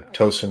said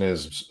Tosin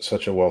is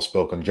such a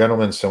well-spoken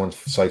gentleman, so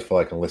insightful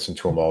I can listen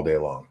to him all day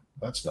long.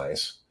 That's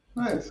nice.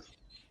 Nice.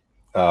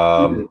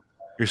 Your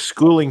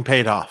schooling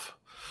paid off.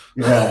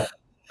 Yeah.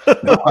 High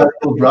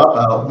school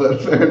dropout,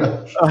 but fair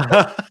enough.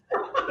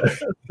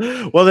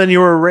 Well, then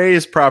you were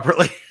raised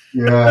properly.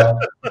 Yeah.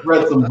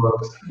 Read some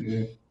books.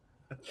 Yeah.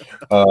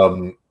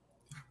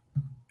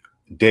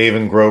 Dave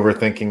and Grover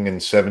thinking in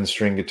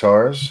 7-string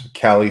guitars.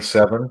 Cali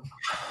 7.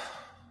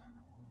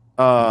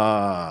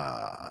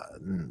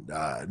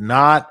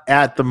 Not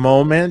at the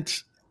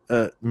moment.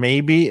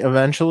 Maybe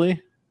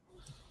eventually.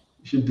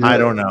 I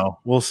don't know.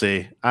 We'll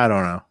see. I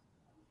don't know.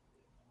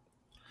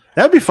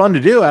 That'd be fun to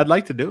do. I'd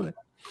like to do it.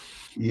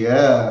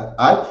 Yeah,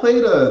 I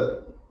played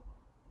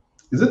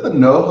is it the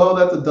NoHo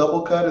that's a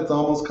double cut? It's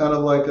almost kind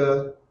of like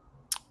a.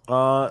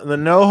 The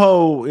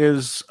NoHo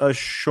is a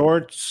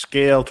short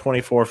scale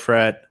 24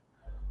 fret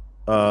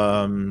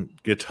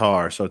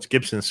guitar, so it's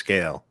Gibson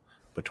scale,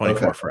 but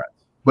 24 frets.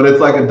 But it's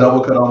like a double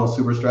cut, almost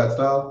super strat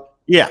style.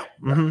 Yeah,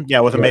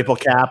 with a maple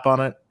cap on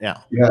it. Yeah,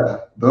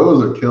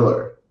 those are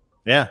killer.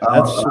 Yeah,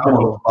 that's super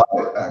cool.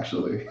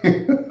 Actually,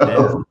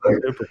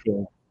 super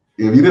cool.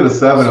 If you did a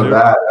 7 of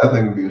that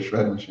thing would be a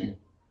shred machine.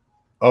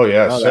 Oh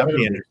yeah, 7 that'd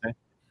be interesting.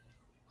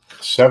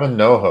 7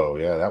 NoHo,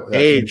 yeah, that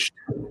aged.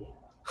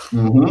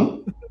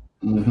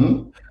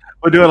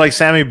 We'll do it like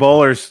Sammy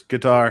Bowler's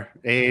guitar,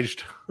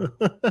 aged.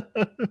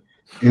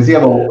 Does he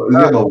have a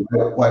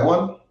white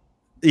one?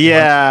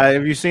 Yeah,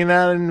 have you seen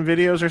that in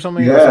videos or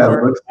something?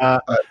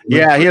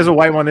 Yeah, he has a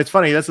white one. It's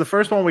funny. That's the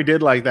first one we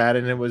did like that,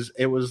 and it was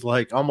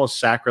like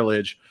almost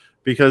sacrilege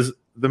because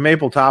the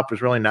maple top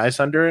was really nice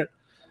under it,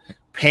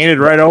 painted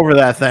right over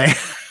that thing.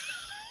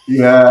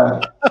 Yeah,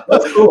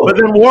 that's cool. But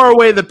then wore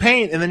away the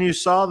paint, and then you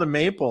saw the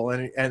maple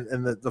and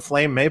the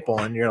flame maple,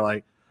 and you're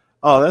like,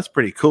 oh, that's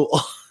pretty cool.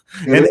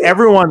 And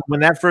everyone,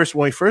 when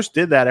we first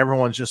did that,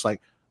 everyone's just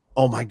like,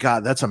 oh my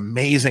God, that's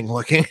amazing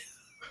looking.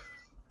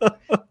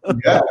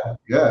 yeah,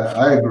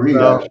 I agree.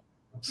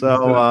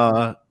 So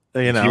I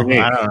don't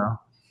know.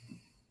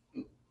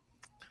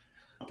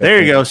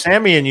 There you go.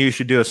 Sammy and you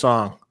should do a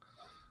song.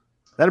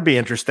 That'd be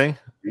interesting.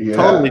 Yeah.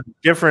 Totally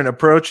different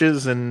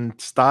approaches and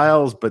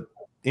styles, but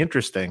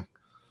interesting.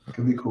 It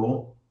could be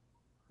cool.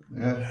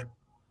 Yeah.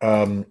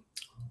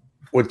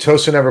 Would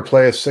Tosin ever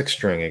play a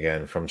 6-string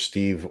again? From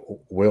Steve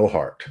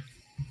Wilhart.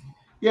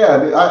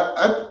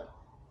 Yeah,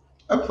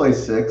 I play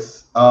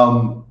 6.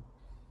 I've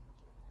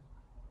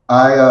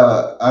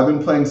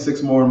been playing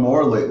 6 more and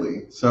more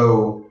lately.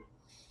 So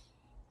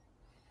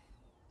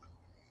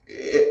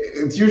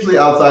it's usually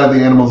outside of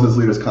the Animals as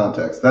Leaders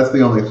context. That's the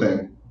only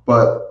thing.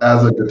 But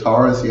as a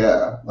guitarist,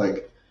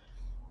 like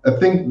I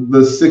think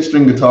the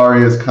 6-string guitar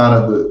is kind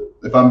of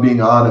if I'm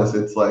being honest,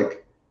 it's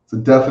like it's a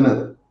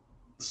definite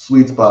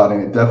sweet spot,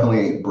 and it definitely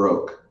ain't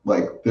broke.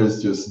 Like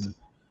there's just,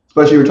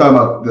 especially if you're talking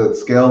about the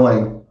scale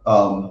length.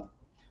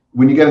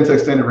 When you get into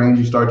extended range,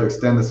 you start to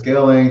extend the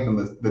scale length, and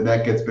the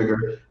neck gets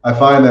bigger. I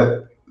find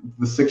that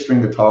the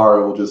 6-string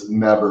guitar will just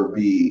never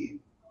be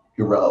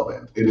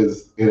irrelevant. It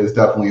is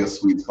definitely a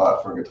sweet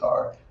spot for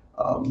guitar.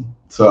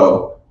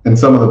 And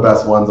some of the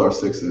best ones are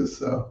 6s.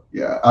 So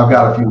yeah, I've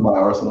got a few in my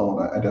arsenal,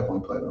 and I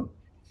definitely play them.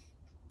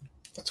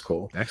 That's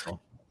cool.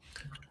 Excellent.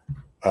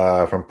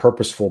 From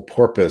Purposeful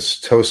Porpoise,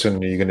 Tosin,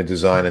 are you going to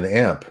design an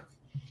amp?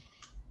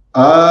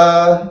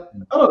 I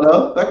don't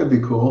know. That could be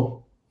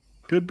cool.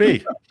 Could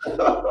be.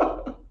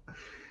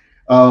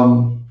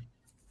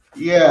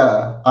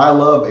 Yeah, I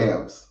love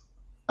amps.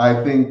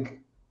 I think,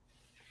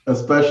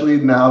 especially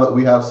now that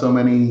we have so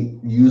many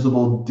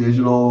usable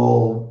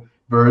digital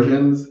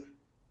versions,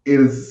 it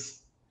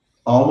is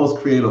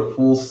almost created a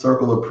full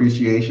circle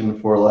appreciation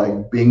for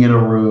like being in a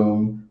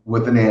room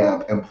with an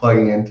amp and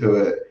plugging into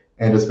it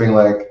and just being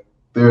like,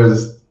 there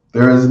is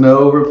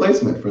no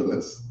replacement for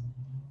this.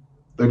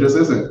 There just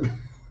isn't.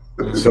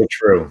 So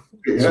true.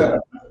 Yeah.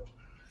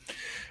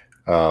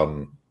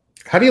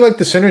 How do you like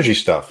the Synergy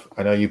stuff?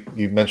 I know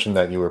you mentioned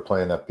that you were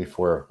playing that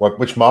before.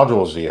 Which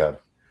modules do you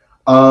have?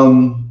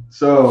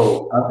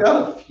 So I've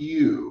got a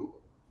few.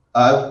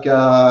 I've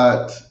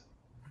got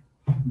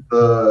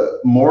the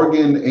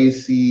Morgan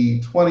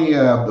AC20.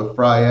 I have the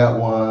Fryette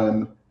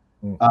one.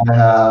 I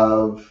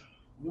have,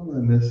 what am I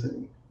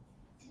missing?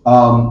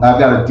 I've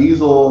got a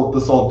Diesel, the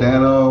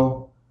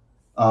Soldano.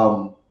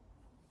 I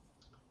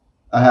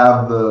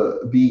have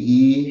the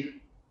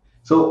BE.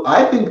 So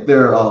I think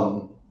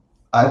the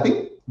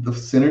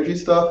Synergy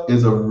stuff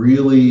is a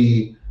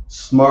really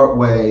smart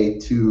way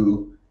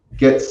to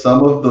get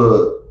some of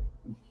the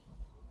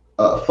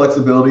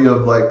flexibility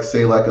of like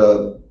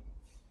a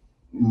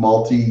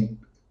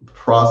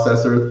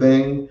multi-processor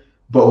thing,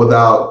 but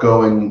without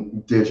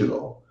going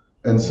digital.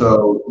 And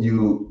so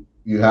you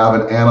have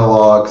an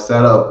analog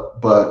setup,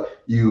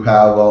 but you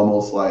have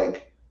almost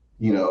like,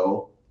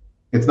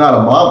 it's not a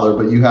modeler,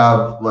 but you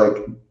have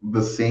like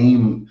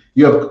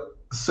you have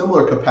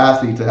similar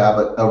capacity to have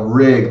a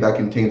rig that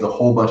contains a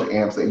whole bunch of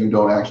amps that you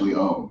don't actually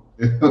own.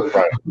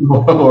 Right.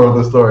 More of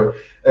the story.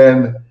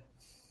 And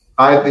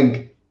I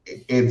think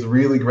it's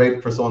really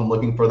great for someone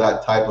looking for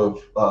that type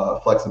of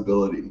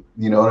flexibility.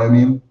 You know what I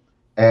mean?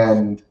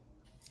 And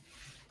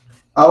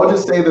I would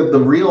just say that the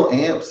real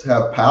amps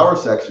have power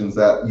sections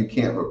that you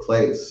can't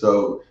replace.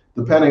 So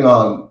depending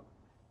on,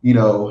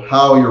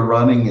 how you're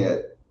running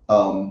it,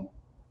 whether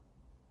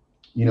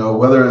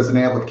it's an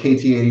amp with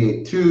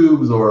KT88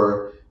 tubes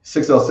or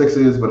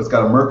 6L6s, but it's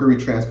got a Mercury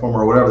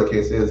transformer or whatever the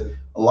case is,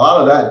 a lot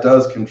of that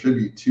does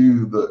contribute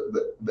to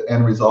the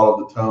end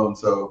result of the tone.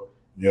 So,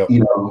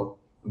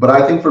 but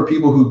I think for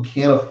people who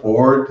can't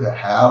afford to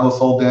have a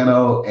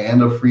Soldano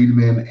and a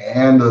Friedman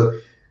and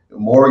a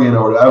Morgan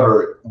or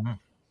whatever,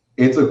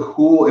 it's a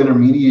cool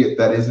intermediate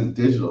that isn't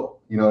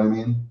digital. You know what I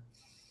mean?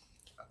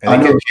 And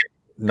I get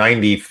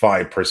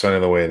 95%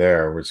 of the way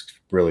there, which is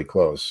really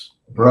close.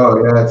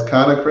 Bro, yeah, it's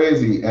kind of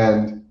crazy,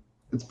 and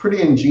it's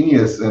pretty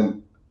ingenious.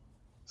 And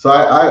so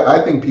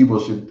I think people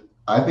should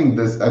I think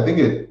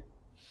it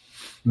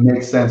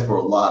makes sense for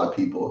a lot of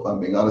people, if I'm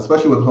being honest,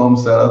 especially with home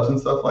setups and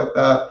stuff like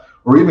that,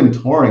 or even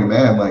touring,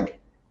 man. Like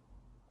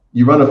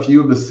you run a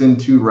few of the Syn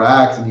 2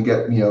 racks and you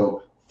get,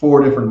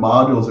 4 different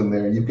modules in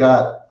there. You've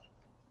got,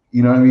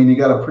 you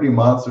got a pretty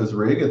monstrous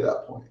rig at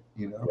that point,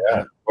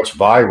 Yeah. What's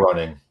Vi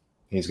running?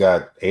 He's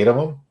got 8 of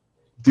them?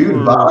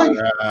 Dude,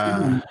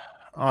 Vi?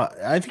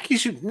 I think he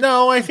should.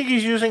 No, I think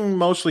he's using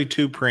mostly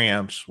 2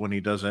 preamps when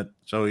he does it.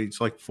 So it's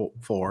like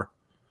four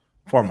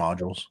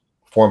modules.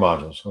 4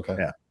 modules. Okay.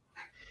 Yeah.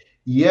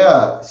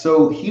 Yeah.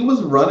 So he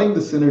was running the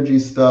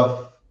Synergy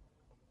stuff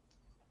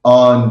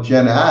on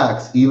Gen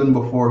X even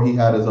before he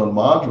had his own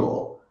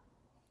module.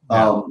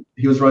 Yeah.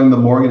 He was running the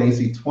Morgan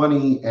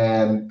AC20,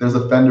 and there's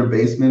a Fender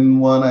Bassman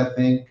one, I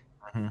think.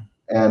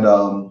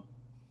 Mm-hmm.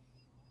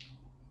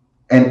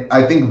 And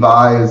I think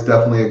Vi is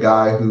definitely a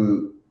guy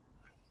who,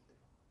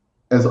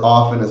 as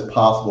often as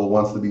possible,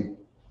 wants to be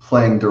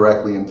playing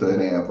directly into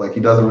an amp. Like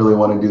he doesn't really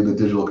want to do the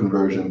digital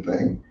conversion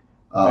thing.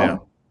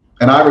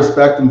 And I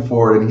respect him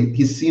for it. And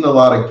he's seen a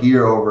lot of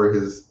gear over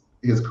his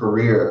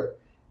career.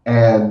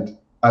 And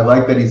I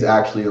like that he's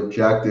actually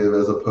objective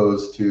as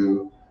opposed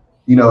to,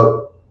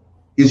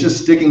 he's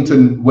just sticking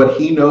to what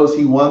he knows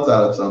he wants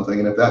out of something.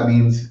 And if that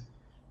means,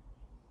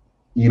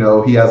 he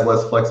has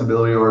less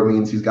flexibility or it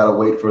means he's got to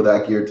wait for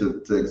that gear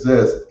to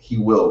exist, he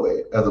will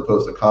wait as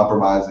opposed to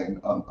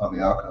compromising on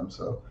the outcome.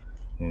 So,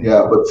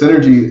 yeah, but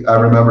Synergy, I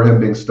remember him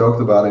being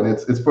stoked about it. And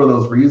it's for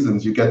those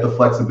reasons. You get the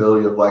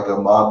flexibility of like a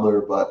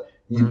modeler, but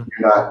you're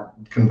not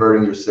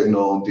converting your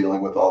signal and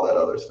dealing with all that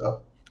other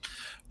stuff.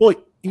 Well,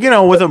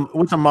 with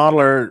a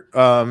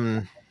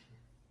modeler,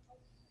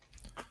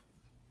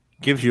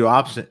 gives you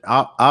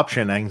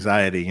option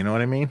anxiety. You know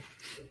what I mean?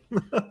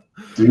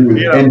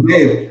 Dude, and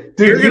Dave,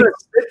 you're gonna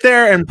sit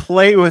there and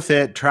play with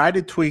it, try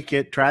to tweak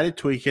it, get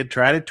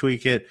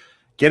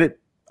it.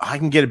 I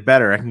can get it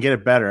better. I can get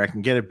it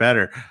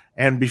better.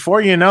 And before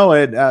you know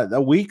it,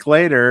 a week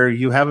later,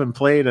 you haven't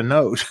played a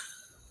note.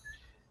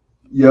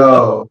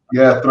 Yo,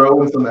 yeah,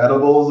 throw in some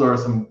edibles or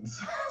some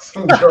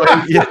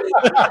joints.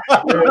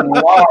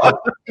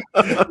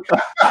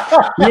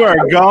 You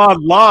are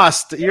gone,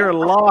 lost. You're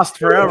lost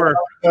forever.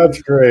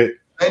 That's great.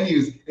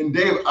 Menus. And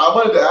Dave, I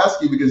wanted to ask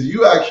you because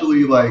you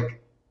actually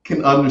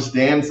can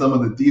understand some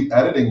of the deep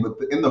editing, but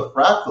in the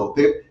Fractal,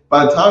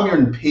 by the time you're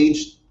in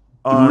page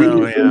 3 of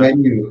the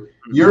menu,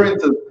 you're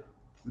into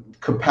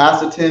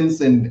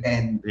capacitance and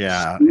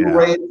slew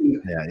rate.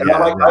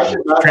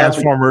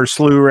 Transformer,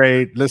 slew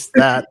rate, this,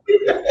 that,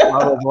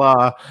 blah,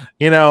 blah,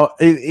 blah.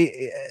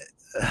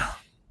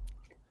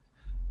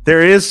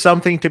 There is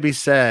something to be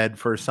said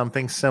for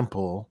something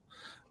simple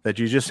that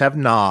you just have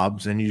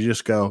knobs and you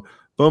just go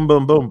boom,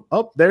 boom, boom.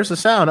 Oh, there's the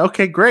sound.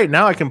 Okay, great.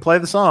 Now I can play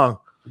the song.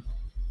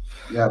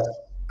 Yes.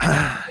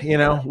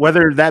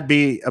 Whether that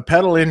be a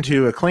pedal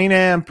into a clean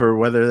amp or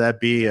whether that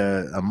be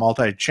a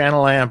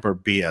multi-channel amp or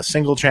be a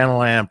single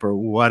channel amp or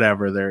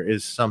whatever, there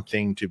is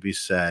something to be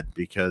said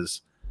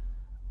because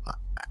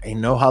I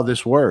know how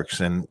this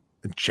works. And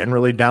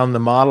generally down the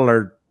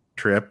modeler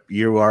trip,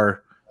 you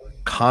are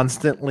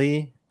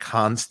constantly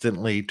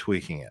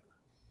tweaking it.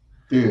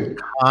 Dude.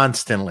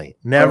 Constantly.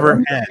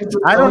 Never ends.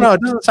 I don't know. It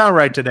doesn't sound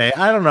right today.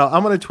 I don't know.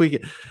 I'm going to tweak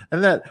it.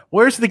 And then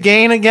where's the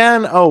gain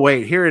again? Oh,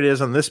 wait, here it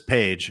is on this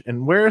page.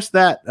 And where's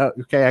that?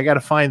 Okay, I got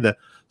to find the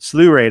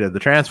slew rate of the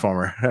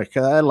transformer.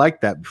 I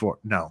liked that before.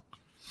 No.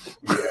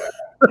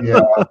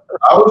 Yeah.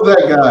 I was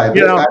that guy.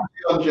 Actually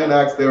on Gen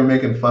X, they were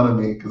making fun of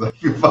me because I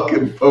keep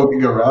fucking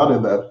poking around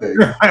in that thing.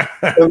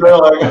 And they're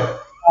like,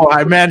 oh,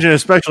 I imagine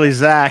especially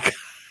Zach.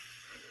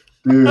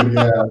 Dude,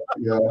 yeah.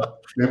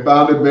 They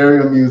found it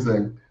very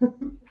amusing.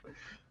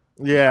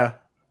 Yeah.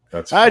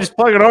 I just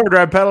plug an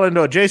overdrive pedal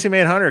into a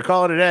JCM800,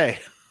 call it a day.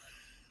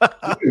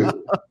 Dude.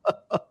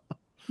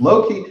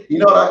 Low key,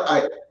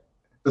 I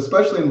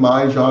especially in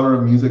my genre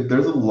of music,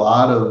 there's a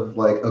lot of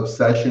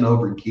obsession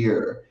over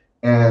gear.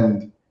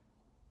 And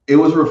it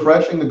was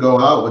refreshing to go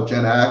out with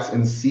Gen X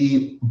and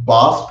see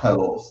Boss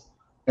pedals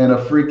and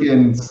a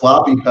freaking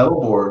sloppy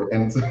pedal board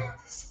and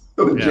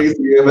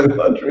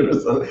JCM800 or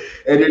something.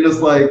 And you're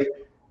just like,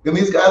 and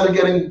these guys are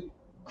getting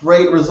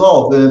great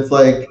results. And it's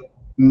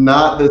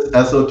not this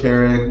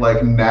esoteric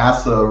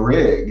NASA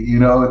rig,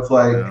 it's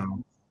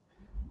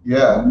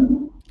yeah.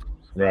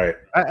 Right.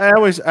 I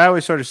always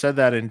sort of said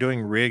that in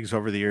doing rigs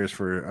over the years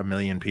for a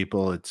million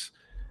people.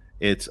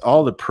 It's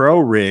all the pro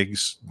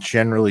rigs,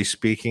 generally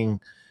speaking,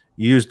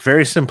 used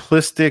very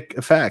simplistic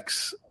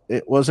effects.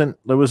 It was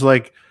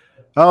like,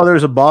 oh,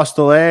 there's a Boss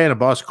delay and a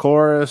Boss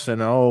chorus,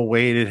 and oh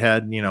wait, it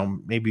had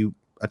maybe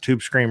a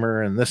tube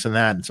screamer and this and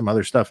that and some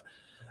other stuff,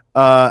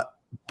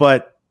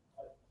 but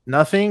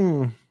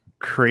nothing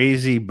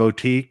crazy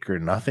boutique or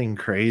nothing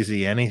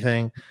crazy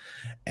anything,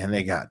 and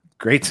they got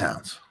great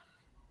sounds.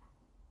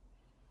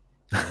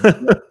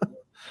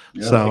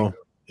 So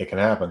it can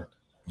happen.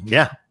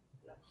 Yeah.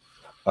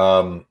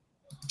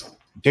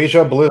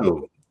 Deja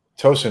Blue.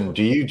 Tosin,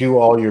 do you do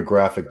all your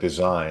graphic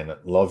design?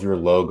 Love your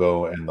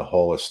logo and the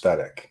whole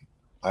aesthetic.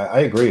 I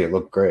agree. It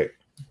looked great.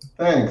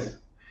 Thanks.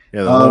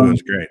 Yeah, the logo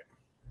is great.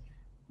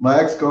 My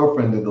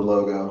ex-girlfriend did the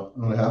logo.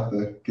 I'm gonna have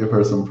to give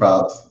her some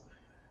props.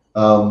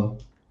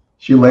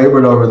 She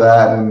labored over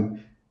that,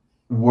 and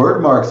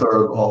word marks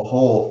are a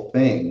whole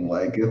thing.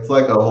 Like it's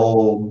like a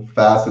whole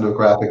facet of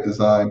graphic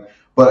design.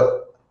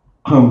 But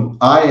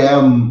I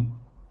am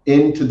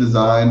into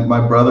design.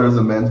 My brother is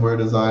a menswear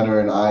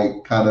designer, and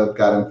I kind of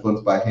got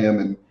influenced by him.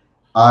 And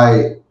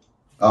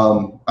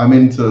I'm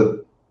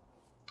into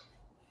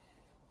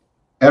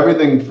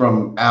everything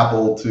from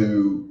Apple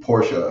to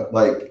Porsche,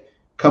 like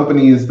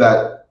companies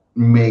that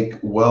make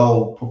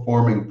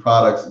well-performing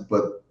products,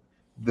 but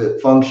the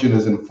function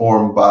is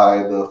informed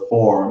by the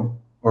form,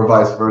 or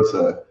vice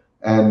versa.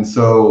 And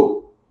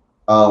so,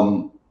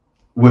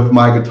 with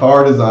my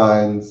guitar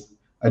designs,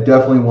 I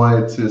definitely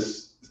wanted to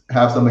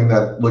have something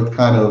that looked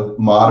kind of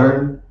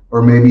modern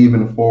or maybe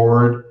even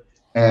forward.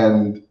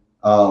 And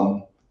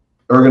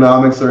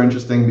ergonomics are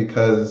interesting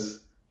because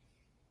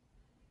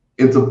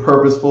it's a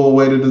purposeful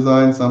way to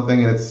design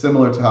something, and it's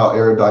similar to how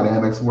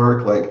aerodynamics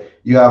work. Like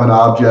you have an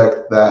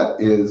object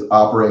that is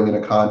operating in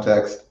a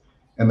context,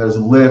 and there's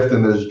lift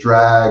and there's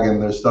drag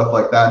and there's stuff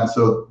like that. And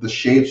so the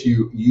shapes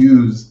you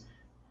use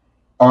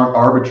aren't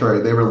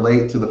arbitrary. They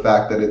relate to the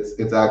fact that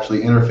it's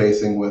actually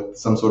interfacing with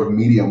some sort of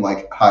medium,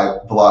 like high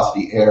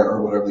velocity air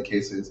or whatever the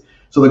case is.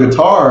 So the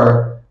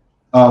guitar,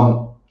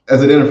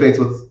 as it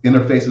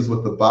interfaces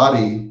with the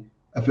body,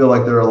 I feel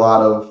like there are a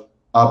lot of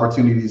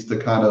opportunities to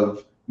kind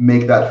of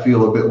make that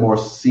feel a bit more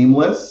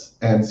seamless.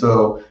 And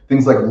so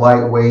things like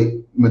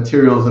lightweight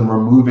materials and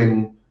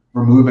removing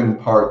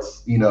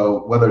parts,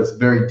 whether it's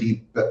very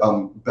deep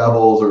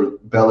bevels or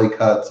belly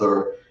cuts,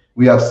 or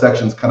we have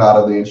sections cut out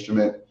of the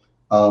instrument.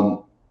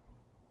 All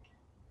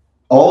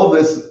of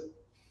this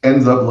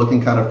ends up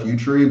looking kind of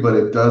futury, but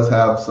it does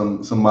have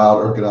some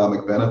mild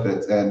ergonomic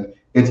benefits, and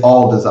it's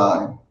all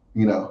design,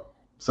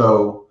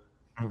 So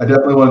I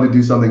definitely wanted to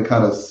do something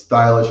kind of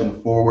stylish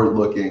and forward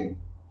looking.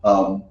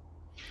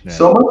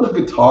 So much of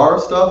guitar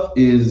stuff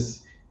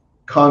is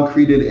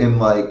concreted in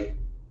like,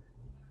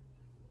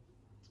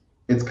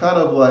 it's kind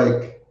of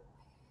like,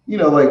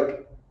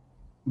 like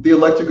the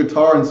electric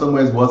guitar in some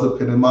ways was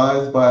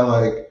epitomized by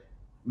like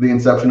the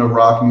inception of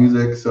rock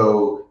music.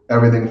 So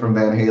everything from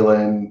Van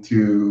Halen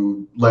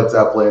to Led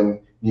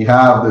Zeppelin, you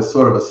have this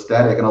sort of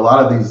aesthetic, and a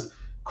lot of these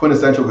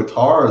quintessential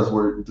guitars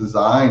were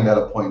designed at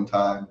a point in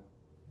time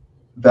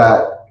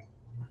that,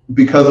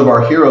 because of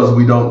our heroes,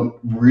 we don't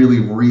really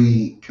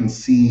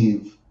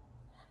reconceive.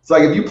 It's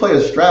like if you play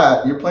a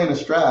Strat, you're playing a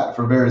Strat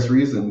for various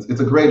reasons.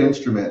 It's a great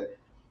instrument,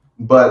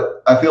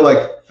 but I feel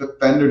like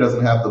Fender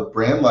doesn't have the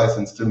brand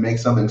license to make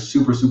something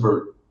super,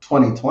 super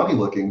 2020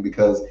 looking,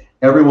 because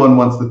everyone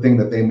wants the thing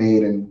that they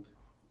made and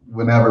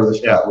whenever the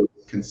Strat was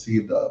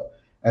conceived of.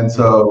 And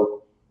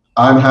so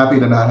I'm happy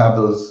to not have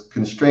those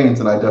constraints,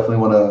 and I definitely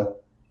want to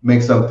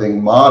make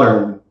something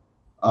modern.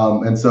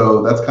 And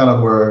so that's kind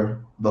of where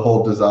the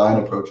whole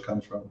design approach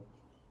comes from.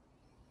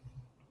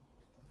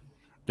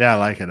 Yeah, I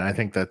like it. I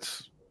think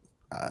that's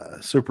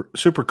super,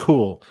 super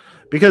cool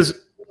because,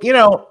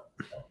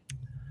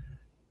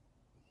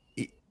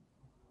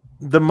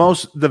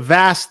 the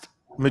vast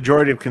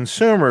majority of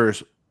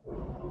consumers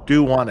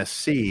do want to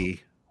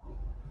see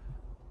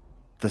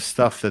the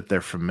stuff that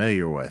they're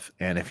familiar with.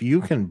 And if you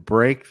can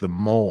break the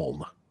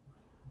mold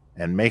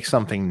and make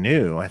something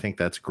new, I think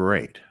that's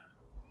great.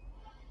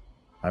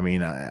 I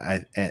mean,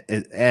 I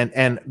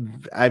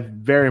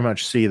very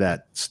much see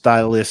that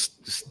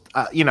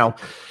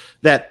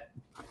that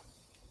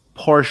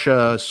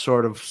Porsche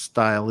sort of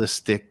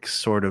stylistic,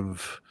 sort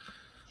of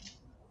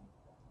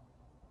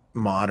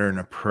modern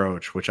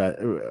approach, which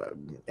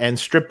and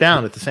stripped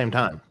down at the same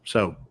time.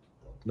 So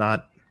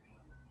not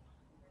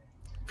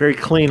very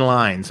clean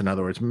lines, in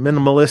other words,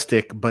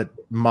 minimalistic but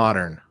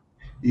modern.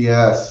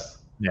 Yes.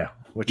 Yeah,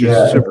 which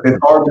is super. It's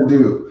hard to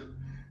do.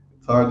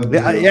 It's hard to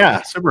do.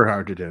 Yeah, super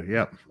hard to do.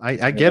 Yeah,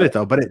 I get it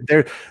though, but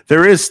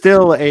there is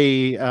still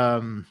a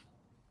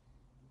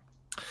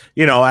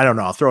I don't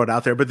know. I'll throw it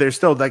out there, but there's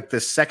still like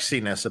this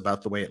sexiness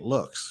about the way it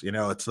looks.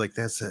 It's like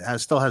this. It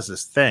still has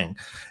this thing.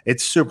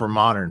 It's super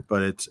modern,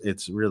 but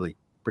it's really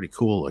pretty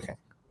cool looking.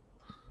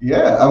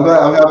 Yeah, I'm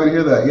happy to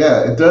hear that.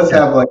 Yeah, it does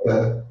have like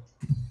a.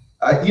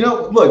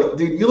 Look,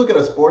 dude, you look at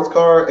a sports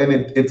car and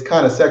it's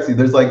kind of sexy.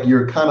 There's like,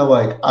 you're kind of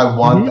like, I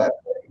want that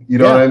thing. You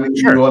know what I mean?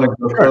 Sure, you want to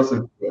go closer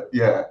to it.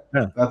 Yeah,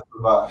 that's the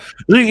vibe.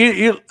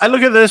 I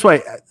look at it this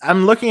way.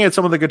 I'm looking at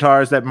some of the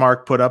guitars that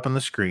Mark put up on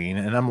the screen,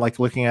 and I'm like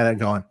looking at it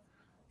going,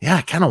 yeah,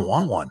 I kind of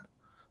want one.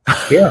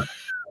 Yeah.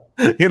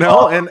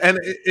 And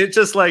it's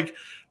just like,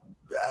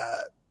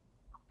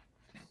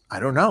 I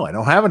don't know. I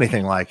don't have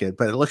anything like it,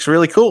 but it looks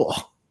really cool.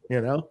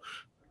 That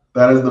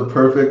is the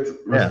perfect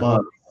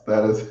response.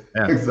 That is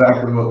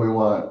exactly what we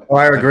want. Well,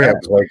 I agree. I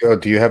was like, oh,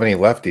 do you have any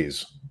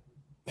lefties?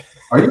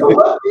 Are you a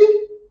lefty?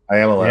 I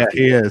am a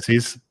lefty. Yeah, he is.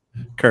 He's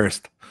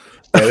cursed.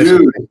 Yeah,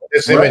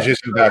 this image is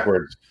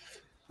backwards.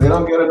 They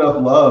don't get enough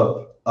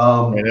love.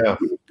 I know.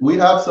 We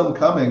have some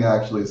coming,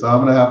 actually, so I'm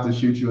going to have to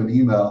shoot you an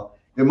email.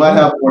 It might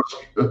have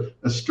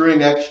a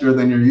string extra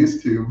than you're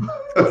used to.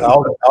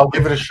 I'll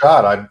give it a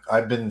shot.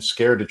 I've been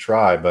scared to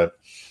try, but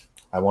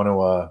I want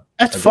to.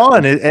 That's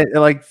fun. It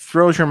like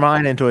throws your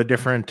mind into a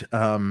different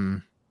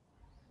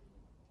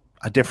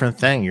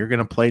thing. You're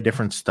gonna play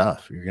different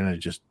stuff. You're gonna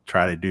just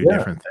try to do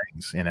different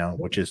things,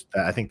 which is,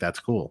 I think that's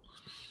cool.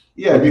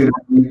 Yeah, dude,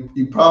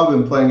 you've probably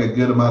been playing a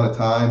good amount of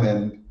time,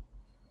 and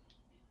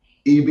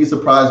you'd be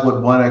surprised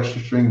what one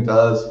extra string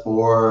does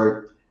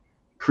for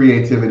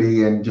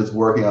creativity and just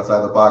working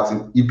outside the box.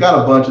 And you've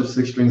got a bunch of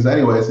 6 strings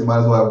anyway, so you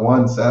might as well have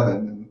 1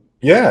 7.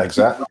 Yeah,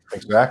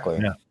 exactly.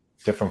 Yeah.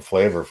 Different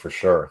flavor for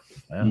sure.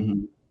 Yeah.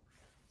 Mm-hmm.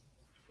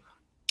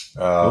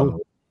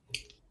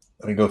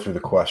 Let me go through the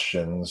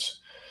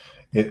questions.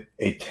 A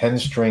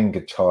 10-string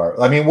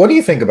guitar. I mean, what do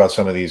you think about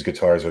some of these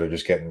guitars that are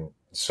just getting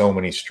so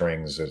many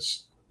strings?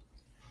 It's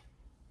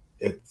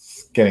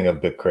getting a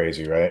bit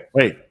crazy, right?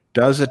 Wait,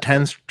 does a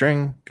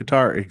 10-string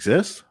guitar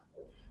exist?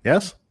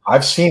 Yes,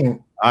 I've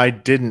seen. I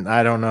don't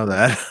know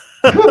that.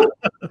 I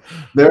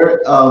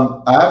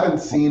haven't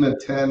seen a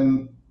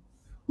 10.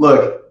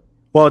 Look.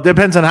 Well, it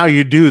depends on how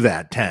you do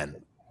that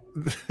 10.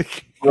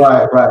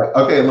 Right.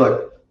 Okay,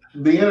 look.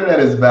 The internet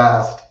is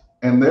vast,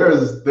 and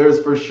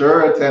there's for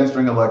sure a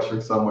 10-string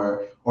electric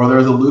somewhere, or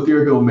there's a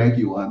luthier who will make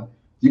you one.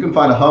 You can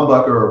find a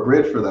humbucker or a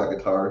bridge for that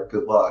guitar.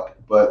 Good luck,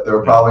 but there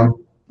are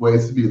probably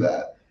ways to do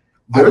that.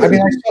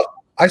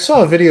 I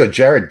saw a video of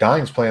Jared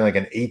Dines playing like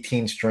an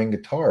 18-string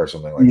guitar or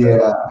something like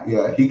that.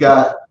 Yeah. He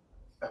got.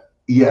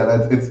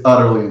 Yeah, it's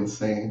utterly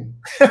insane.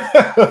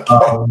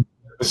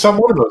 Some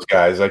one of those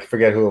guys, I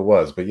forget who it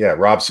was, but yeah,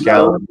 Rob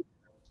Scallon.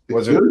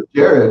 Was it? It was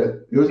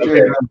Jared. It was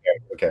Jared.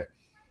 Okay.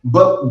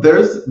 But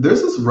there's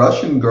this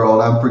Russian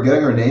girl, and I'm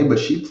forgetting her name, but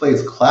she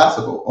plays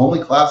classical,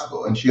 only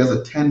classical, and she has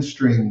a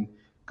 10-string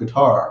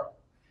guitar.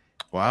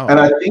 Wow. And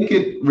I think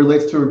it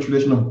relates to a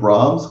tradition of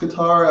Brahms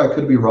guitar. I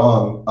could be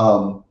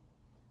wrong.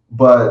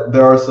 But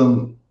there are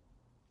some.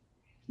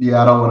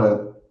 Yeah, I don't want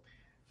to.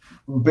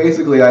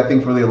 Basically, I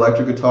think for the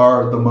electric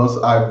guitar, the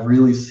most I've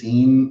really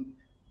seen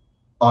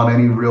on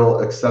any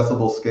real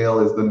accessible scale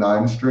is the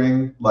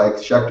 9-string. Like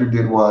Schecter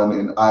did one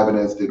and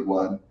Ibanez did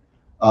one.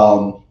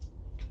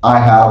 I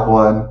have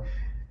one.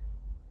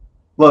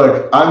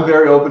 Look, I'm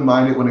very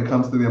open-minded when it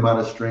comes to the amount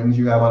of strings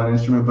you have on an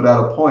instrument, but at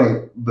a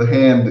point, the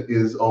hand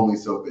is only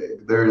so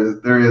big. There is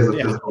a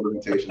physical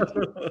limitation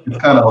to it. It's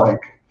kind of like,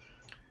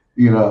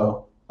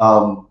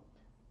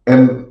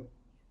 and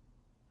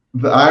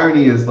the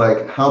irony is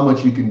like how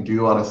much you can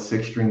do on a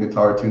 6-string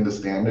guitar tuned to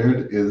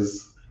standard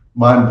is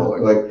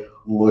mind-blowing. Like,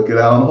 look at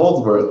Alan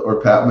Holdsworth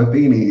or Pat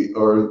Metheny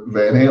or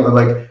Van Halen.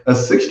 Like, a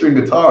 6-string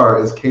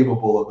guitar is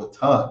capable of a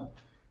ton.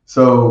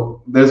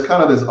 So there's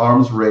kind of this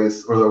arms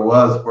race, or there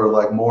was, for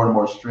like more and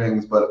more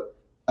strings. But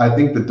I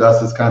think the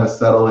dust is kind of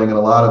settling, and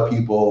a lot of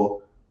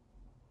people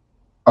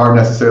aren't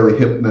necessarily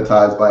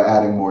hypnotized by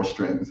adding more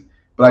strings.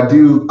 But I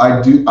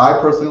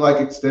personally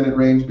like extended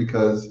range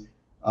because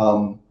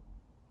I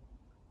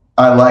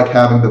like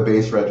having the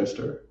bass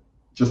register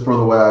just for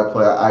the way I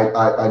play.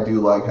 I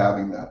do like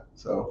having that.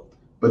 So,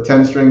 but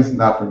 10 strings,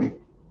 not for me.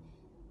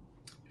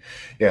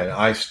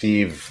 Yeah, and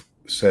Steve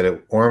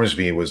said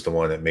Ormsby was the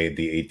one that made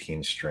the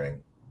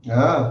 18-string.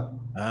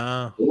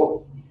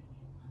 Cool.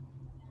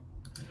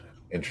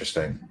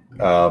 Interesting.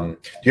 Do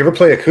you ever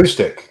play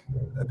acoustic?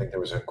 I think there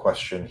was a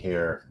question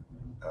here.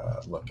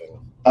 Looking.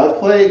 I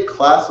play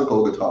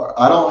classical guitar.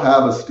 I don't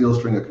have a steel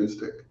string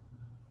acoustic.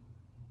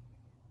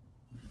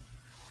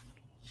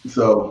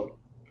 So,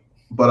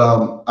 but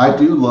I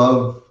do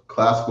love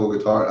classical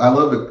guitar. I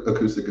love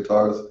acoustic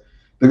guitars.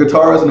 The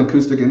guitar is an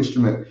acoustic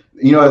instrument.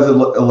 As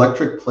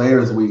electric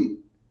players,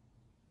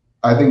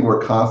 I think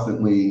we're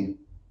constantly.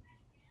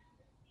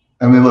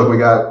 I mean, look, we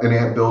got an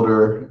amp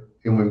builder,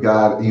 and we've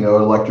got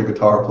electric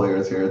guitar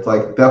players here. It's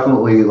like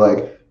definitely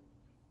like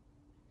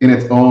in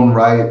its own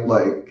right,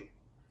 like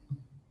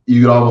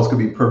you could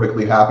be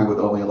perfectly happy with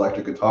only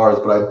electric guitars.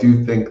 But I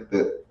do think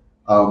that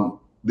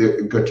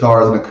the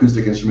guitar as an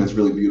acoustic instrument is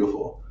really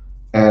beautiful,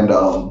 and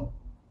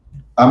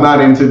I'm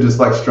not into just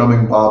like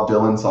strumming Bob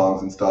Dylan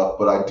songs and stuff,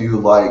 but I do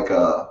like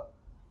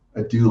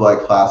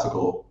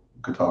classical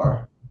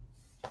guitar,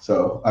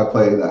 so I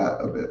play that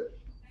a bit.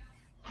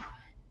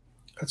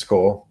 That's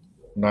cool.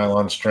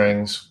 Nylon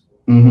strings.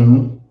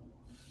 Mm-hmm.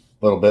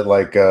 A little bit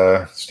like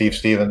Steve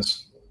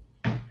Stevens.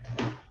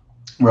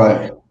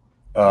 Right.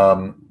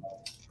 Let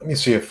me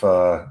see if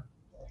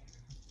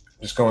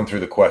just going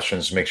through the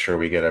questions, make sure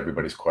we get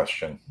everybody's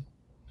question.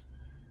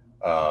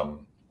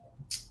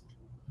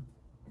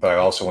 But I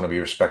also want to be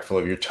respectful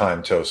of your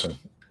time, Tosin.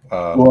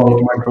 Well,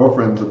 my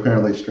girlfriend's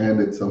apparently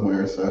stranded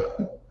somewhere,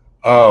 so.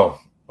 Oh,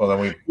 well then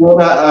we. Well,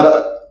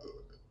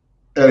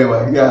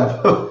 anyway,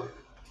 yeah.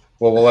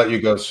 Well, we'll let you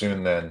go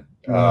soon then.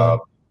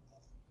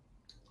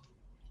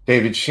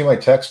 Dave, did you see my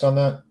text on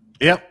that?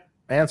 Yep,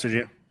 I answered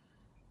you.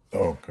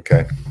 Oh,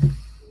 okay.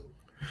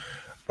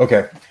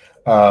 Okay.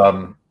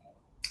 Let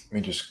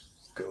me just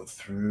go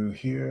through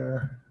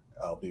here.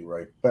 I'll be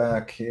right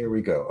back. Here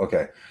we go.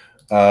 Okay.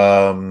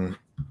 From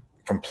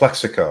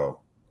Plexico.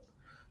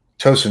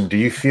 Tosin, do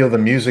you feel the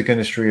music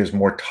industry is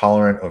more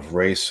tolerant of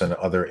race than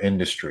other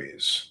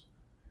industries?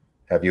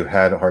 Have you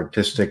had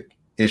artistic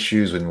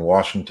issues in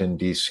Washington,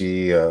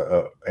 D.C.?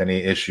 Any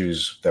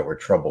issues that were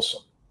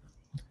troublesome?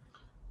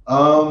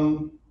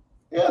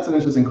 Yeah, it's an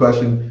interesting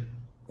question.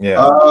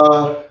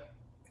 Yeah.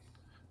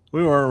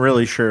 We weren't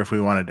really sure if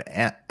we wanted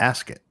to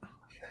ask it.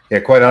 Yeah,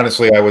 quite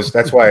honestly,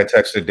 that's why I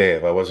texted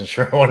Dave. I wasn't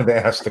sure I wanted to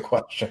ask the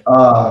question.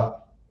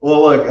 Well,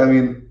 look, I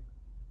mean,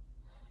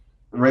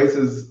 race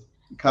is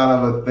kind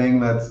of a thing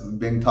that's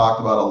being talked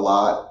about a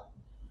lot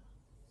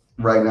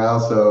right now.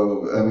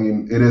 So, I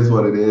mean, it is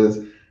what it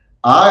is.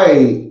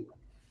 I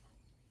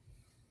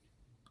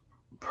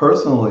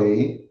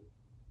personally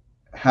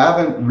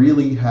haven't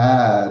really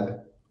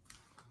had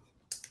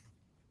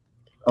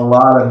a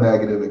lot of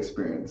negative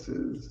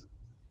experiences.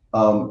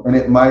 And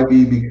it might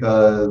be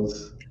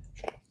because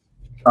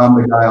I'm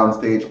the guy on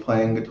stage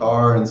playing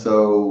guitar, and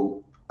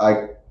so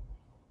I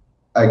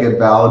get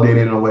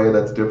validated in a way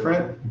that's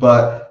different.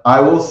 But I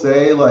will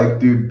say, like,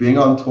 dude, being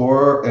on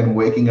tour and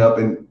waking up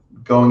and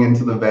going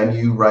into the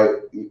venue right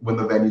when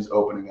the venue's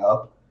opening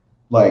up,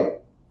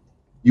 like,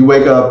 you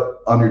wake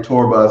up on your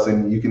tour bus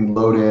and you can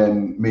load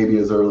in maybe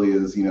as early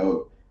as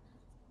 11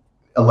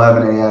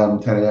 a.m.,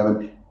 10 a.m.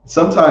 And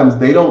sometimes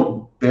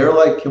they're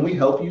like, "Can we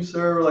help you,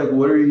 sir? Like,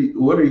 what are you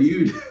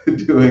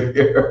doing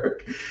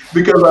here?"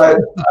 Because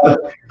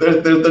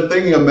they're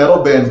thinking of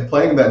metal bands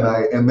playing that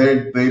night, and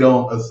they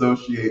don't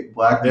associate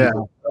black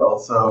people with metal.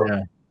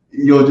 So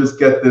you'll just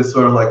get this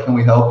sort of like, "Can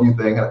we help you?"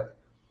 thing.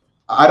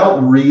 I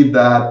don't read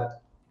that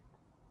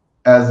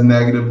as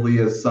negatively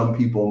as some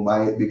people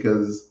might,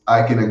 because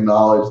I can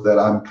acknowledge that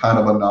I'm kind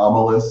of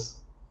anomalous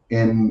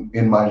in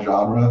my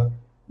genre.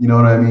 You know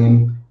what I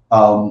mean?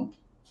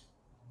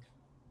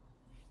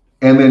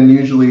 And then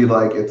usually,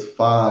 like, it's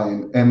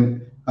fine.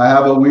 And I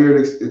have a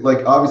weird,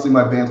 like, obviously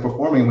my band's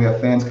performing, we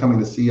have fans coming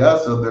to see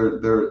us, so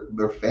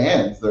they're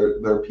fans.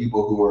 They're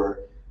people who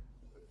are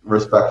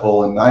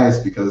respectful and nice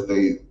because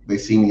they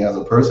see me as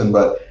a person.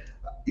 But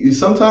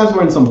sometimes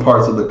we're in some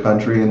parts of the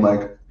country, and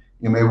like,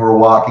 maybe we're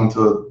walking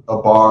to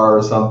a bar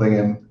or something,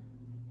 and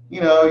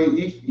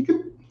you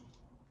could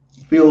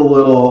feel a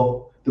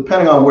little,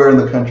 depending on where in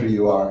the country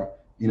you are,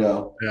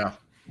 Yeah.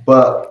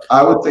 But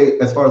I would say,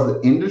 as far as the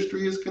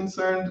industry is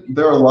concerned,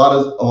 there are a lot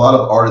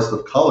of artists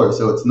of color,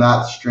 so it's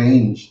not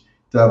strange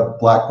to have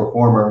black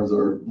performers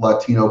or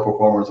Latino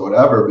performers or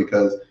whatever,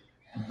 because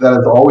that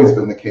has always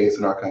been the case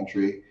in our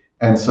country.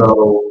 And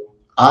so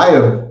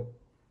I've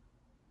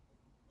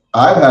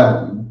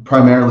had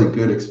primarily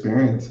good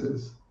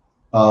experiences.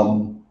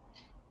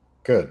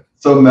 Good.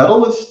 So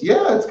metal is,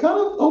 it's kind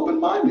of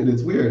open-minded.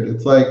 It's weird.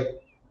 It's like,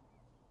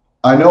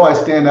 I know I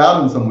stand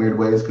out in some weird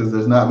ways because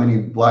there's not many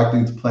black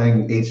dudes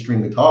playing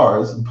 8-string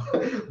guitars,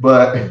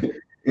 but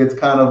it's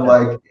kind of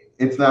like,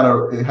 it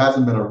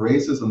hasn't been a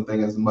racism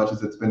thing as much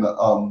as it's been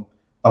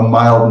a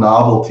mild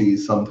novelty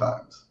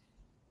sometimes.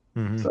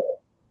 Mm-hmm. So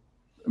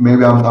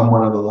maybe I'm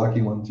one of the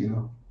lucky ones,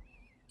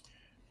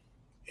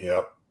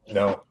 Yep.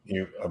 No,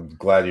 I'm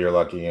glad you're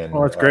lucky. And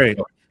that's great.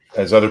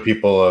 As other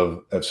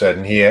people have said,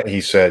 and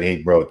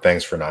he wrote,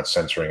 "Thanks for not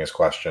censoring his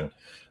question."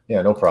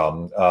 Yeah, no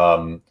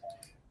problem.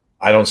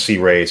 I don't see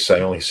race.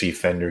 I only see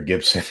Fender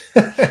Gibson.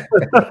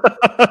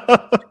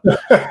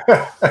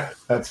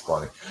 That's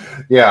funny.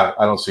 Yeah,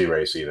 I don't see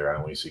race either. I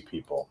only see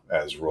people,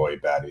 as Roy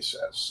Batty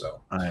says. So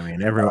I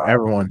mean,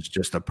 everyone's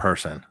just a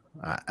person.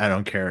 I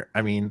don't care.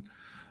 I mean,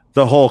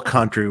 the whole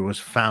country was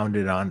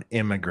founded on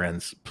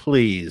immigrants.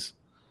 Please.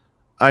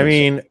 I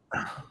mean,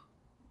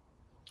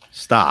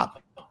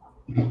 stop.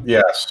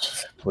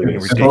 Yes,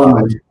 please.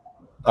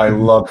 I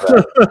love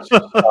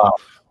that.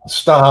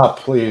 Stop,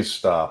 please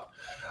stop.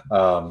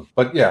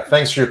 But yeah,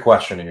 thanks for your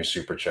question and your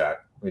super chat.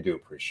 We do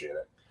appreciate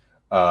it.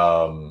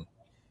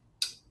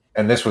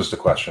 And this was the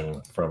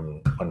question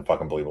from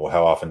Unfucking Believable.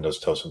 How often does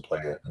Tosin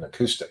play an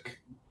acoustic?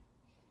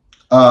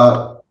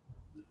 Not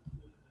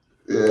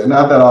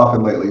that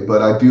often lately,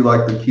 but I do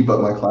like to keep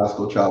up my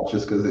classical chops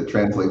just because it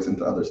translates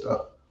into other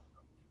stuff.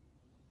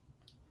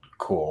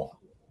 Cool.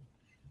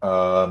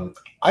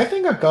 I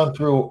think I've gone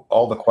through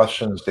all the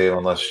questions, Dave,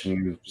 unless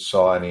you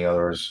saw any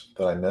others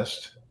that I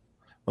missed.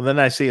 Well, then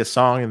I see a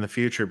song in the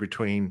future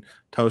between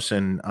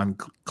Tosin on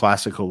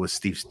classical with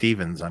Steve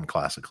Stevens on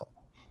classical.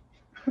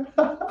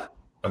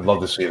 I'd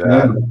love to see that.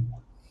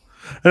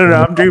 I don't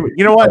know. I'm dreaming.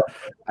 You know what?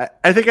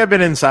 I think I've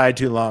been inside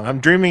too long. I'm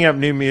dreaming up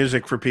new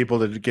music for people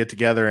to get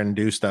together and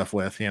do stuff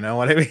with. You know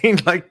what I mean?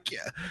 Like,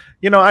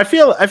 I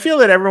feel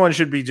that everyone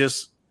should be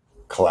just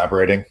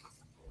collaborating.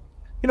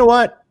 You know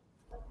what?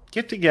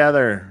 Get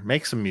together,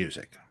 make some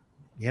music.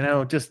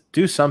 Just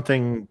do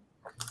something.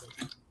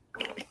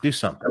 Do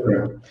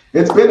something.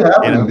 It's been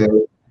happening, Dave.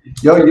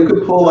 Yo, you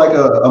could pull like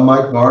a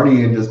Mike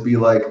Varney and just be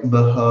like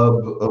the hub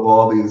of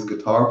all these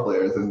guitar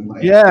players, and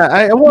like,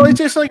 it's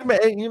just like,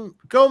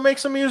 go make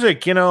some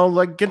music.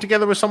 Like, get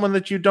together with someone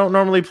that you don't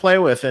normally play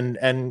with,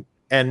 and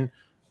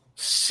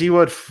see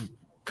what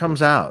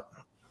comes out,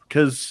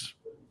 because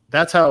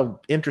that's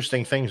how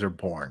interesting things are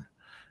born.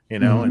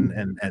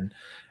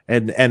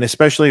 And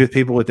especially with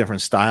people with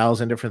different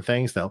styles and different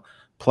things, they'll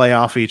play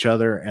off each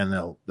other, and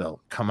they'll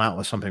come out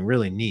with something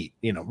really neat,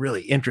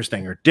 really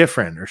interesting or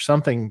different or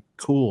something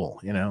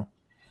cool,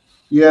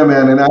 Yeah,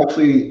 man. And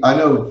actually, I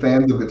know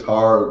fans of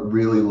guitar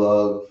really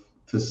love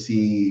to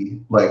see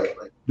like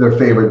their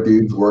favorite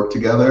dudes work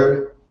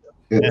together.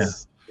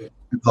 It's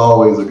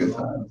always a good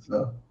time.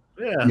 So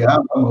yeah,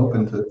 I'm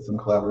open to some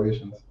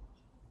collaborations.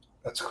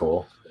 That's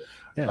cool.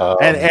 Yeah.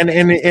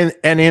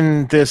 And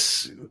in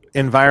this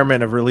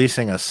environment of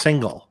releasing a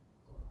single,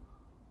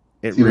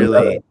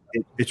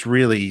 it's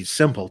really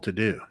simple to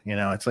do. You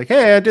know, it's like,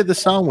 hey, I did the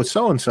song with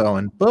so and so,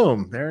 and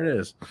boom, there it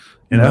is.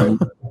 You know,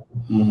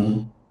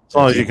 Mm-hmm. as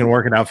long as you can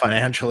work it out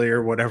financially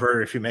or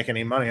whatever, if you make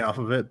any money off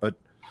of it. But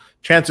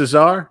chances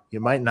are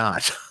you might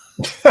not.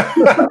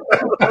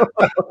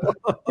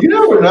 You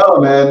never know,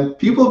 man.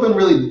 People have been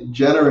really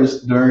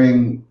generous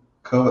during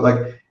COVID.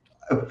 Like,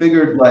 I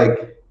figured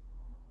like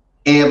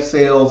amp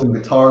sales and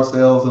guitar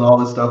sales and all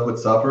this stuff would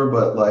suffer,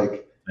 but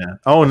like,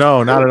 oh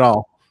no, not at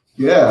all.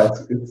 Yeah,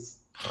 it's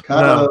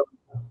kind of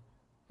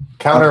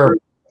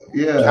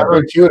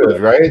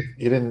counterintuitive, right?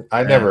 You didn't.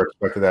 I never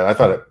expected that. I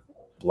thought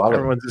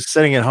everyone's just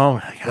sitting at home.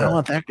 Like, I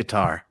want that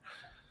guitar.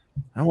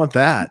 I want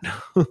that.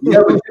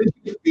 Yeah, but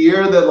you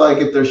fear that like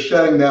if they're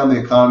shutting down the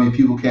economy,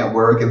 people can't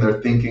work, and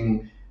they're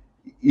thinking,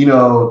 you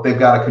know, they've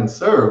got to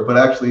conserve, but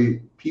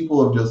actually,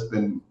 people have just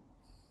been.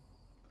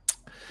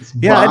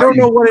 Yeah, I don't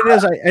know what it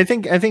is. I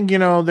think you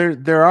know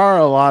there are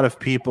a lot of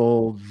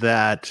people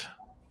that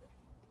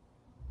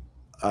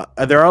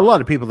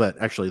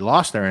actually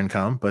lost their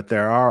income, but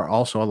there are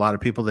also a lot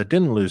of people that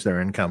didn't lose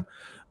their income.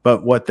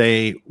 But what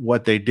they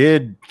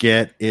did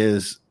get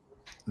is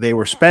they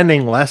were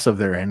spending less of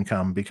their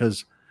income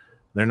because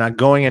they're not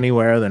going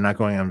anywhere. They're not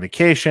going on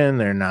vacation.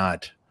 They're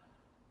not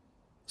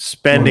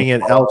spending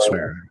it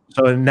elsewhere.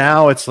 So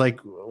now it's like,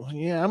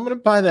 yeah, I'm going to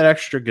buy that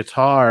extra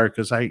guitar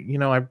because I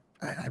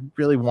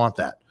really want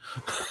that.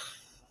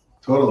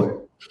 Totally.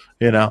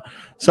 You know,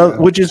 so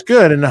which is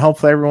good, and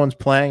hopefully everyone's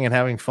playing and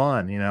having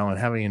fun, you know,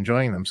 and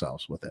enjoying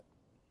themselves with it.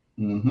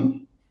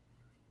 Mm-hmm.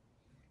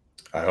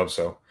 I hope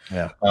so.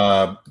 Yeah.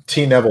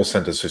 T. Neville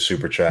sent us a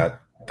super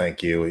chat.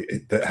 Thank you.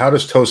 How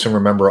does Tosin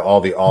remember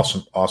all the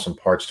awesome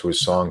parts to his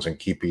songs and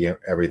keep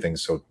everything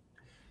so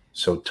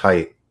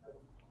tight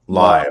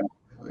live?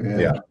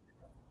 Yeah.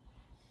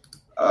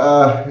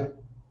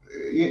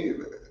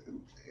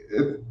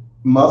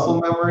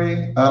 Muscle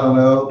memory. I don't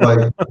know.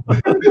 Like,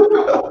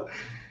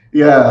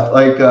 yeah,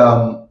 like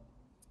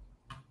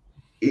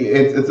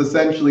it's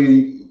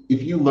essentially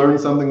if you learn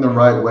something the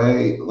right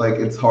way, like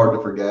it's hard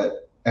to forget.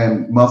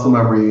 And muscle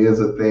memory is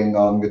a thing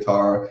on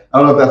guitar. I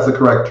don't know if that's the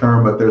correct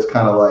term, but there's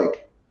kind of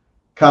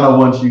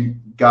once you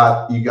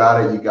got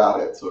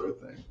it sort of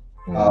thing.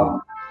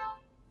 Mm.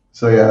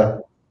 So yeah,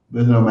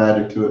 there's no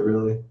magic to it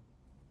really.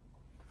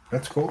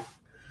 That's cool.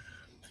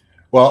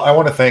 Well, I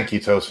want to thank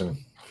you, Tosin,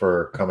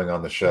 for coming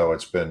on the show.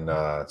 It's been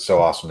so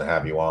awesome to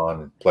have you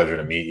on. Pleasure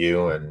to meet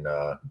you and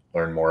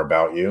learn more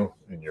about you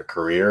and your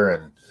career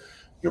and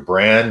your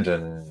brand.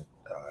 And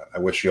I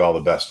wish you all the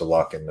best of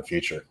luck in the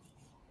future.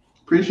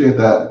 Appreciate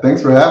that.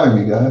 Thanks for having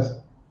me, guys.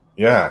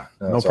 Yeah.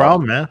 No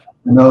problem, man.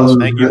 No,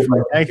 thank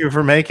you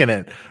for making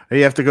it.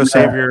 You have to go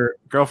save your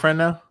girlfriend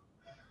now?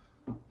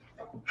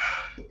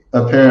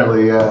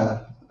 Apparently,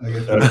 yeah. I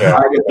guess okay.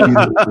 I get to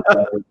use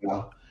it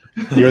now.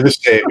 You're the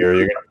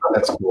savior.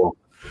 That's cool.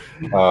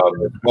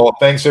 Well,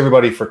 thanks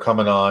everybody for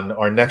coming on.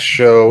 Our next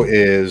show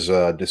is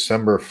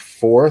December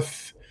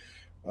 4th.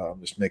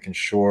 Just making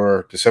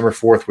sure December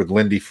 4th with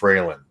Lindy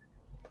Fralin.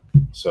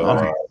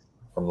 So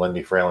from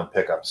Lindy Fralin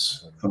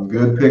Pickups. Some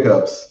good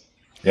pickups.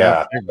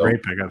 Yeah.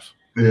 Great pickups.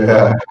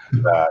 Yeah.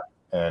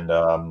 And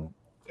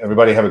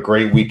everybody have a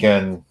great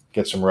weekend.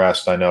 Get some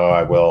rest. I know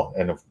I will.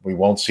 And we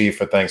won't see you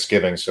for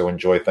Thanksgiving, so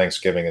enjoy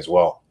Thanksgiving as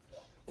well.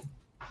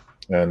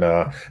 And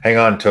hang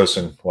on,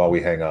 Tosin, while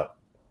we hang up.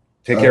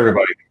 Take care,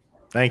 everybody.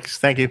 Thanks.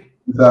 Thank you.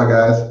 Peace out,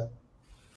 guys.